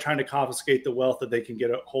how they're trying to confiscate the wealth that they can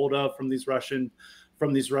get a hold of from these Russian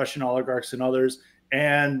oligarchs and others,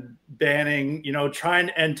 and banning,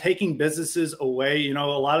 taking businesses away. A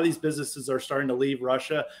lot of these businesses are starting to leave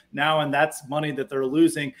Russia now, and that's money that they're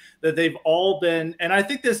losing that they've all been. And I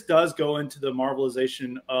think this does go into the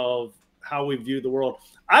marvelization of how we view the world.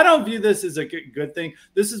 I don't view this as a good thing.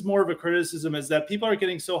 This is more of a criticism, is that people are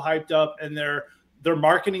getting so hyped up, and their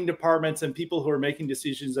marketing departments and people who are making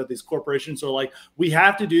decisions at these corporations are like, we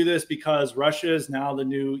have to do this because Russia is now the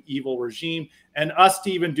new evil regime, and us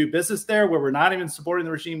to even do business there where we're not even supporting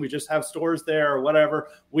the regime, we just have stores there or whatever,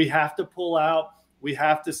 we have to pull out. We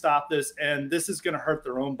have to stop this, and this is going to hurt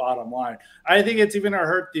their own bottom line. I think it's even going to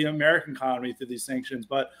hurt the American economy through these sanctions,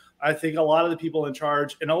 but I think a lot of the people in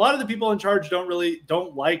charge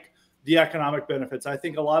don't like the economic benefits. I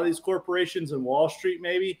think a lot of these corporations and Wall Street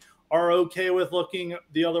maybe are okay with looking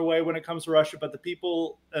the other way when it comes to Russia, but the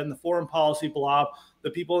people in the foreign policy blob,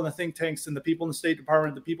 the people in the think tanks and the people in the State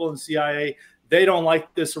Department, the people in the CIA, they don't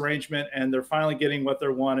like this arrangement, and they're finally getting what they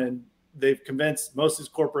want, and they've convinced most of these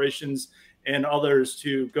corporations and others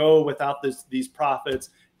to go without these profits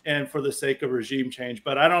and for the sake of regime change.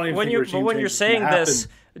 But I don't even think regime change is going to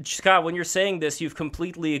happen. Scott, when you're saying this, you've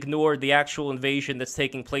completely ignored the actual invasion that's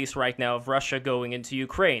taking place right now of Russia going into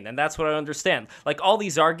Ukraine. And that's what I understand. Like, all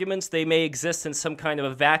these arguments, they may exist in some kind of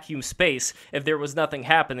a vacuum space if there was nothing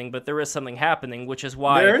happening, but there is something happening, which is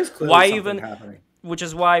why... There is clearly something happening. Which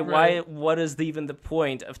is why what is even the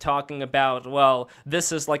point of talking about, well,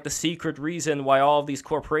 this is like the secret reason why all of these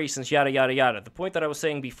corporations, yada, yada, yada. The point that I was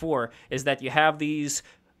saying before is that you have these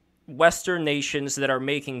Western nations that were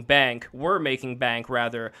making bank,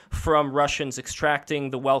 from Russians extracting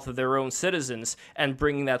the wealth of their own citizens and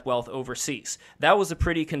bringing that wealth overseas. That was a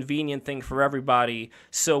pretty convenient thing for everybody.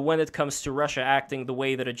 So when it comes to Russia acting the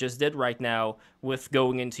way that it just did right now with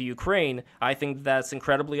going into Ukraine, I think that's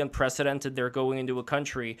incredibly unprecedented. They're going into a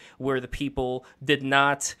country where the people did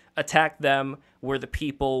not attack them, where the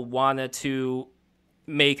people wanted to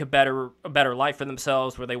make a better life for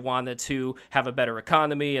themselves, where they wanted to have a better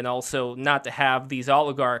economy, and also not to have these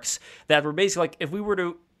oligarchs that were basically like, if we were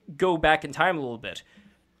to go back in time a little bit,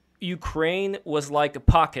 Ukraine was like a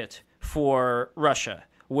pocket for Russia,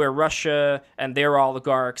 where Russia and their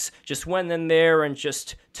oligarchs just went in there and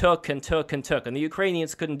just took and took and took, and the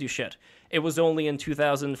Ukrainians couldn't do shit. It was only in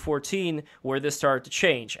 2014 where this started to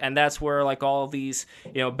change, and that's where like all of these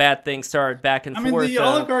bad things started back and forth. I mean, the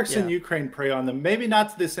oligarchs in Ukraine prey on them, maybe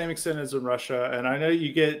not to the same extent as in Russia, and I know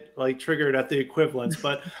you get like triggered at the equivalence,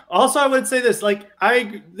 but also I would say this: like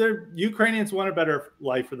the Ukrainians want a better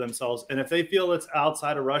life for themselves, and if they feel it's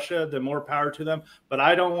outside of Russia, then more power to them. But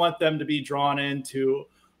I don't want them to be drawn into.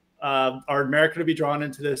 Or America to be drawn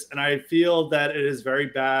into this. And I feel that it is very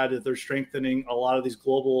bad that they're strengthening a lot of these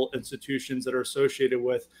global institutions that are associated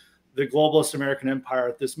with the globalist American empire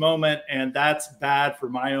at this moment. And that's bad for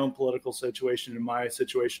my own political situation and my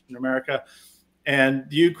situation in America. And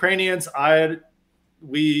the Ukrainians, I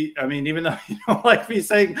mean, even though you don't like me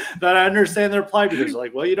saying that, I understand their plight because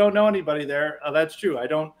like, well, you don't know anybody there. That's true. I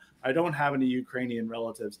don't have any Ukrainian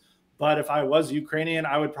relatives. But if I was Ukrainian,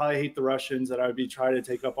 I would probably hate the Russians, and I would be trying to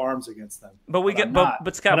take up arms against them.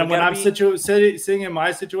 But Scott, when I'm sitting in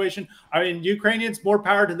my situation, I mean, Ukrainians, more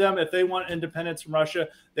power to them. If they want independence from Russia,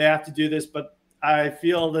 they have to do this. But I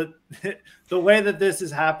feel that the way that this is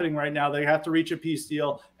happening right now, they have to reach a peace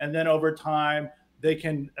deal, and then over time they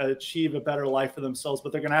can achieve a better life for themselves.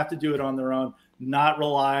 But they're going to have to do it on their own, not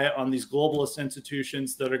rely on these globalist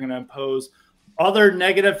institutions that are going to impose other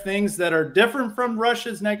negative things that are different from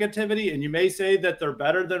Russia's negativity. And you may say that they're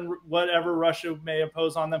better than whatever Russia may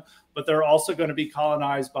impose on them, but they're also going to be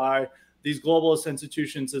colonized by these globalist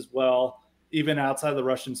institutions as well, even outside the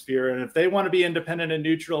Russian sphere. And if they want to be independent and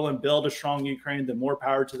neutral and build a strong Ukraine, then more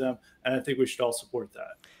power to them. And I think we should all support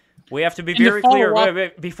that. We have to be very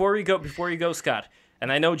clear before you go, Scott.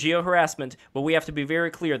 And I know geo-harassment, but we have to be very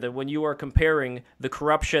clear that when you are comparing the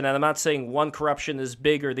corruption, and I'm not saying one corruption is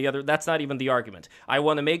big or the other, that's not even the argument. I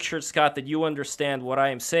want to make sure, Scott, that you understand what I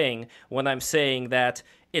am saying when I'm saying that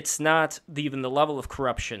it's not even the level of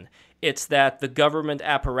corruption. It's that the government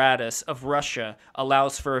apparatus of Russia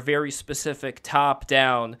allows for a very specific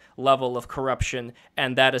top-down level of corruption,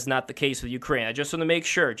 and that is not the case with Ukraine. I just want to make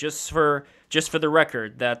sure, just for the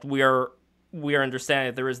record, that we are understanding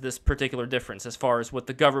that there is this particular difference as far as what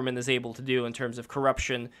the government is able to do in terms of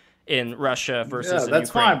corruption in Russia versus in Ukraine.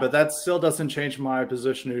 That's fine, but that still doesn't change my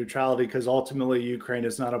position of neutrality because ultimately Ukraine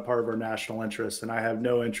is not a part of our national interest, and I have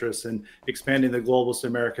no interest in expanding the globalist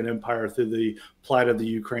American empire through the plight of the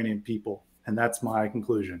Ukrainian people, and that's my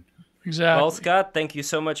conclusion. Exactly. Well, Scott, thank you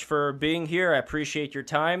so much for being here. I appreciate your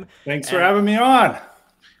time. Thanks for having me on.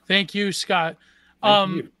 Thank you, Scott.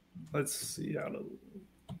 Thank you. Let's see how to...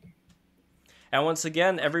 And once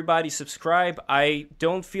again, everybody subscribe. I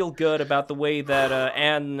don't feel good about the way that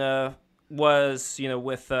Anne was,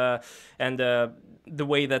 with and the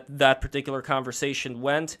way that particular conversation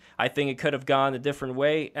went. I think it could have gone a different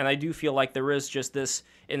way, and I do feel like there is just this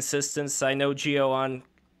insistence. I know, Gio, on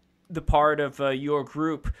the part of your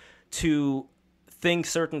group to think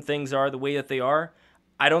certain things are the way that they are.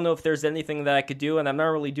 I don't know if there's anything that I could do, and I'm not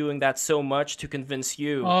really doing that so much to convince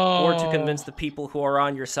you or to convince the people who are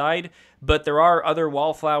on your side, but there are other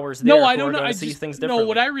wallflowers there who are going to see things differently. No,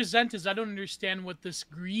 what I resent is I don't understand what this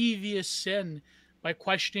grievous sin by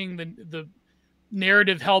questioning the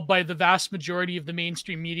narrative held by the vast majority of the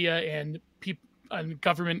mainstream media and people and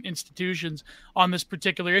government institutions on this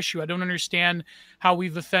particular issue. I don't understand how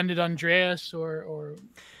we've offended Andreas or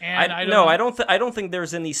Anne. I don't think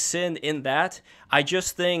there's any sin in that. I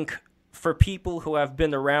just think for people who have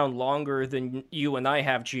been around longer than you and I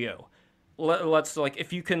have, Gio, let's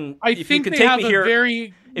if you can take me here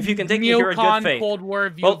at good faith. Cold War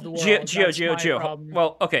view of the world. Gio.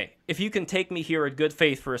 Well, okay. If you can take me here at good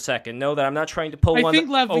faith for a second, know that I'm not trying to pull one over on you.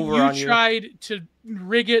 I think, Lev, you tried to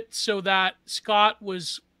rig it so that Scott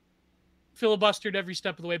was filibustered every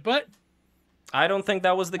step of the way, but I don't think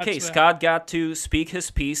that was the case. Scott got to speak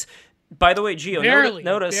his piece. By the way, Gio,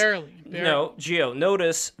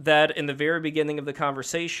 notice that in the very beginning of the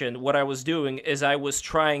conversation, what I was doing is I was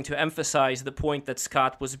trying to emphasize the point that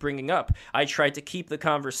Scott was bringing up. I tried to keep the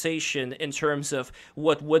conversation in terms of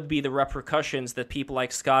what would be the repercussions that people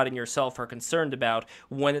like Scott and yourself are concerned about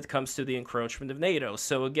when it comes to the encroachment of NATO.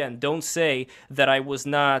 So again, don't say that I was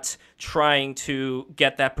not trying to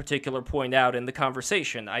get that particular point out in the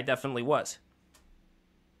conversation. I definitely was.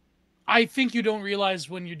 I think you don't realize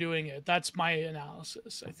when you're doing it. That's my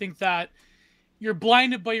analysis. I think that you're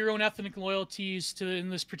blinded by your own ethnic loyalties in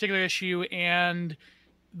this particular issue, and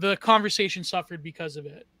the conversation suffered because of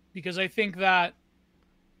it. Because I think that,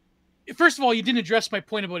 first of all, you didn't address my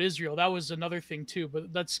point about Israel. That was another thing too, but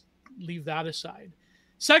let's leave that aside.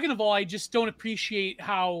 Second of all, I just don't appreciate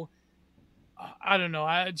how, I don't know,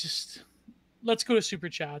 let's go to super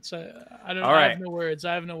chats. I don't. All I right. have no words.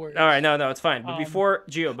 I have no words. All right, no, it's fine. But before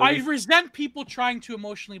Gio, I resent people trying to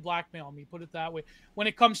emotionally blackmail me. Put it that way. When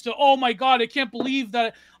it comes to, oh my god, I can't believe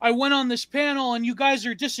that I went on this panel and you guys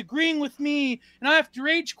are disagreeing with me and I have to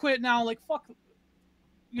rage quit now. Like fuck,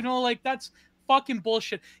 like that's fucking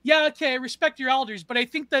bullshit. Yeah, okay, I respect your elders, but I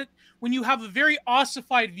think that when you have a very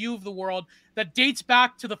ossified view of the world that dates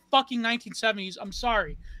back to the fucking 1970s, I'm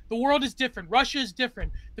sorry. The world is different. Russia is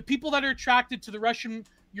different. The people that are attracted to the Russian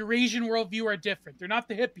Eurasian worldview are different. They're not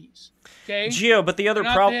the hippies. Okay? Gio, but the other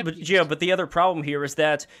problem here is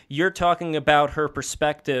that you're talking about her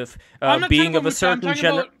perspective being of a certain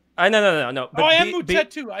gender. No. But I am Mutet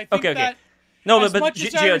too. I think that no, as but much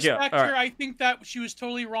as I respect her, right. I think that she was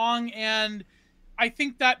totally wrong, and I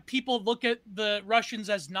think that people look at the Russians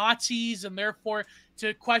as Nazis, and therefore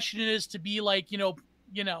to question it is to be like,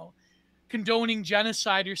 condoning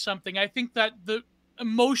genocide or something. I think that the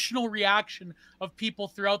emotional reaction of people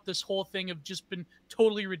throughout this whole thing have just been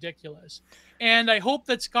totally ridiculous. And I hope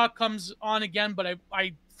that Scott comes on again, but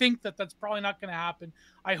I think that that's probably not going to happen.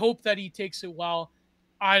 I hope that he takes it well.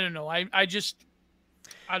 I don't know. I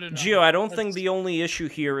don't know. Gio, I don't think the only issue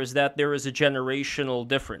here is that there is a generational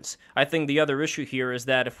difference. I think the other issue here is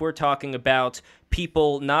that if we're talking about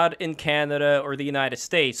people not in Canada or the United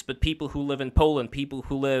States, but people who live in Poland, people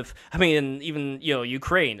who live, even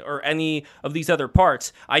Ukraine or any of these other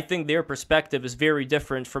parts, I think their perspective is very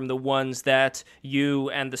different from the ones that you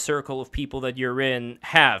and the circle of people that you're in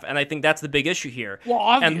have. And I think that's the big issue here. Well,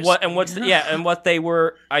 obviously.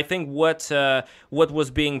 What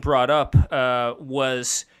was being brought up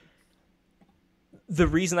was the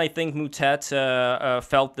reason I think Mutet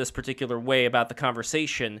felt this particular way about the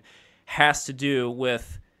conversation has to do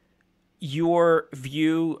with your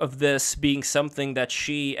view of this being something that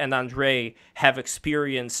she and Andre have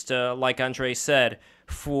experienced, like Andre said,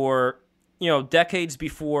 for, decades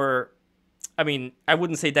before. I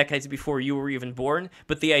wouldn't say decades before you were even born,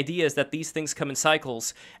 but the idea is that these things come in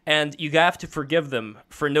cycles, and you have to forgive them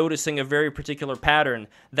for noticing a very particular pattern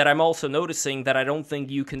that I'm also noticing that I don't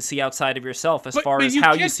think you can see outside of yourself as far as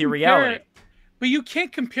how you see reality. But you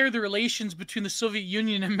can't compare the relations between the Soviet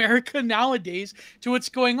Union and America nowadays to what's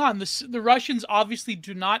going on. The Russians obviously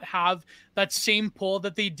do not have that same pull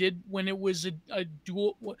that they did when it was a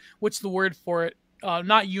dual, what's the word for it?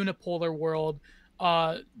 Not unipolar world,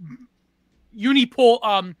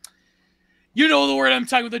 unipole, you know the word I'm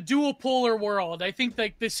talking about, the dual polar world. I think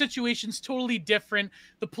like the situation's totally different.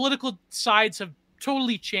 The political sides have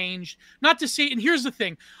totally changed. Not to say, and here's the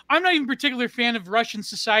thing, I'm not even a particular fan of Russian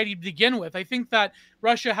society to begin with. I think that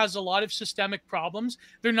Russia has a lot of systemic problems.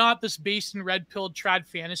 They're not this based in red-pilled trad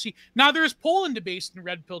fantasy. Neither is Poland based in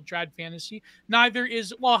red-pilled trad fantasy. Neither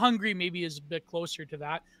is, Hungary maybe is a bit closer to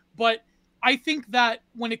that. But I think that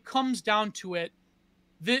when it comes down to it,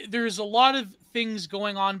 there's a lot of things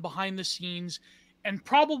going on behind the scenes, and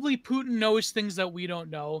probably Putin knows things that we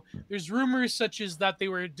don't know. There's rumors such as that they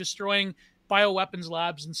were destroying bioweapons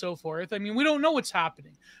labs and so forth. We don't know what's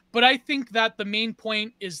happening. But I think that the main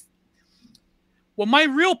point is, my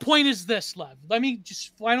real point is this, Lev. Let me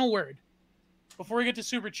just, final word, before we get to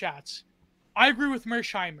super chats. I agree with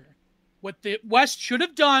Mersheimer. What the West should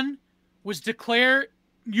have done was declare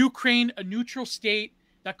Ukraine a neutral state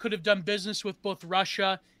that could have done business with both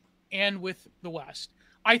Russia and with the West.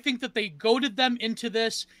 I think that they goaded them into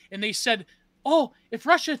this, and they said, oh, if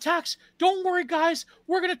Russia attacks, don't worry, guys.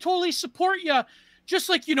 We're going to totally support you. Just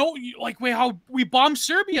like, how we bombed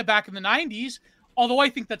Serbia back in the 90s, although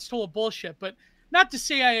I think that's total bullshit. But not to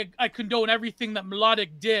say I condone everything that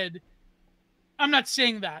Mladic did. I'm not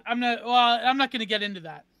saying that. I'm not going to get into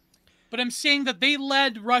that. But I'm saying that they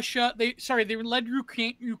led they led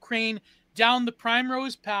Ukraine down the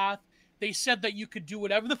Primrose path. They said that you could do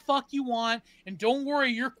whatever the fuck you want, and don't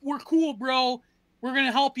worry, we're cool, bro. We're going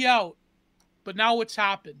to help you out. But now what's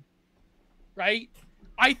happened, right?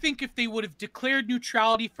 I think if they would have declared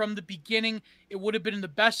neutrality from the beginning, it would have been in the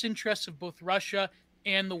best interests of both Russia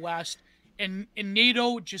and the West. And in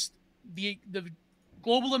NATO, just the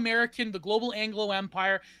global American, the global Anglo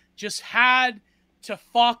Empire just had to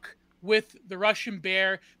fuck with the Russian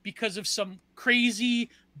bear because of some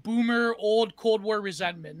crazy boomer old Cold War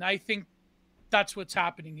resentment. And I think that's what's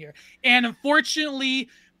happening here. And unfortunately,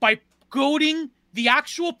 by goading the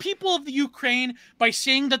actual people of the Ukraine, by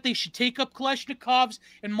saying that they should take up Kalashnikovs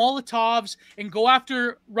and Molotovs and go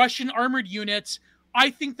after Russian armored units, I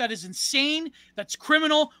think that is insane. That's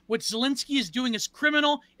criminal. What Zelensky is doing is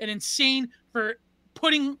criminal and insane for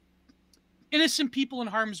putting innocent people in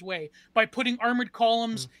harm's way by putting armored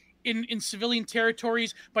columns in civilian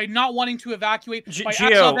territories, by not wanting to evacuate, by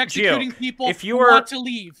Gio, executing people if you who were, want to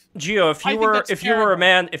leave. Gio, I think that's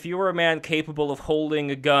you were a man capable of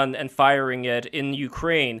holding a gun and firing it in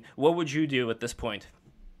Ukraine, what would you do at this point?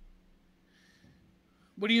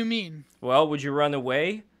 What do you mean? Well, would you run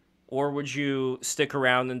away, or would you stick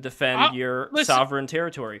around and defend your sovereign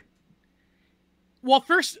territory? Well,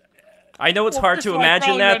 first, I know it's hard to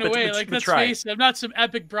imagine that, but let's try. face it, I'm not some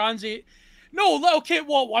epic bronzy. No, okay,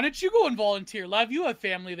 well, why don't you go and volunteer, Lev? You have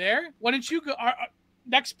family there. Why don't you go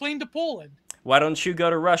next plane to Poland? Why don't you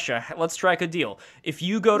go to Russia? Let's strike a deal. If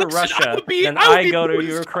you go to Listen, Russia, then I go to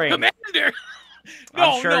Ukraine. Commander.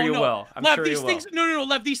 I'm sure you will. Lev,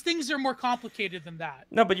 Lev, these things are more complicated than that.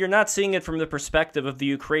 No, but you're not seeing it from the perspective of the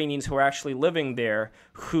Ukrainians who are actually living there,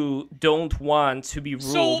 who don't want to be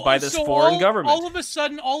ruled by this foreign government. All of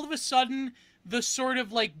a sudden, the sort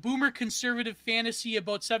of like boomer conservative fantasy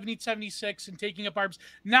about 1776 and taking up arms.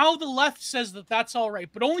 Now the left says that that's all right,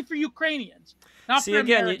 but only for Ukrainians. Not See, for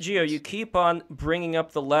again, Americans. Gio, you keep on bringing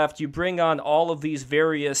up the left. You bring on all of these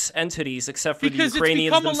various entities, except for the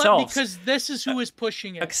Ukrainians themselves. Because this is who is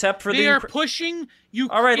pushing it. Except for they are pushing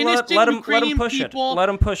all right, let them push it. Let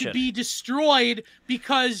them push to it. be destroyed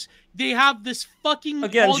because they have this fucking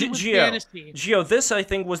again, Hollywood fantasy. Gio, this I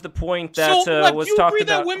think was the point that was talked about. Do you agree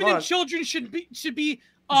that women and children should be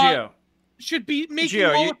Gio. Should be making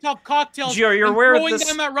Gio, Molotov cocktails Gio, you're and aware throwing of this?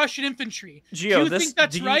 them at Russian infantry? Gio, do you think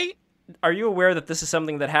that's right? Are you aware that this is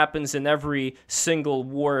something that happens in every single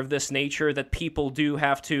war of this nature, that people do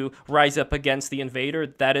have to rise up against the invader?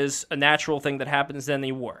 That is a natural thing that happens in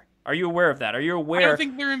any war. Are you aware of that? Are you aware? I don't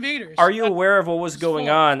think they're invaders. Are you aware of what was going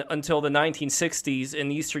on until the 1960s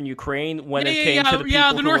in eastern Ukraine when it came to the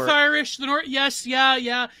people the North Irish,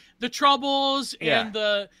 the Troubles and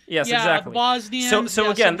the exactly. Bosnians.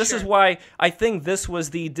 So again, this is why I think this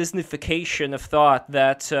was the Disneyfication of thought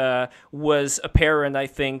that was apparent, I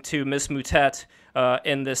think, to Ms. Moutet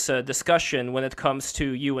in this discussion when it comes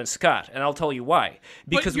to you and Scott, and I'll tell you why.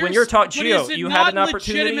 Because when you're talking, Gio, you had an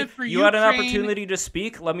opportunity to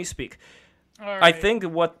speak. Let me speak. Right. I think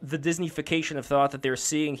what the Disneyfication of thought that they're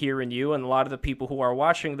seeing here in you and a lot of the people who are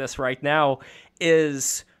watching this right now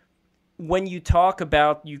is when you talk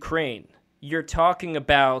about Ukraine, you're talking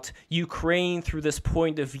about Ukraine through this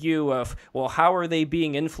point of view of, well, how are they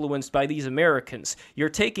being influenced by these Americans? You're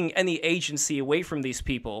taking any agency away from these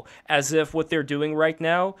people as if what they're doing right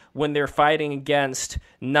now when they're fighting against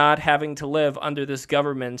not having to live under this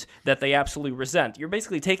government that they absolutely resent. You're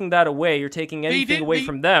basically taking that away. You're taking anything away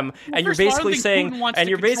from them, and you're basically saying,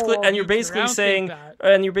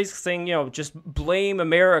 you know, just blame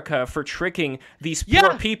America for tricking these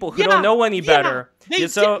poor people who don't know any better.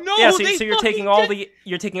 So you're taking all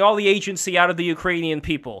the agency out of the Ukrainian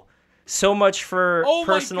people. So much for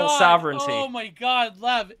personal sovereignty. Oh my God,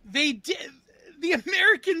 Lev, they did. The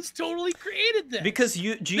Americans totally created this. Because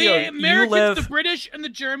the British, and the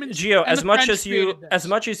Germans. Gio, as much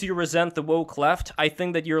as you resent the woke left, I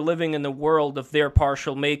think that you're living in the world of their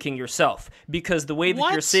partial making yourself. Because the way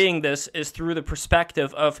that you're seeing this is through the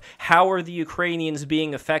perspective of how are the Ukrainians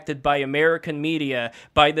being affected by American media,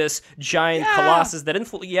 by this giant colossus that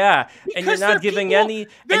influence. And you're not giving any.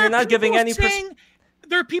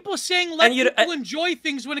 There are people saying let people enjoy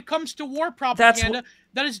things when it comes to war propaganda.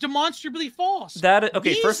 That is demonstrably false.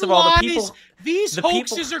 First of all, these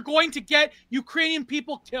hoaxes are going to get Ukrainian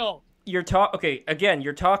people killed. You're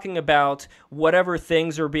talking about whatever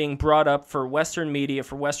things are being brought up for Western media,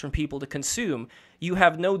 for Western people to consume. You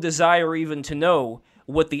have no desire even to know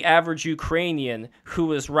what the average Ukrainian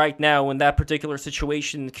who is right now in that particular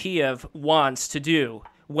situation in Kiev wants to do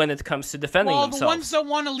when it comes to defending themselves. Well, the ones that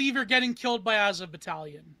want to leave are getting killed by Azov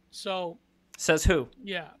Battalion. So says who?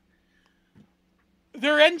 Yeah.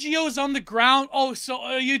 There are NGOs on the ground. Oh,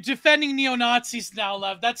 so you're defending neo-Nazis now,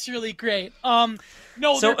 Lev. That's really great. No.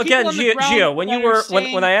 So again, Gio,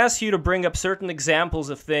 when I asked you to bring up certain examples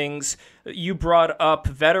of things, you brought up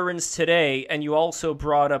Veterans Today, and you also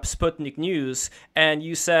brought up Sputnik News, and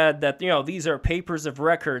you said that these are papers of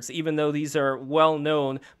records, even though these are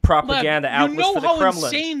well-known propaganda outlets for the Kremlin. You know how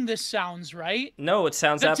insane this sounds, right? No, it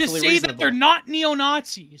sounds absolutely reasonable. To say that they're not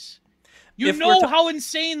neo-Nazis. You know how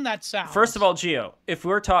insane that sounds. First of all, Gio, if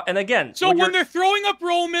we're talking, and again, so when they're throwing up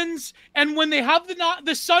Romans, and when they have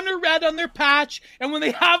the sun or red on their patch, and when they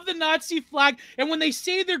have the Nazi flag, and when they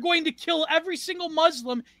say they're going to kill every single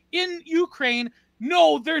Muslim in Ukraine,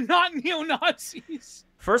 no, they're not neo-Nazis.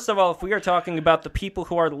 First of all, if we are talking about the people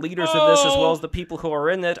who are the leaders of this as well as the people who are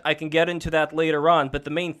in it, I can get into that later on. But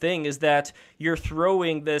the main thing is that you're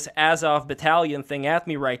throwing this Azov battalion thing at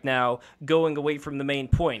me right now, going away from the main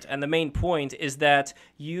point. And the main point is that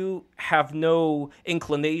you have no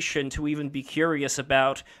inclination to even be curious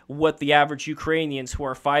about what the average Ukrainians who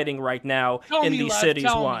are fighting right now in these cities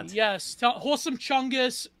want. Yes, wholesome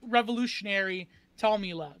Chungus, revolutionary. Tell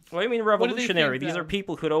me, Lev. What do you mean revolutionary? These are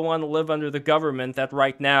people who don't want to live under the government that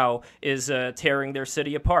right now is tearing their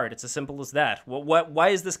city apart. It's as simple as that. Why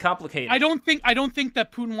is this complicated? I don't think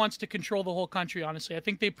that Putin wants to control the whole country. Honestly, I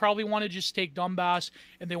think they probably want to just take Donbass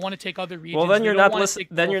and they want to take other regions. Well, then you're not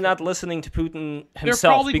listening to Putin himself.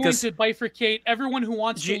 They're probably going to bifurcate. Everyone who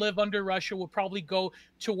wants to live under Russia will probably go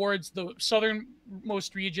towards the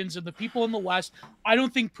southernmost regions, and the people in the west. I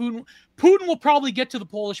don't think Putin will probably get to the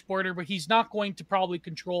Polish border, but he's not going to probably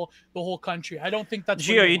control the whole country. I don't think that's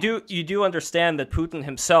Gio, you do understand that Putin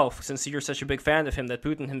himself, since you're such a big fan of him, that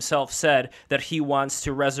Putin himself said that he wants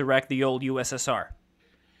to resurrect the old USSR.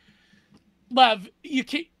 Lev,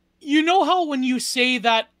 you know how when you say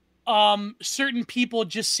that certain people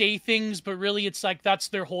just say things, but really it's like that's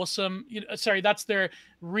their that's their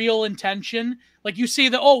real intention. Like you say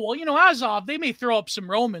that, Azov, they may throw up some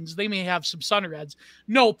Romans, they may have some Sunnereds.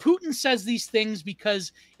 No, Putin says these things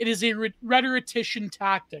because it is a rhetorician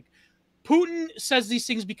tactic. Putin says these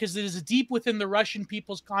things because it is deep within the Russian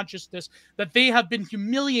people's consciousness that they have been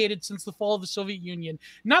humiliated since the fall of the Soviet Union.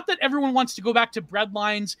 Not that everyone wants to go back to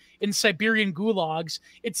breadlines in Siberian gulags.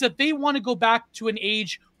 It's that they want to go back to an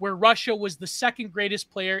age where Russia was the second greatest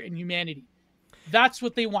player in humanity. That's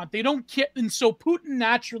what they want. They don't care. And so Putin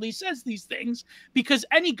naturally says these things because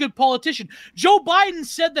any good politician. Joe Biden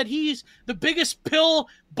said that he's the biggest pill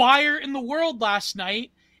buyer in the world last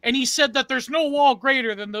night. And he said that there's no wall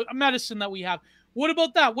greater than the medicine that we have. What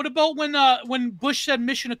about that? What about when Bush said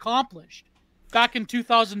mission accomplished back in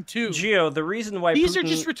 2002? Gio, the reason why these are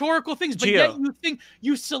just rhetorical things, but yet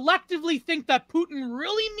you selectively think that Putin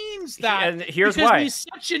really means that. And here's because why. He's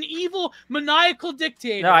such an evil, maniacal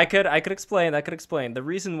dictator. No, I could explain. The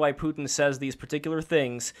reason why Putin says these particular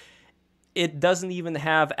things, it doesn't even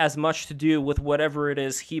have as much to do with whatever it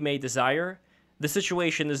is he may desire. The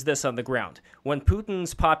situation is this on the ground. When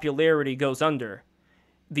Putin's popularity goes under,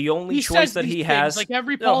 the only choice that he has... Like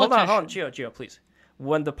every politician. No, hold on. Gio, please.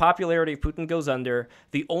 When the popularity of Putin goes under,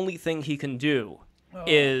 the only thing he can do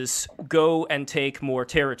is go and take more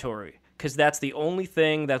territory. Because that's the only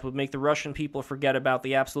thing that would make the Russian people forget about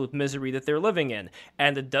the absolute misery that they're living in.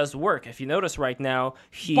 And it does work. If you notice right now,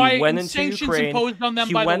 he went into Ukraine.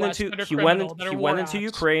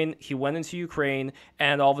 He went into Ukraine,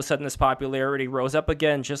 and all of a sudden his popularity rose up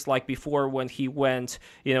again, just like before when he went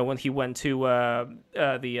to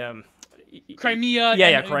Crimea. Crimea,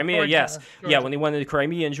 Georgia. yes. Georgia. Yeah, when he went into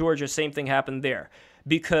Crimea and Georgia, same thing happened there.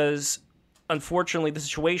 Because, unfortunately, the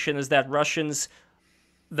situation is that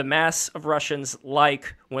the mass of Russians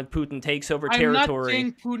like when Putin takes over territory. I'm not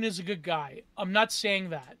saying Putin is a good guy. I'm not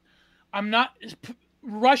saying that.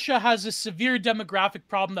 Russia has a severe demographic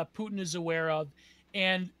problem that Putin is aware of,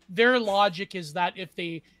 and their logic is that if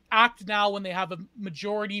they act now when they have a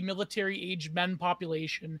majority military-aged men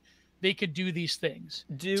population, they could do these things.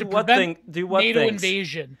 Do what things? NATO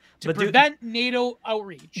invasion. To prevent NATO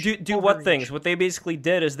outreach. Do what things? What they basically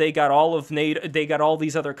did is they got all of NATO. They got all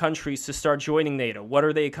these other countries to start joining NATO. What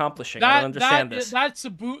are they accomplishing? I don't understand this. That's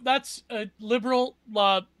a liberal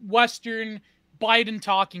Western Biden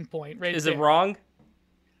talking point, right? Is it wrong?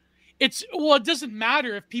 It doesn't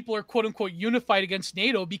matter if people are quote unquote unified against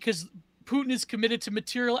NATO because Putin is committed to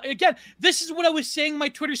material. Again, this is what I was saying in my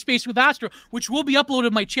Twitter space with Astro, which will be uploaded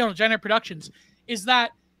on my channel, Giant Productions, is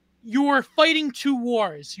that you are fighting two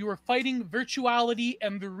wars. You are fighting virtuality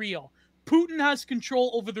and the real. Putin has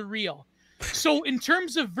control over the real. So in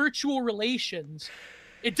terms of virtual relations,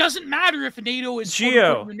 it doesn't matter if NATO is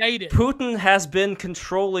united. Putin has been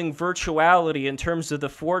controlling virtuality in terms of the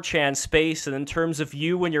 4chan space and in terms of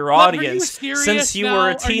you and your audience since you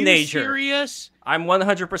were a teenager. Are you serious? I'm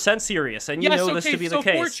 100% serious, and you know this to be the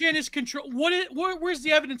case. 4chan is controlled. Where's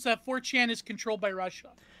the evidence that 4chan is controlled by Russia?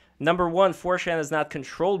 Number one, 4chan is not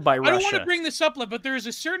controlled by Russia. I don't want to bring this up, but there is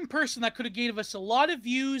a certain person that could have gave us a lot of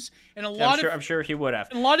views and I'm sure he would have.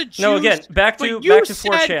 And a lot of Jews. No, again, back to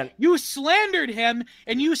 4chan. You slandered him,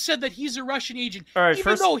 and you said that he's a Russian agent, all right,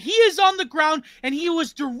 even though he is on the ground and he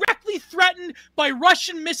was directly threatened by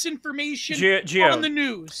Russian misinformation on the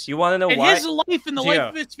news. You want to know and why? His life and the life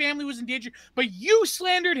of his family was in danger. But you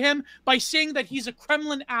slandered him by saying that he's a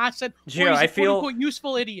Kremlin asset or he's a quote-unquote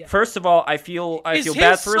useful idiot. First of all, I feel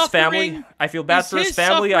bad for his family. I feel bad for his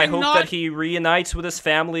family. I hope not... that he reunites with his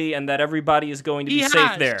family and that everybody is going to be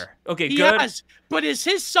safe there. Okay, he good. Has. But is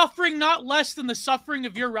his suffering not less than the suffering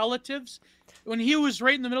of your relatives when he was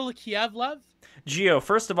right in the middle of Kiev, Lev? Gio,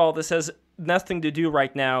 first of all, this has nothing to do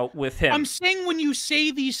right now with him. I'm saying when you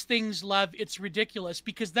say these things, Lev, it's ridiculous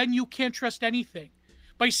because then you can't trust anything.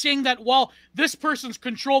 By saying that, well, this person's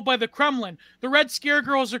controlled by the Kremlin. The Red Scare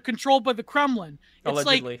Girls are controlled by the Kremlin. It's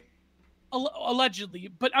allegedly.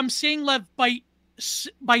 Allegedly. But I'm saying, Lev,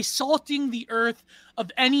 by salting the earth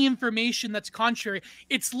of any information that's contrary,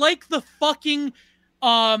 it's like the fucking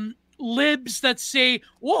libs that say,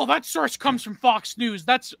 whoa, that source comes from Fox News.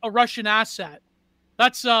 That's a Russian asset.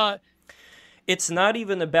 That's It's not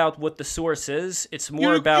even about what the source is. It's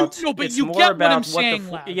more about. No, but it's you more get about what I'm saying,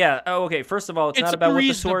 the. Lev. Yeah. Oh, okay. First of all, it's not about what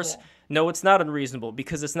the source. No, it's not unreasonable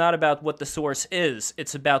because it's not about what the source is.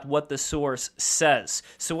 It's about what the source says.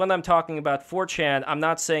 So when I'm talking about 4chan, I'm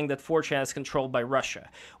not saying that 4chan is controlled by Russia.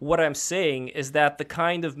 What I'm saying is that the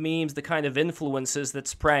kind of memes, the kind of influences that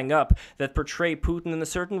sprang up that portray Putin in a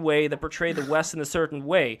certain way, that portray the West in a certain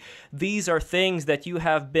way, these are things that you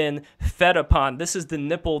have been fed upon. This is the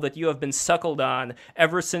nipple that you have been suckled on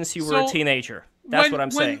ever since you were a teenager. That's what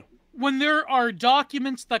I'm saying. When there are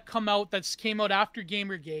documents that come out that came out after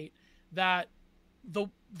Gamergate, that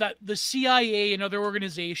the CIA and other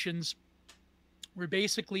organizations were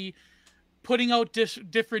basically putting out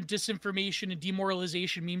different disinformation and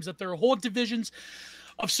demoralization memes, that there are whole divisions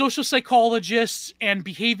of social psychologists and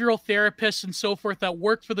behavioral therapists and so forth that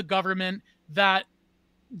work for the government that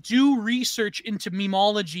do research into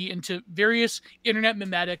memology, into various internet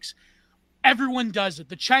memetics. Everyone does it.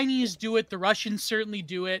 The Chinese do it. The Russians certainly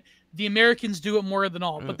do it. The Americans do it more than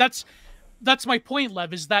all. But that's my point,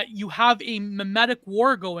 Lev, is that you have a memetic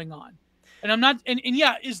war going on. And I'm not, and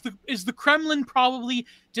yeah, is the Kremlin probably,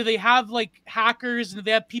 do they have like hackers and do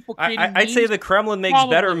they have people creating memes? I'd say the Kremlin makes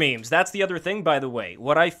better memes. That's the other thing, by the way.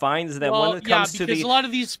 What I find is that when it comes to because a lot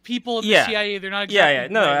of these people in the CIA, they're not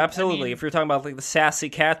exactly no, absolutely. I mean, if you're talking about like the sassy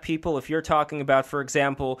cat people, if you're talking about, for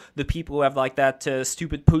example, the people who have like that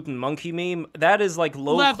stupid Putin monkey meme, that is like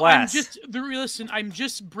low class. Listen, I'm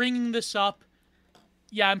just bringing this up.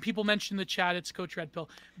 Yeah, and people mention in the chat it's Coach Red Pill.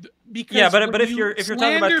 Because but if you're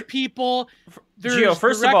talking about people, there's Gio,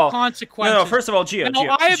 first of all, consequences. No, first of all, Gio.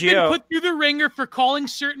 Now, I have been put through the ringer for calling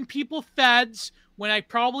certain people feds when I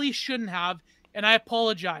probably shouldn't have, and I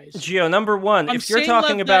apologize. Gio, number one, if you're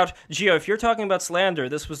talking about slander,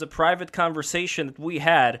 this was a private conversation that we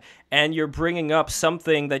had, and you're bringing up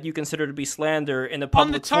something that you consider to be slander in a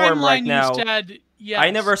public forum right now. You said, yes.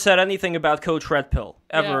 I never said anything about Coach Red Pill,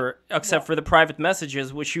 ever, except for the private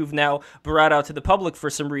messages, which you've now brought out to the public for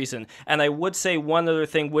some reason. And I would say one other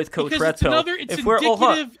thing with Coach Red Pill.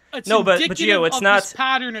 Gio, it's not.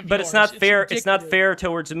 But it's not fair. It's not fair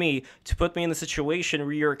towards me to put me in the situation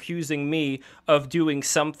where you're accusing me of doing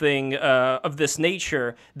something of this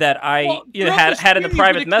nature that I had in a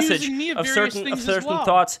private message of certain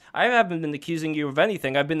thoughts. I haven't been accusing you of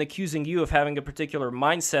anything. I've been accusing you of having a particular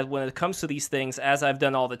mindset when it comes to these things, as I've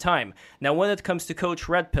done all the time. Now, when it comes to Coach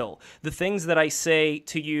Red Pill, the things that I say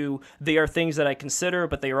to you, they are things that I consider,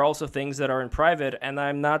 but they are also things that are in private, and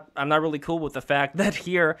I'm not really cool with the fact that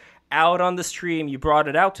here, out on the stream, you brought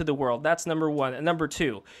it out to the world. That's number one. And number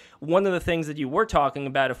two, one of the things that you were talking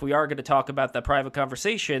about, if we are going to talk about that private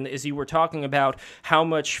conversation, is you were talking about how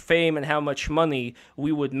much fame and how much money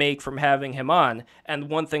we would make from having him on. And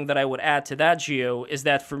one thing that I would add to that, Gio, is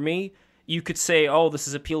that for me, you could say, oh, this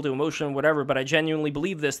is appeal to emotion, whatever, but I genuinely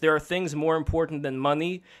believe this. There are things more important than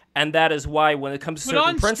money, and that is why when it comes to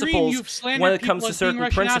certain principles,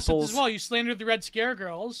 as well, you slandered the Red Scare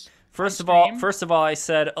Girls. First of all, I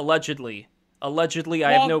said allegedly. Allegedly,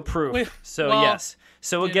 I have no proof. Yes.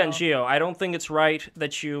 So again, Gio, I don't think it's right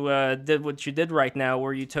that you did what you did right now,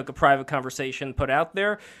 where you took a private conversation put out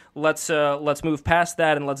there. Let's move past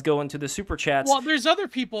that and let's go into the super chats. Well, there's other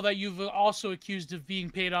people that you've also accused of being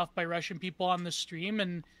paid off by Russian people on the stream,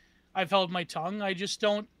 and I've held my tongue. I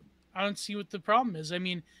don't see what the problem is. I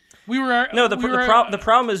mean, the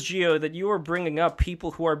problem is, Gio, that you are bringing up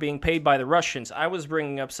people who are being paid by the Russians. I was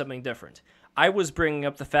bringing up something different. I was bringing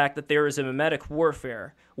up the fact that there is a memetic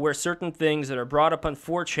warfare where certain things that are brought up on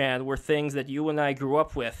 4chan were things that you and I grew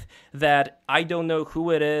up with, that I don't know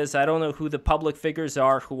who it is, I don't know who the public figures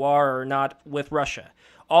are who are or not with Russia.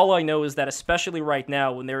 All I know is that especially right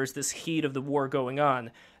now when there is this heat of the war going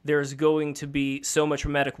on, there's going to be so much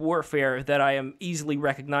memetic warfare that I am easily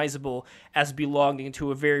recognizable as belonging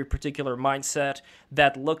to a very particular mindset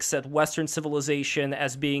that looks at Western civilization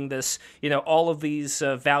as being this, all of these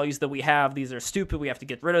values that we have, these are stupid, we have to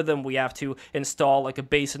get rid of them, we have to install like a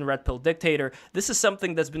base and red pill dictator. This is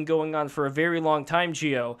something that's been going on for a very long time,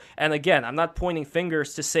 Gio. And again, I'm not pointing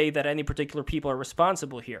fingers to say that any particular people are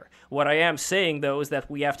responsible here. What I am saying, though, is that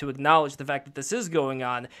we have to acknowledge the fact that this is going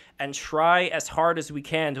on and try as hard as we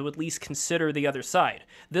can to at least consider the other side.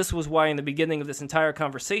 This was why in the beginning of this entire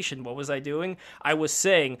conversation, what was I doing? I was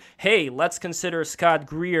saying, hey, let's consider Scott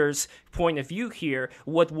Greer's point of view here.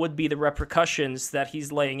 What would be the repercussions that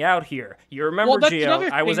he's laying out here? You remember, Gio,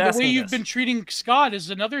 I was asking the way you've this. been treating Scott is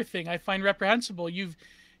another thing I find reprehensible. You've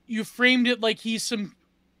framed it like he's some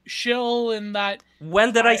shill and that.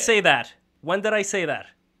 When did I say that? When did I say that?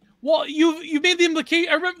 Well, you made the implication.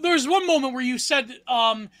 I remember there was one moment where you said,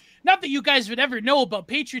 not that you guys would ever know about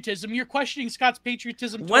patriotism. You're questioning Scott's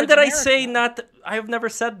patriotism. When did America. I say not? I have never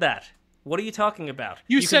said that. What are you talking about?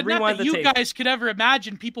 You said not that you guys could ever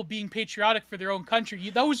imagine people being patriotic for their own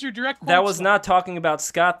country. That was your direct quote. That was not talking about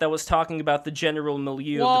Scott. That was talking about the general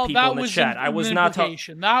milieu of the people in the chat. I was not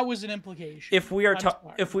talking. That was an implication. If we are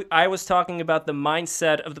I was talking about the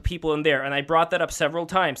mindset of the people in there, and I brought that up several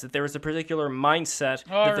times, that there is a particular mindset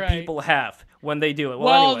that the people have when they do it.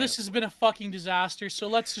 Well, anyway. This has been a fucking disaster. So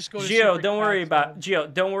let's just go to Gio. Don't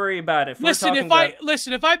worry about it.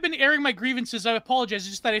 Listen, if I've been airing my grievances, I apologize.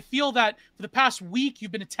 It's just that I feel that for the past week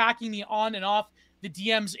you've been attacking me on and off the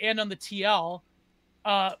DMs and on the TL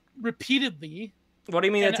repeatedly. What do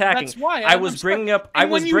you mean attacking? That's why I was bringing up.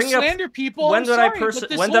 Slander people. When did I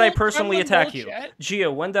personally attack you,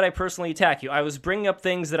 Gio? When did I personally attack you? I was bringing up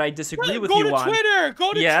things that I disagree with you on. Go to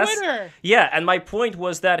Twitter. Yeah, and my point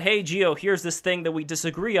was that, hey, Gio, here's this thing that we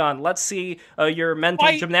disagree on. Let's see your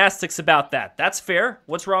mental gymnastics about that. That's fair.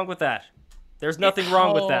 What's wrong with that? There's nothing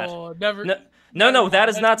wrong with that. No, that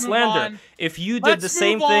is not slander. If you did the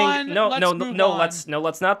same thing,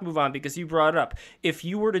 let's not move on because you brought it up. If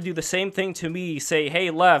you were to do the same thing to me, say, hey,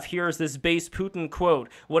 Lev, here's this base Putin quote.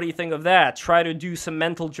 What do you think of that? Try to do some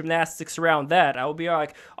mental gymnastics around that. I will be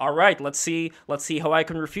like, all right, let's see how I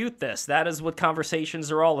can refute this. That is what conversations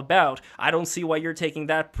are all about. I don't see why you're taking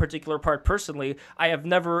that particular part personally. I have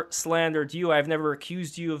never slandered you. I've never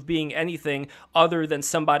accused you of being anything other than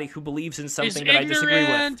somebody who believes in something that I disagree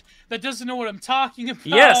with. That doesn't know what I'm talking about.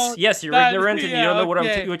 Yes, you're ignorant and you don't know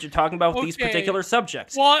what you're talking about with these particular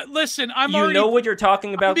subjects. Well, listen, you know what you're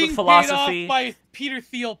talking about with philosophy. Paid off by Peter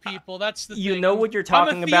Thiel people. That's the thing. You know what you're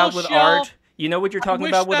talking about with art. You know what you're talking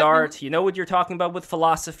about with art. You know what you're talking about with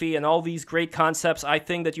philosophy and all these great concepts. I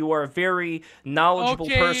think that you are a very knowledgeable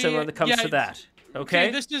person when it comes to that.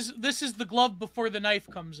 Okay? This is the glove before the knife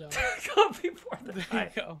comes out. Glove before the knife.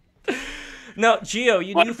 There you go. No, Gio,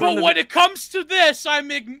 you knew from But when it comes to this,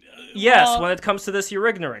 Yes, when it comes to this, you're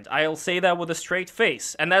ignorant. I'll say that with a straight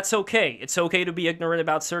face, and that's okay. It's okay to be ignorant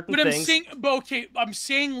about certain things. I'm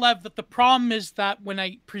saying, Lev, that the problem is that when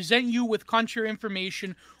I present you with contrary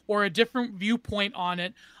information or a different viewpoint on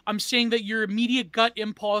it, I'm saying that your immediate gut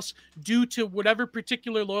impulse, due to whatever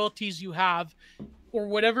particular loyalties you have, or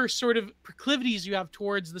whatever sort of proclivities you have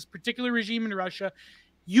towards this particular regime in Russia,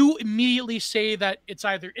 you immediately say that it's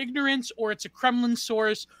either ignorance or it's a Kremlin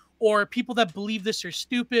source or people that believe this are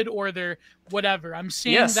stupid or they're whatever. I'm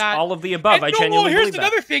saying that all of the above. I genuinely believe that. Here's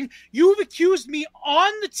another thing. You've accused me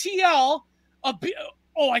on the TL of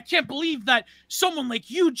I can't believe that someone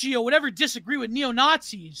like you, Gio, would ever disagree with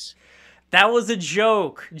neo-Nazis. That was a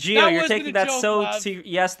joke. Gio, you're taking that so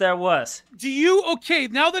seriously. Yes, that was.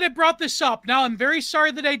 Now that I brought this up, now I'm very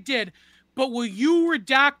sorry that I did, but will you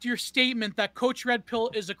redact your statement that Coach Red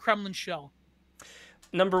Pill is a Kremlin shell?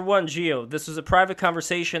 Number one, Gio, this was a private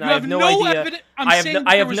conversation. I have no idea. I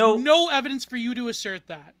have no evidence for you to assert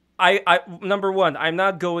that. Number one, I'm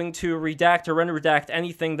not going to redact or unredact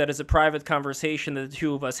anything that is a private conversation that the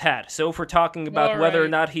two of us had. So if we're talking about whether or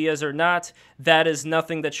not he is or not, that is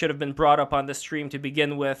nothing that should have been brought up on the stream to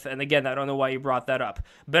begin with. And again, I don't know why you brought that up.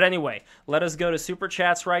 But anyway, let us go to Super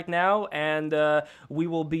Chats right now, and we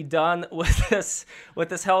will be done with this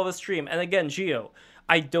hell of a stream. And again, Gio,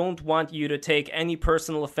 I don't want you to take any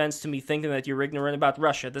personal offense to me thinking that you're ignorant about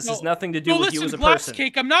Russia. This has nothing to do with you as a person.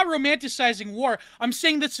 Cake, I'm not romanticizing war. I'm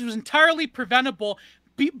saying this was entirely preventable,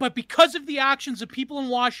 but because of the actions of people in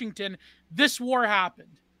Washington, this war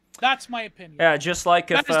happened. That's my opinion. Yeah, just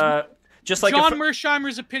like if Just like John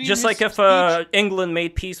Mersheimer's opinion. Just like if England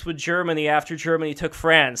made peace with Germany after Germany took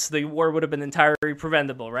France, the war would have been entirely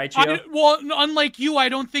preventable, right, Gio? Well, unlike you, I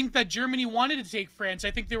don't think that Germany wanted to take France.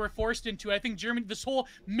 I think they were forced into it. I think Germany, this whole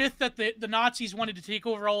myth that the Nazis wanted to take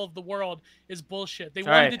over all of the world is bullshit. They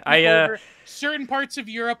wanted to take over certain parts of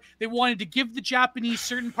Europe. They wanted to give the Japanese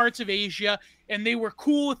certain parts of Asia, and they were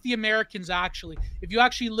cool with the Americans, actually. If you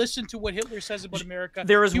actually listen to what Hitler says about America,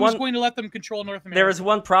 he was going to let them control North America. There is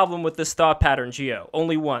one problem with this thought pattern, Gio.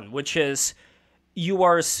 Only one, which is you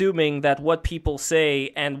are assuming that what people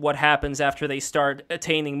say and what happens after they start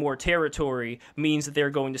attaining more territory means that they're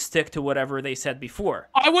going to stick to whatever they said before.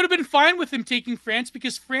 I would have been fine with him taking France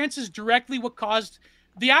because France is directly what caused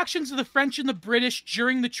the actions of the French and the British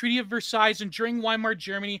during the Treaty of Versailles and during Weimar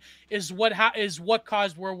Germany is what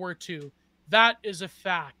caused World War II. That is a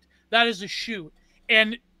fact. That is a shoot.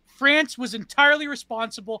 And France was entirely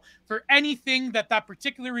responsible for anything that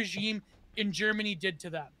particular regime in Germany did to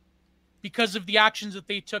them because of the actions that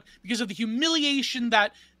they took, because of the humiliation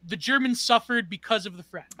that the Germans suffered because of the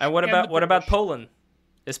French. And what about Poland?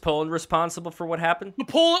 Is Poland responsible for what happened?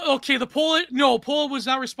 Poland was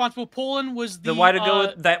not responsible. Poland was the.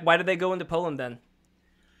 Then why did they go into Poland then?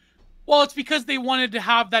 Well, it's because they wanted to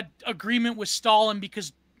have that agreement with Stalin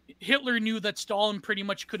because Hitler knew that Stalin pretty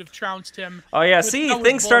much could have trounced him. Oh yeah,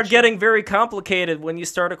 things start getting very complicated when you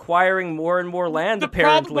start acquiring more and more land.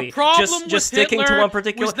 Apparently, the problem just sticking Hitler to one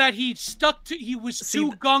particular. Was that he was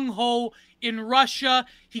too gung ho in Russia.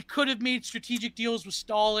 He could have made strategic deals with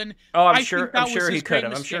Stalin. Oh, I'm sure he could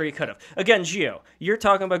have. Again, Gio, you're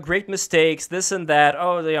talking about great mistakes, this and that.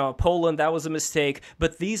 Oh, Poland, that was a mistake.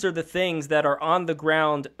 But these are the things that are on the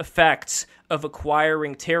ground effects of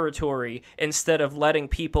acquiring territory instead of letting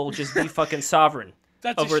people just be fucking sovereign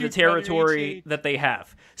over the territory that they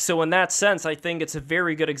have. So in that sense, I think it's a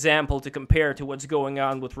very good example to compare to what's going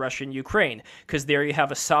on with Russia and Ukraine, because there you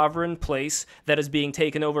have a sovereign place that is being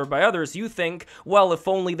taken over by others. You think, well, if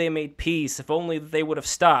only they made peace, if only they would have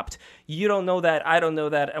stopped. You don't know that, I don't know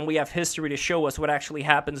that, and we have history to show us what actually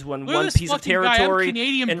happens when one piece of territory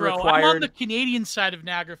I'm on the Canadian side of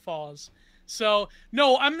Niagara Falls. So,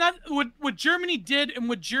 no, I'm not. What Germany did and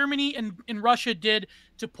what Germany and Russia did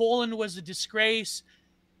to Poland was a disgrace.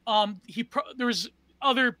 There was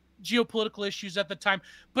other geopolitical issues at the time.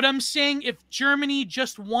 But I'm saying if Germany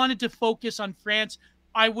just wanted to focus on France,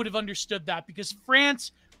 I would have understood that because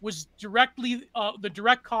France was directly the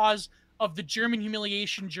direct cause of the German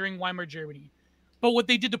humiliation during Weimar Germany. But what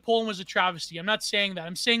they did to Poland was a travesty. I'm not saying that.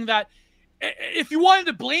 I'm saying that if you wanted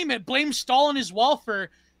to blame Stalin as well for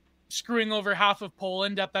screwing over half of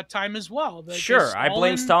Poland at that time as well. Sure, I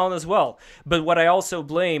blame Stalin as well. But what I also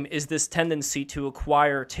blame is this tendency to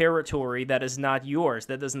acquire territory that is not yours,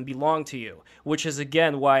 that doesn't belong to you, which is,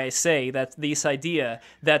 again, why I say that this idea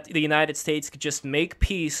that the United States could just make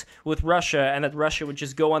peace with Russia and that Russia would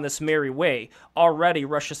just go on this merry way. Already,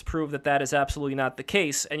 Russia's proved that that is absolutely not the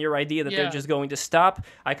case, and your idea that they're just going to stop,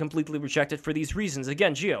 I completely reject it for these reasons.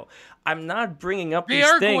 Again, Gio, I'm not bringing up these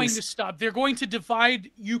things. They are going to stop. They're going to divide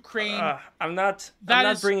Ukraine. I'm not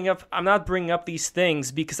bringing up these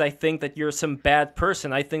things because I think that you're some bad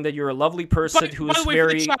person. I think that you're a lovely person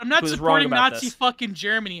I'm not supporting Nazi fucking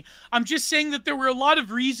Germany. I'm just saying that there were a lot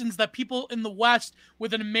of reasons that people in the West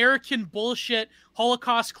with an American bullshit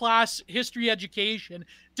Holocaust class history education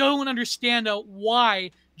don't understand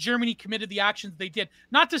why Germany committed the actions they did.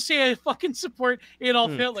 Not to say I fucking support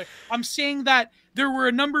Adolf Hitler. I'm saying that there were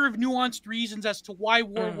a number of nuanced reasons as to why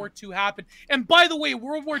World War II happened. And by the way,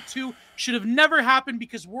 World War II should have never happened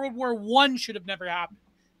because World War I should have never happened.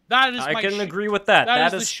 I can agree with that.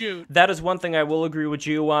 That is the shoot. That is one thing I will agree with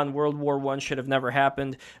you on. World War I should have never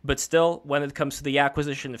happened. But still, when it comes to the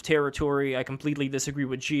acquisition of territory, I completely disagree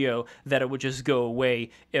with Gio that it would just go away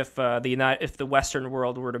if the Western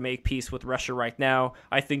world were to make peace with Russia right now.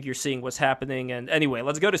 I think you're seeing what's happening. And anyway,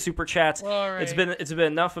 let's go to Super Chats. All right. It's been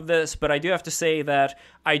enough of this, but I do have to say that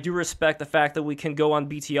I do respect the fact that we can go on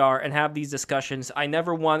BTR and have these discussions. I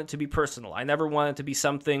never want it to be personal. I never want it to be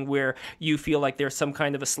something where you feel like there's some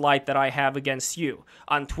kind of a slight that I have against you.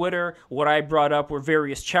 On Twitter, what I brought up were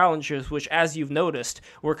various challenges, which, as you've noticed,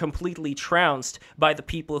 were completely trounced by the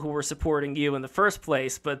people who were supporting you in the first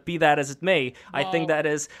place. But be that as it may, I think that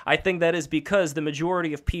is because the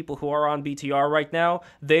majority of people who are on BTR right now,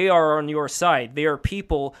 they are on your side. They are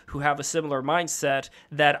people who have a similar mindset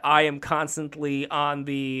that I am constantly on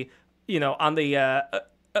the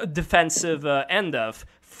defensive end of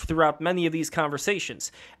throughout many of these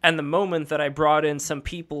conversations. And the moment that I brought in some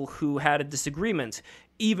people who had a disagreement,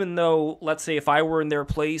 even though, let's say, if I were in their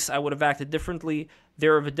place, I would have acted differently.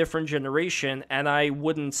 They're of a different generation, and I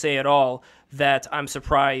wouldn't say at all that I'm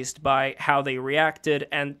surprised by how they reacted.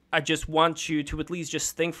 And I just want you to at least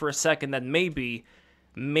just think for a second that maybe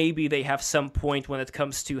they have some point when it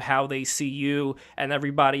comes to how they see you and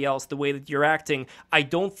everybody else, the way that you're acting. I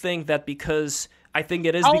don't think that because... I think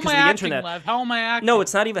it is because of the internet. Lev? How am I acting? No,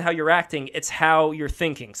 it's not even how you're acting. It's how you're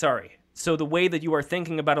thinking. Sorry. So the way that you are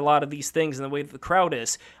thinking about a lot of these things and the way that the crowd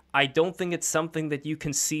is, I don't think it's something that you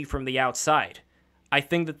can see from the outside. I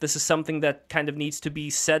think that this is something that kind of needs to be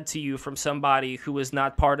said to you from somebody who is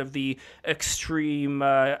not part of the extremely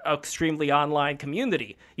online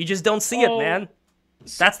community. You just don't see it, man.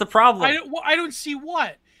 That's the problem. I don't see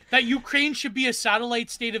what? That Ukraine should be a satellite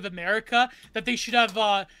state of America? That they should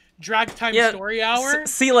have... drag time story hour.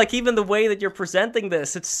 See, like even the way that you're presenting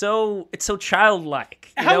this, it's so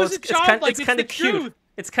childlike. How is it childlike? It's kind of cute. Truth.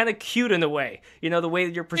 It's kind of cute in a way. The way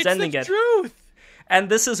that you're presenting it's the it. Truth. And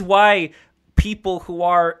this is why people who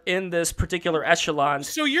are in this particular echelon,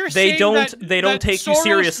 so you're they saying don't take Soros you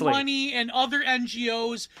seriously. Money and other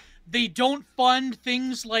NGOs, they don't fund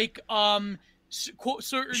things like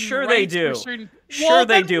certain sure they do. Well,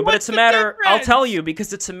 they do, but it's a matter. Difference? I'll tell you,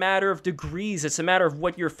 because it's a matter of degrees. It's a matter of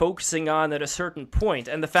what you're focusing on at a certain point,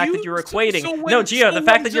 and the fact that you're equating. The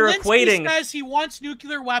fact that you're equating. Says he wants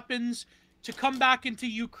nuclear weapons to come back into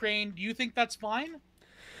Ukraine. Do you think that's fine?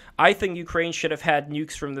 I think Ukraine should have had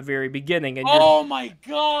nukes from the very beginning. And oh my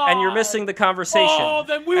god! And you're missing the conversation. Oh,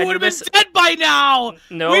 then we would have been dead by now.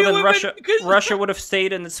 No, then Russia would have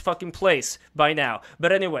stayed in its fucking place by now.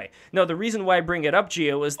 But anyway, no. The reason why I bring it up,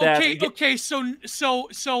 Gio, is that okay.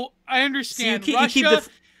 So I understand.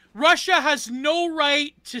 Russia has no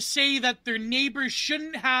right to say that their neighbors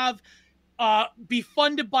shouldn't have be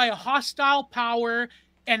funded by a hostile power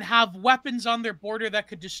and have weapons on their border that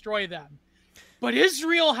could destroy them. But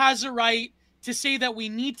Israel has a right to say that we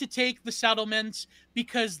need to take the settlements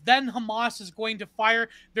because then Hamas is going to fire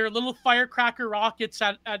their little firecracker rockets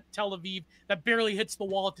at Tel Aviv that barely hits the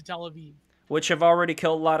wall to Tel Aviv. Which have already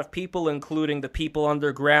killed a lot of people, including the people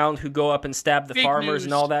underground who go up and stab the farmers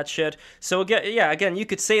and all that shit. So again, you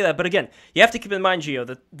could say that, but again, you have to keep in mind, Gio,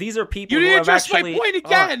 that these are people who have actually... You didn't address my point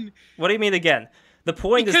again! What do you mean again? The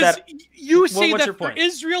point because is that you say that for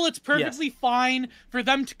Israel, it's perfectly fine for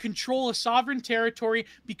them to control a sovereign territory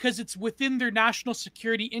because it's within their national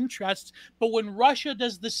security interests. But when Russia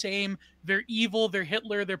does the same, they're evil. They're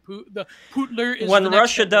Hitler. The Putler is when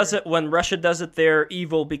Russia does it. When Russia does it, they're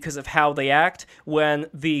evil because of how they act. When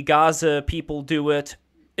the Gaza people do it,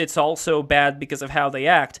 it's also bad because of how they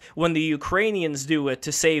act. When the Ukrainians do it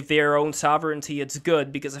to save their own sovereignty, it's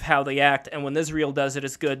good because of how they act. And when Israel does it,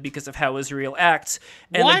 it's good because of how Israel acts.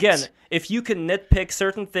 And again, if you can nitpick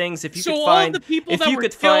certain things, if you could find... all the people that were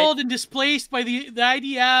killed and displaced by the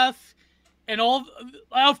IDF and all...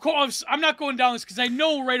 Of course, I'm not going down this because I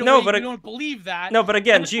know right away you don't believe that. No, but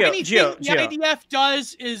again, Gio. The IDF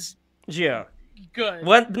does is... Gio. Good.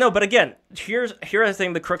 But again, here's I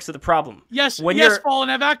think the crux of the problem. Yes, Fallen,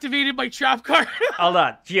 I've activated my trap card. Hold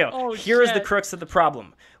on, Gio. Here's the crux of the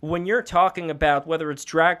problem. When you're talking about whether it's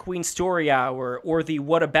Drag Queen Story Hour or the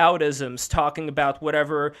whataboutisms talking about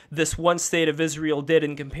whatever this one state of Israel did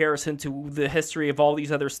in comparison to the history of all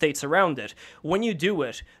these other states around it, when you do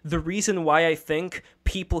it, the reason why I think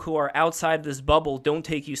people who are outside this bubble don't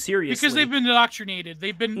take you seriously... Because they've been indoctrinated.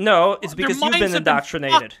 No, it's because you've been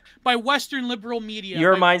indoctrinated. By Western liberal media.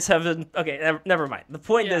 Your minds have been... Okay, never mind. The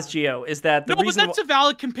point is, Gio, is that the reason... No, but that's a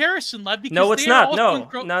valid comparison, Lev. No, it's not. No.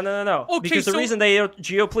 Okay, because the reason they...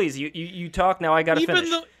 Gio, please, you talk now. I gotta finish.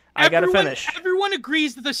 I gotta finish. Everyone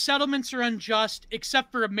agrees that the settlements are unjust, except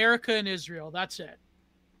for America and Israel. That's it.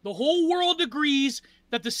 The whole world agrees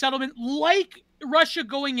that the settlement, like Russia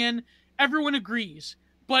going in, everyone agrees.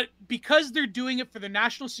 But because they're doing it for the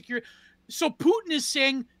national security, so Putin is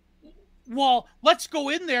saying, well, let's go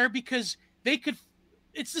in there because they could.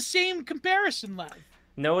 It's the same comparison, Lev.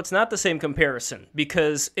 No, it's not the same comparison,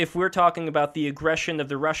 because if we're talking about the aggression of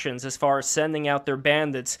the Russians as far as sending out their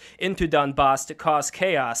bandits into Donbass to cause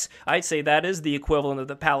chaos, I'd say that is the equivalent of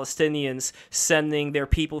the Palestinians sending their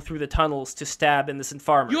people through the tunnels to stab innocent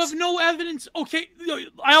farmers. You have no evidence. Okay,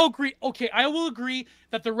 I'll agree. Okay, I will agree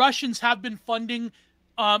that the Russians have been funding,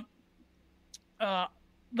 let's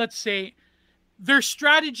say, their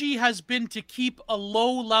strategy has been to keep a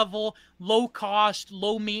low-level, low-cost,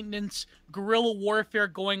 low-maintenance guerrilla warfare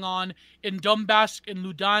going on in Donbass and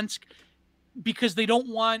Luhansk because they don't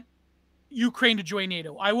want Ukraine to join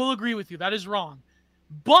NATO. I will agree with you. That is wrong.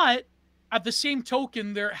 But at the same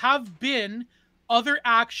token, there have been other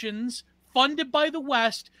actions funded by the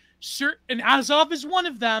West, and Azov is one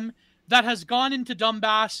of them, that has gone into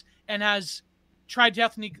Donbass and has tried to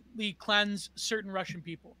ethnically cleanse certain Russian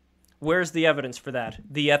people. Where's the evidence for that?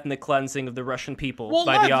 The ethnic cleansing of the Russian people Well,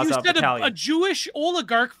 by the Lev, you Azov said battalion. a Jewish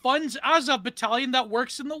oligarch funds Azov battalion that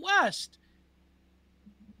works in the West.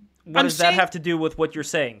 What does that have to do with what you're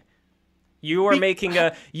saying? You are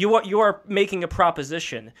making a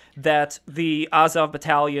proposition that the Azov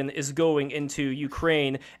battalion is going into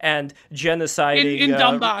Ukraine and genociding in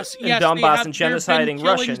Donbass, yes, Donbass and genociding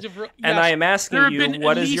Russians. And I am asking you,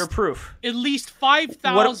 what is your proof? At least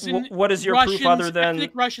 5,000 what is your proof other than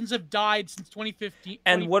ethnic Russians have died since 2015?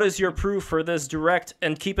 And what is your proof for this direct?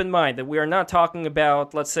 And keep in mind that we are not talking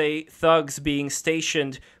about, let's say, thugs being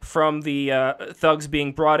stationed from the thugs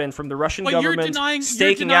being brought in from the Russian government,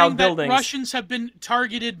 staking out buildings. Russians have been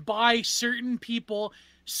targeted by certain people,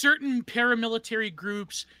 certain paramilitary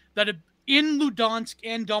groups that have in Luhansk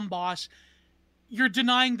and Donbass. You're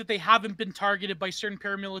denying that they haven't been targeted by certain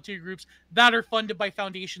paramilitary groups that are funded by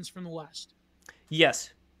foundations from the West.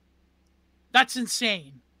 Yes. That's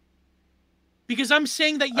insane. Because I'm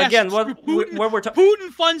saying that, yes, again,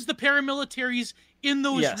 Putin funds the paramilitaries in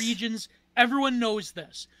those regions. Everyone knows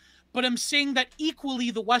this. But I'm saying that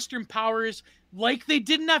equally the Western powers, like they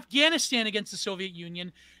did in Afghanistan against the Soviet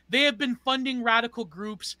Union, they have been funding radical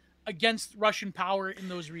groups against Russian power in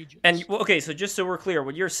those regions. And, okay, so just so we're clear,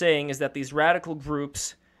 what you're saying is that these radical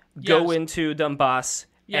groups go into Donbass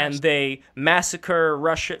and they massacre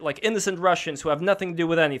innocent Russians who have nothing to do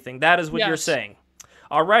with anything. That is what you're saying.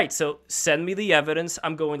 All right, so send me the evidence.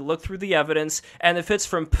 I'm going to look through the evidence, and if it's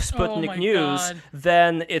from Sputnik News,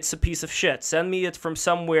 then it's a piece of shit. Send me it from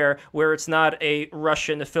somewhere where it's not a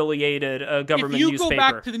Russian-affiliated government newspaper. If you go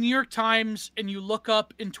back to the New York Times and you look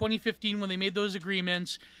up in 2015 when they made those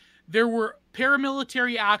agreements, there were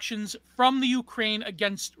paramilitary actions from the Ukraine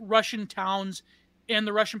against Russian towns and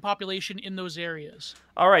the Russian population in those areas.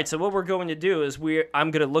 All right, so what we're going to do is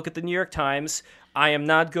I'm going to look at the New York Times. I am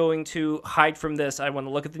not going to hide from this. I want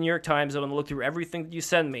to look at the New York Times. I want to look through everything that you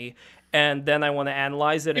send me, and then I want to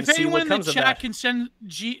analyze it and see what comes of that. If anyone in the chat can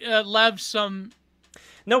send Lev some...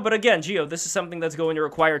 No, but again, Gio, this is something that's going to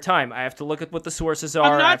require time. I have to look at what the sources are.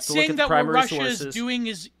 I'm not I have to saying look at that the primary what Russia sources. is doing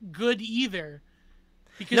is good either.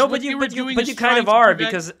 Because no, but you kind of are,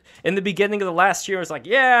 because in the beginning of the last year, it's like,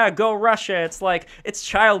 yeah, go Russia. It's like, it's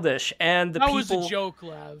childish, and the people... That was a joke,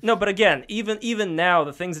 Lev. No, but again, even now,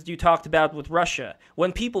 the things that you talked about with Russia,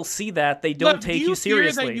 when people see that, they don't take you seriously. Do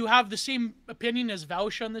you fear that you have the same opinion as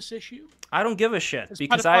Vaush on this issue? I don't give a shit,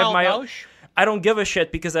 because I have my own... I don't give a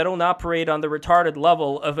shit because I don't operate on the retarded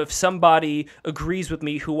level of if somebody agrees with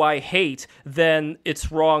me who I hate, then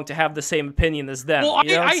it's wrong to have the same opinion as them. Well,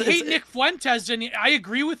 I hate Nick Fuentes, and I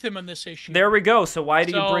agree with him on this issue. There we go. So why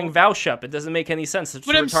do you bring Vaush up? It doesn't make any sense. It's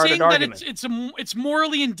a retarded argument. That it's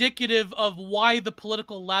morally indicative of why the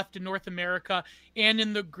political left in North America and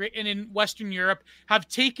in Western Europe have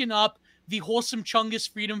taken up the wholesome Chungus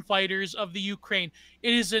freedom fighters of the Ukraine.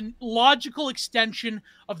 It is a logical extension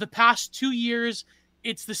of the past 2 years.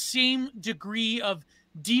 It's the same degree of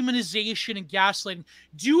demonization and gaslighting.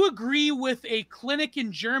 Do you agree with a clinic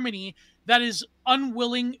in Germany that is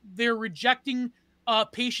unwilling? They're rejecting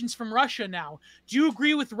patients from Russia now. Do you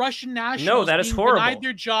agree with Russian nationals being denied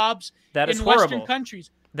their jobs in Western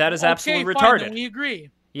countries? That is absolutely fine, retarded. then we agree.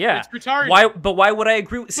 Yeah, it's retarded. Why would I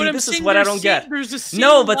agree? See, this is what I don't get. There's a this is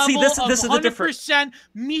the difference. 100%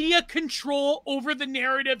 media control over the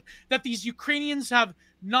narrative that these Ukrainians have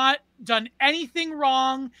not done anything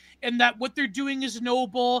wrong, and that what they're doing is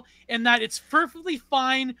noble, and that it's perfectly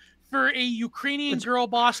fine for a Ukrainian girl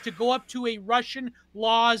boss to go up to a Russian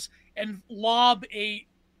laws and lob a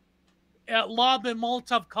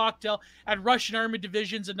Molotov cocktail at Russian army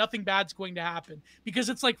divisions, and nothing bad's going to happen because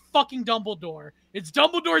it's like fucking Dumbledore. It's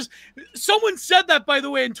Dumbledore's. Someone said that, by the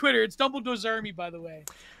way, on Twitter. It's Dumbledore's army, by the way.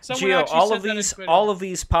 Gio, all of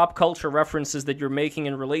these pop culture references that you're making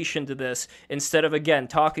in relation to this, instead of again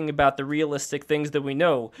talking about the realistic things that we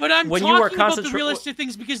know. But I'm talking about the realistic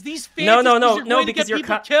things because these fantasies are going to get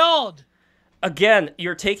people killed. Again,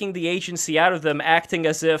 you're taking the agency out of them, acting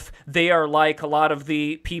as if they are like a lot of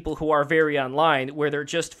the people who are very online, where they're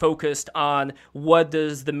just focused on what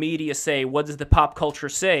does the media say, what does the pop culture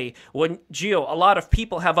say. When, Gio, a lot of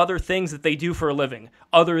people have other things that they do for a living,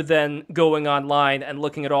 other than going online and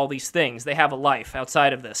looking at all these things. They have a life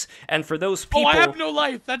outside of this. And for those people... I have no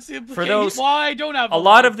life. That's the implication. Why I don't have a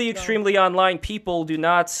lot of the extremely online people do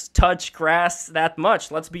not touch grass that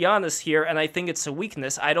much. Let's be honest here, and I think it's a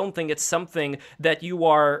weakness. I don't think it's something saying that you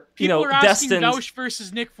are, People are asking destined. Gauch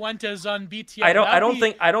versus Nick Fuentes on BTI. I don't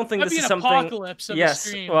think that'd this be is an something. apocalypse of a Yes,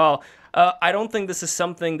 stream. well, I don't think this is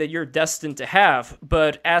something that you're destined to have.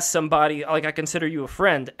 But as somebody, like, I consider you a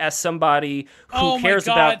friend, as somebody who cares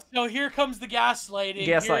my God. about. So here comes the gaslighting.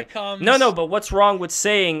 Here Gaslight. it comes. No, but what's wrong with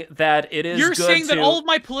saying that it is You're good saying that to- all of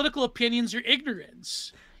my political opinions are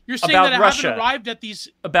ignorance. You're saying About that I Russia. haven't arrived at these.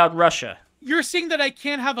 about Russia? You're saying that I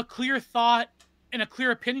can't have a clear thought and a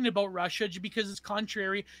clear opinion about Russia because it's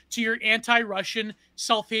contrary to your anti-Russian,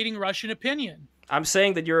 self-hating Russian opinion. I'm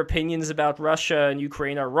saying that your opinions about Russia and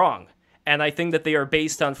Ukraine are wrong. And I think that they are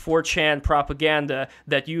based on 4chan propaganda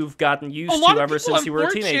that you've gotten used to ever since you were a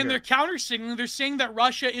 4chan, teenager. they're counter-signaling. They're saying that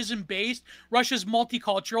Russia isn't based, Russia's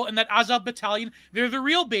multicultural, and that Azov Battalion, they're the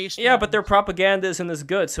real base. Yeah, but their propaganda isn't as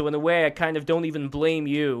good, so in a way I kind of don't even blame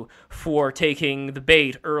you for taking the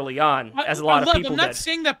bait early on, as a lot of people I'm did. not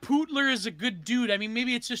saying that Putler is a good dude. I mean,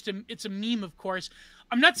 maybe it's just it's a meme, of course.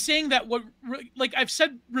 I'm not saying that like I've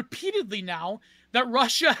said repeatedly now, that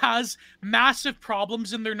Russia has massive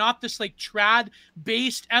problems and they're not this like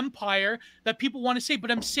trad-based empire that people want to say.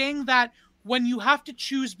 But I'm saying that when you have to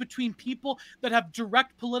choose between people that have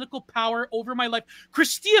direct political power over my life,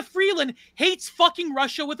 Chrystia Freeland hates fucking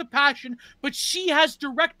Russia with a passion, but she has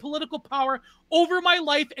direct political power over my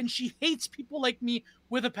life and she hates people like me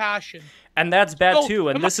with a passion. And that's bad So, too.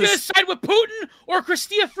 And am this I gonna is side with Putin or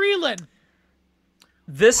Chrystia Freeland?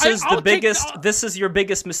 this is I'll the take biggest. This is your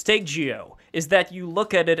biggest mistake, Gio. Is that you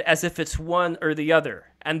look at it as if it's one or the other,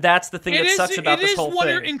 and that's the thing that sucks about this whole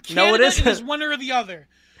thing. In Canada, No, it isn't. It is one or the other.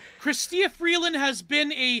 Chrystia Freeland has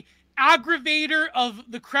been a aggravator of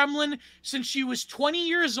the Kremlin since she was 20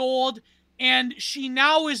 years old, and she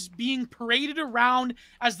now is being paraded around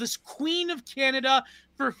as this queen of Canada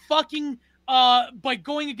for fucking by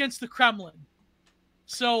going against the Kremlin.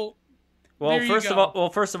 So Well, there you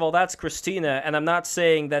first of all, that's Christina, and I'm not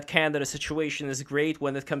saying that Canada's situation is great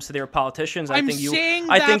when it comes to their politicians. I I'm think saying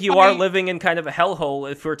I think that you are by- living in kind of a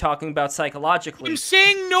hellhole if we're talking about psychologically. I'm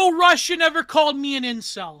saying no Russian ever called me an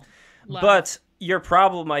incel. Lev. But your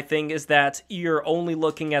problem, I think, is that you're only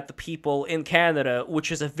looking at the people in Canada,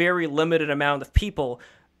 which is a very limited amount of people,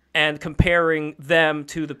 and comparing them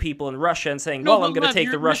to the people in Russia and saying, No, well, but I'm going to Lev, take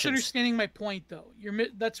the you're Russians. misunderstanding my point, though.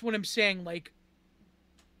 That's what I'm saying. Like,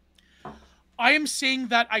 I am saying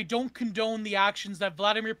that I don't condone the actions that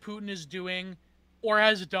Vladimir Putin is doing or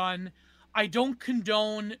has done. I don't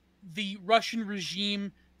condone the Russian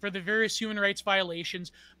regime for the various human rights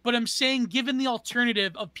violations. But I'm saying, given the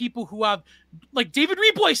alternative of people who have, like David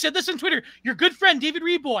Reboy said this on Twitter, your good friend David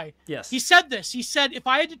Reboy. Yes. He said this. He said, if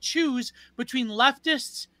I had to choose between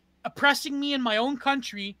leftists oppressing me in my own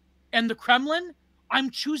country and the Kremlin, I'm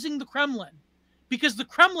choosing the Kremlin because the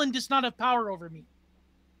Kremlin does not have power over me.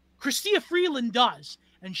 Chrystia Freeland does,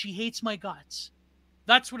 and she hates my guts.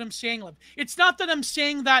 That's what I'm saying, Lev. It's not that I'm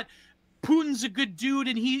saying that Putin's a good dude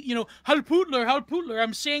and he, Heil Putler.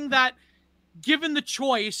 I'm saying that given the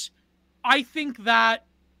choice, I think that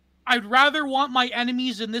I'd rather want my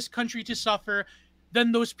enemies in this country to suffer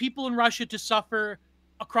than those people in Russia to suffer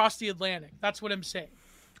across the Atlantic. That's what I'm saying.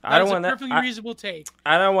 I don't That's want a that. perfectly reasonable take.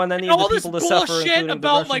 I don't want any And of the all this people to suffer, bullshit including the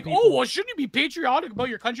about Russian like, people. oh, well, shouldn't you be patriotic about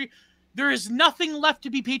your country? There is nothing left to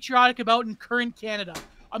be patriotic about in current Canada.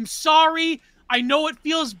 I'm sorry. I know it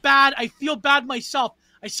feels bad. I feel bad myself.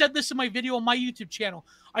 I said this in my video on my YouTube channel.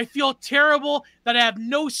 I feel terrible that I have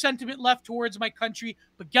no sentiment left towards my country.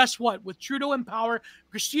 But guess what? With Trudeau in power,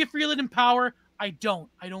 Chrystia Freeland in power, I don't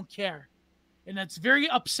care. And that's very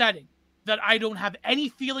upsetting that I don't have any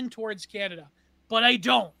feeling towards Canada. But I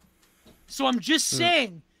don't. So I'm just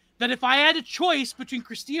saying that if I had a choice between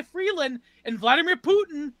Chrystia Freeland and Vladimir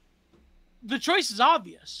Putin, the choice is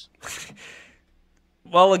obvious.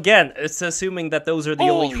 Well, again, it's assuming that those are the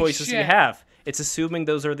only Holy choices you shit. have. It's assuming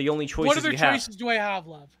those are the only choices What other you have. choices do I have,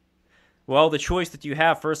 Lev? Well, the choice that you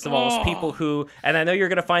have, first of all, is people who, and I know you're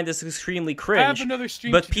going to find this extremely cringe, I have another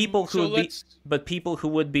stream but to do, people who so would be, let's- but people who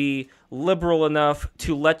would be liberal enough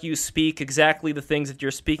to let you speak exactly the things that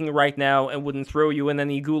you're speaking right now and wouldn't throw you in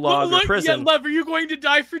any gulag or prison. Yeah, Lev, are you going to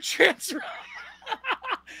die for trans?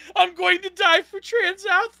 I'm going to die for trans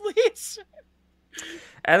athletes.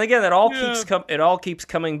 And again, it all keeps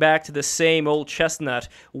coming back to the same old chestnut,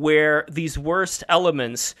 where these worst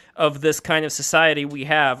elements of this kind of society we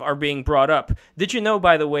have are being brought up. Did you know,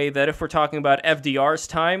 by the way, that if we're talking about FDR's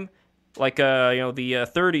time, like the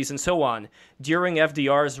 30s and so on, during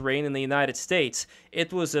FDR's reign in the United States,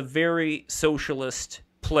 it was a very socialist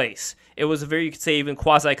place. It was a very, you could say, even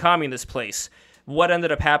quasi-communist place. What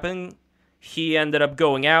ended up happening? He ended up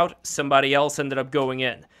going out. Somebody else ended up going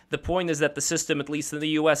in. The point is that the system, at least in the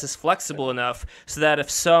US, is flexible enough so that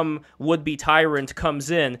if some would-be tyrant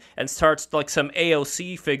comes in and starts, like some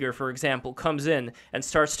AOC figure, for example, comes in and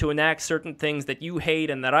starts to enact certain things that you hate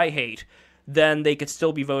and that I hate, then they could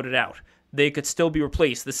still be voted out. They could still be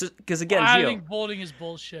replaced. This is because, again, I Gio, think voting is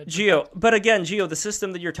bullshit. Gio, the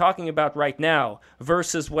system that you're talking about right now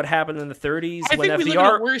versus what happened in the 30s I when think we live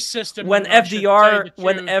in a worse system when than Russia, to tell you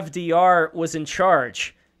the truth. FDR was in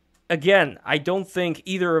charge. Again, I don't think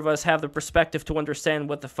either of us have the perspective to understand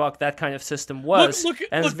what the fuck that kind of system was,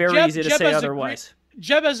 and it's very easy to say otherwise.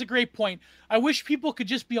 Jeb has a great point. I wish people could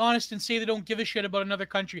just be honest and say they don't give a shit about another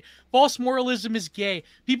country. False moralism is gay.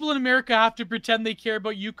 People in America have to pretend they care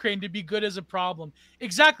about Ukraine to be good as a problem.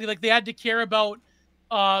 Exactly, like they had to care about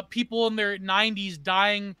people in their 90s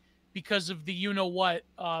dying because of the you-know-what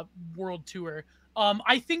world tour.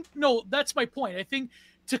 I think, no, that's my point. I think,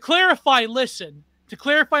 to clarify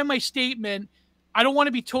my statement, I don't want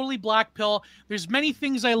to be totally black pill. There's many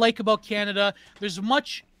things I like about Canada. There's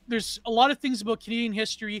a lot of things about Canadian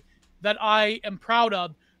history that I am proud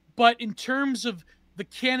of, but in terms of the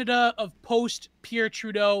Canada of post Pierre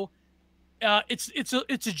Trudeau, it's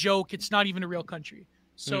a joke. It's not even a real country.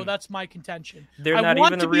 So that's my contention. They're not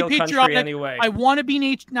even a real country anyway. I want to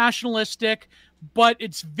be nationalistic, but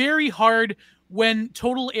it's very hard when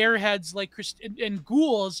total airheads like and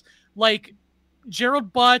ghouls like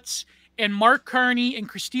Gerald Butts and Mark Carney and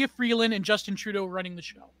Chrystia Freeland and Justin Trudeau running the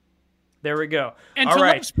show. There we go. And All to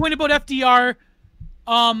right. Lev's point about FDR,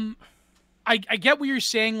 I get what you're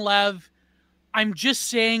saying, Lev. I'm just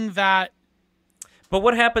saying that. But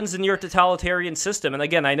what happens in your totalitarian system? And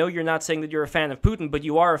again, I know you're not saying that you're a fan of Putin, but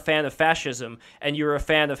you are a fan of fascism, and you're a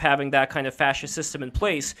fan of having that kind of fascist system in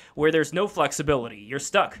place where there's no flexibility. You're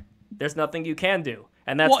stuck. There's nothing you can do.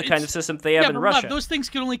 And that's the kind of system they have in Russia. Those things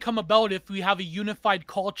can only come about if we have a unified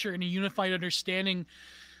culture and a unified understanding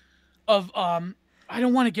of I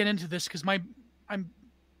don't want to get into this because I don't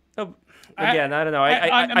know.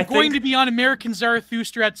 I'm going to be on American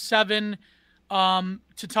Zarathustra at 7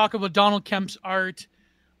 to talk about Donald Kemp's art.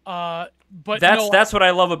 But that's what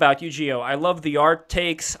I love about you, Gio. I love the art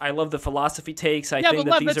takes. I love the philosophy takes. I think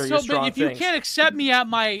that these are your strong things. If you can't accept me at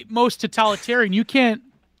my most totalitarian, you can't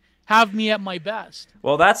have me at my best.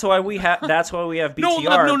 Well, that's why we have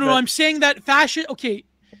BTR. No. I'm saying that fashion. Okay.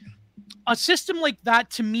 A system like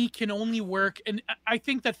that, to me, can only work, and I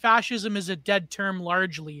think that fascism is a dead term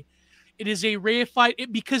largely. It is a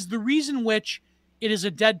reified, because the reason which it is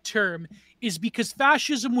a dead term is because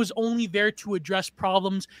fascism was only there to address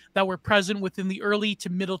problems that were present within the early to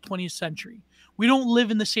middle 20th century. We don't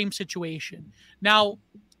live in the same situation. Now,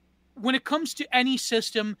 when it comes to any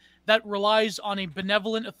system that relies on a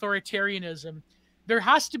benevolent authoritarianism, there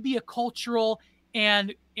has to be a cultural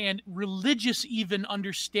and religious even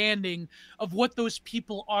understanding of what those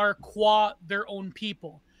people are qua their own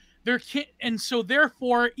people. And so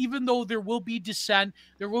therefore, even though there will be dissent,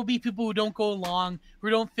 there will be people who don't go along, who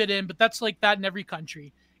don't fit in, but that's like that in every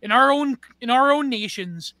country. In our own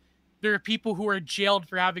nations, there are people who are jailed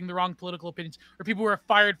for having the wrong political opinions, or people who are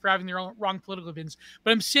fired for having their wrong political opinions.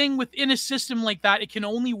 But I'm saying within a system like that, it can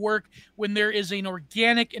only work when there is an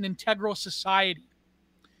organic and integral society.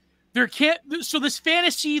 So this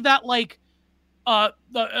fantasy that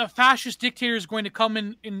a fascist dictator is going to come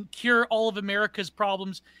and cure all of America's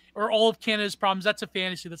problems or all of Canada's problems, that's a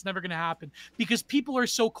fantasy. That's never going to happen because people are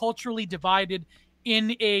so culturally divided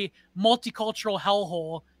in a multicultural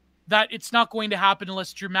hellhole that it's not going to happen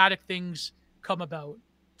unless dramatic things come about.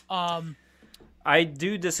 I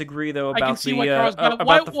do disagree, though, about I can see why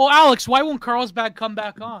Alex, why won't Carlsbad come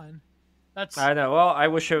back on? I know. Well, I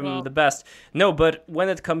wish him the best. No, but when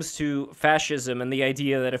it comes to fascism and the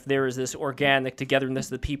idea that if there is this organic togetherness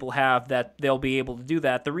that people have, that they'll be able to do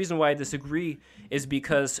that, the reason why I disagree is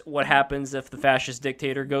because what happens if the fascist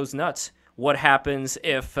dictator goes nuts? What happens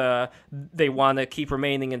if they want to keep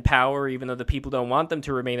remaining in power even though the people don't want them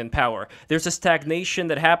to remain in power? There's a stagnation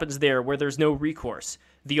that happens there where there's no recourse.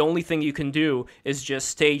 The only thing you can do is just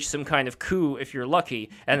stage some kind of coup if you're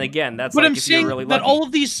lucky. And again, that's if you're really lucky.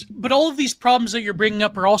 But all of these problems that you're bringing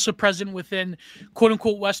up are also present within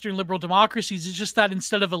quote-unquote Western liberal democracies. It's just that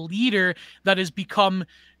instead of a leader that has become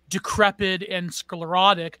decrepit and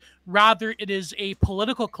sclerotic, rather it is a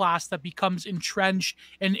political class that becomes entrenched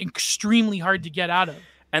and extremely hard to get out of.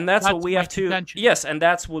 And that's what we have to, yes, and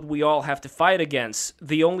that's what we all have to fight against.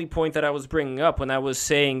 The only point that I was bringing up when I was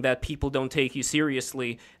saying that people don't take you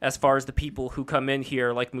seriously, as far as the people who come in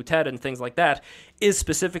here, like Muted and things like that, is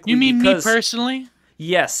specifically You mean me personally?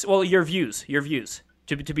 Yes, well, your views.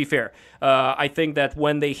 To be fair, I think that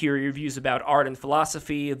when they hear your views about art and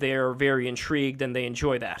philosophy, they're very intrigued and they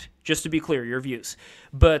enjoy that. Just to be clear, your views.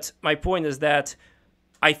 But my point is that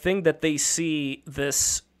I think that they see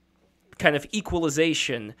this kind of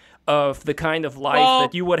equalization of the kind of life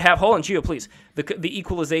that you would have. Hold on, Gio, please. The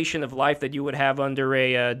equalization of life that you would have under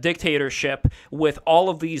a dictatorship with all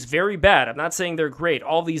of these very bad, I'm not saying they're great,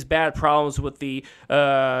 all these bad problems with the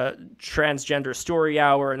transgender story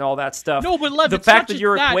hour and all that stuff. No, but Lev, the fact that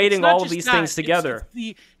you're equating all of these things together. It's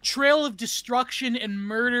the trail of destruction and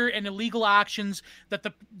murder and illegal actions that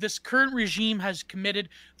this current regime has committed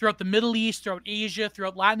throughout the Middle East, throughout Asia,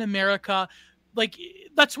 throughout Latin America. Like,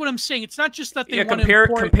 that's what I'm saying. It's not just that they want to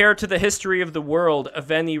compare to the history of the world of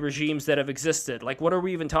any regimes that have existed. Like, what are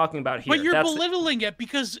we even talking about here? But you're belittling it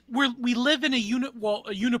because we live in a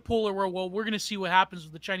unipolar world. Well, we're going to see what happens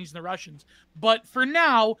with the Chinese and the Russians. But for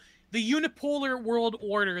now, the unipolar world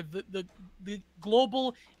order, the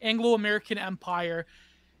global Anglo-American empire,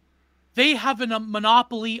 they have a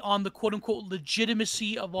monopoly on the quote-unquote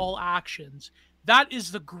legitimacy of all actions. That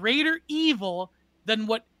is the greater evil than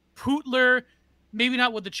what Putler, maybe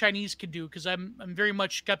not what the Chinese could do, because I'm very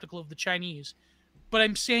much skeptical of the Chinese. But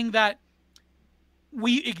I'm saying that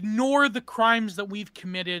we ignore the crimes that we've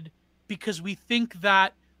committed because we think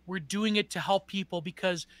that we're doing it to help people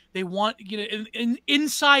because they want,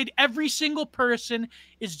 inside every single person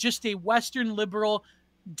is just a Western liberal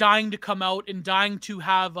dying to come out and dying to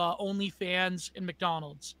have OnlyFans and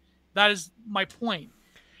McDonald's. That is my point.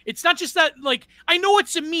 It's not just that, like, I know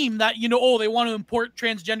it's a meme that, they want to import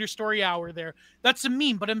transgender story hour there. That's a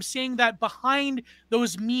meme, but I'm saying that behind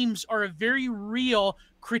those memes are a very real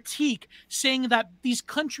critique saying that these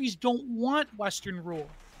countries don't want Western rule.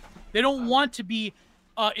 They don't want to be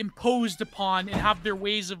imposed upon and have their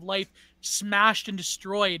ways of life smashed and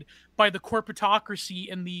destroyed by the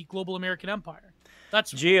corporatocracy and the global American empire.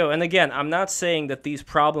 That's Gio, and again, I'm not saying that these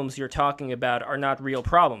problems you're talking about are not real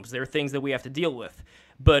problems. They're things that we have to deal with.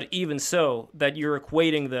 But even so, that you're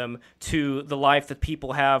equating them to the life that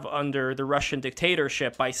people have under the Russian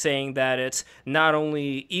dictatorship by saying that it's not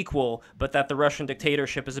only equal, but that the Russian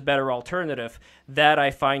dictatorship is a better alternative, that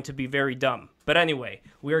I find to be very dumb. But anyway,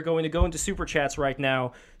 we are going to go into Super Chats right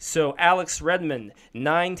now. So Alex Redmond,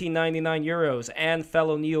 1999 euros, and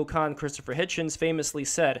fellow neocon Christopher Hitchens famously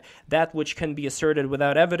said, that which can be asserted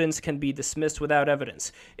without evidence can be dismissed without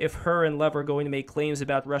evidence. If her and Lev are going to make claims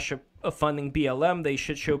about Russia funding BLM, they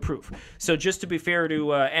should show proof. So just to be fair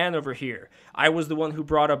to Anne over here, I was the one who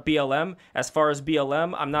brought up BLM. As far as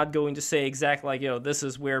BLM, I'm not going to say exactly this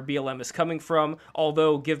is where BLM is coming from,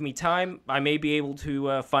 although give me time, I may be able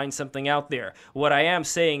to find something out there. What I am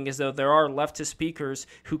saying is that there are leftist speakers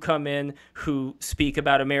who come in who speak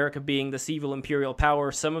about America being this evil imperial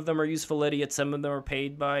power. Some of them are useful idiots, some of them are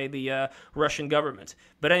paid by the Russian government.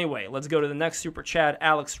 But anyway, let's go to the next Super Chat.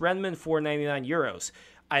 Alex Renman, 4.99 euros.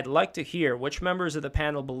 I'd like to hear which members of the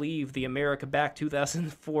panel believe the America-backed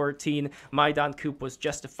 2014 Maidan coup was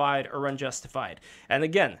justified or unjustified. And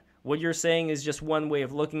again, what you're saying is just one way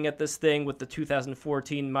of looking at this thing, with the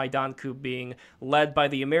 2014 Maidan coup being led by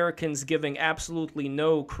the Americans, giving absolutely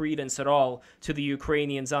no credence at all to the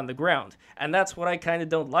Ukrainians on the ground. And that's what I kind of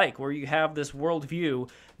don't like, where you have this worldview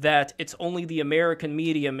that it's only the American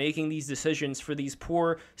media making these decisions for these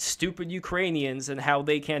poor, stupid Ukrainians and how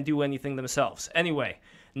they can't do anything themselves. Anyway,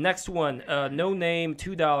 next one, no name,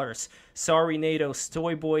 $2. Sorry, NATO,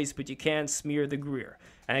 Stoy Boys, but you can't smear the Greer.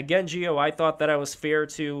 And again, Gio, I thought that I was fair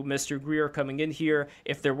to Mr. Greer coming in here.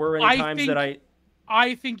 If there were any times that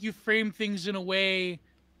I think you framed things in a way...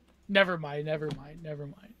 Never mind.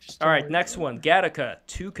 All right, next one. Gattaca,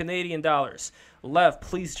 $2 Canadian. Lev,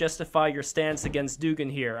 please justify your stance against Dugan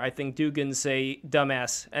here. I think Dugan's a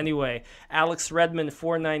dumbass. Anyway, Alex Redmond,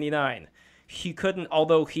 $4.99. He couldn't,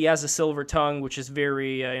 although he has a silver tongue, which is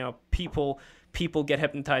very, people get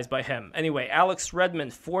hypnotized by him. Anyway, Alex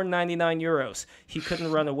Redmond, 4.99 euros. He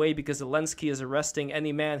couldn't run away because Zelensky is arresting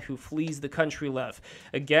any man who flees the country, Lev.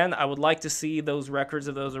 Again, I would like to see those records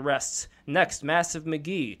of those arrests. Next, Massive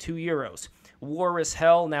McGee, 2 euros. War is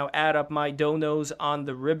hell, now add up my donos on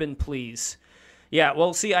the ribbon, please. Yeah,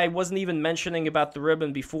 well, see, I wasn't even mentioning about the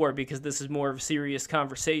ribbon before because this is more of a serious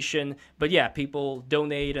conversation. But yeah, people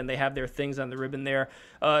donate and they have their things on the ribbon there.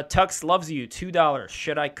 Tux loves you, $2.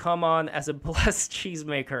 Should I come on as a blessed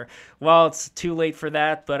cheesemaker? Well, it's too late for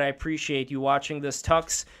that, but I appreciate you watching this,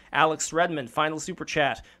 Tux. Alex Redmond, final super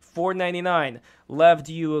chat, $4.99. Lev,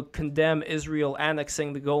 do you condemn Israel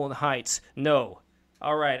annexing the Golan Heights? No.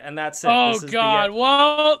 All right, and that's it. Oh, God.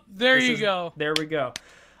 Well, there you go. There we go.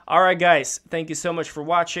 All right, guys, thank you so much for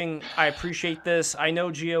watching. I appreciate this. I know,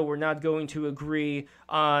 Gio, we're not going to agree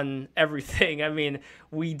on everything. I mean,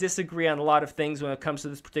 we disagree on a lot of things when it comes to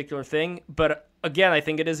this particular thing, but again, I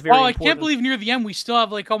think it is very important. I can't believe near the end we still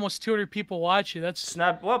have like almost 200 people watching. That's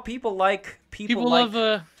not well. People love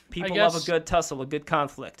a good tussle, a good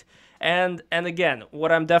conflict, and again,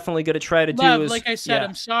 what I'm definitely going to try to do is, like I said,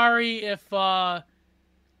 I'm sorry if I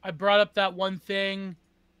brought up that one thing.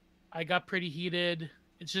 I got pretty heated.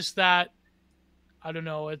 It's just that I don't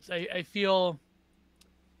know. I feel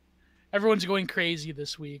everyone's going crazy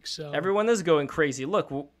this week. So everyone is going crazy.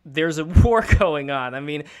 Look, there's a war going on. I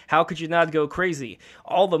mean, how could you not go crazy?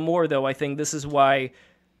 All the more, though, I think this is why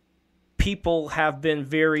people have been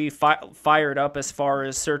very fired up as far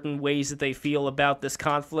as certain ways that they feel about this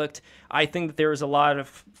conflict. I think that there's a lot of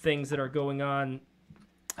things that are going on.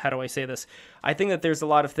 How do I say this? I think that there's a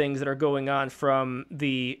lot of things that are going on from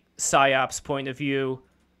the PSYOPs point of view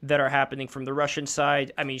that are happening from the Russian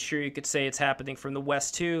side. I mean, sure, you could say it's happening from the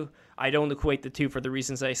West, too. I don't equate the two for the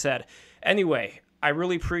reasons I said. Anyway, I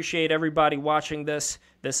really appreciate everybody watching this.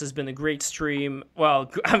 This has been a great stream.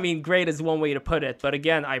 Well, I mean, great is one way to put it. But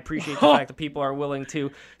again, I appreciate the fact that people are willing to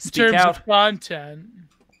speak out. In terms of content.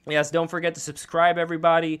 Yes, don't forget to subscribe,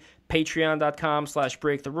 everybody.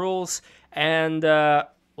 Patreon.com/breaktherules. And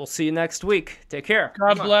we'll see you next week. Take care.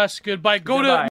 God bless. Goodbye. Go to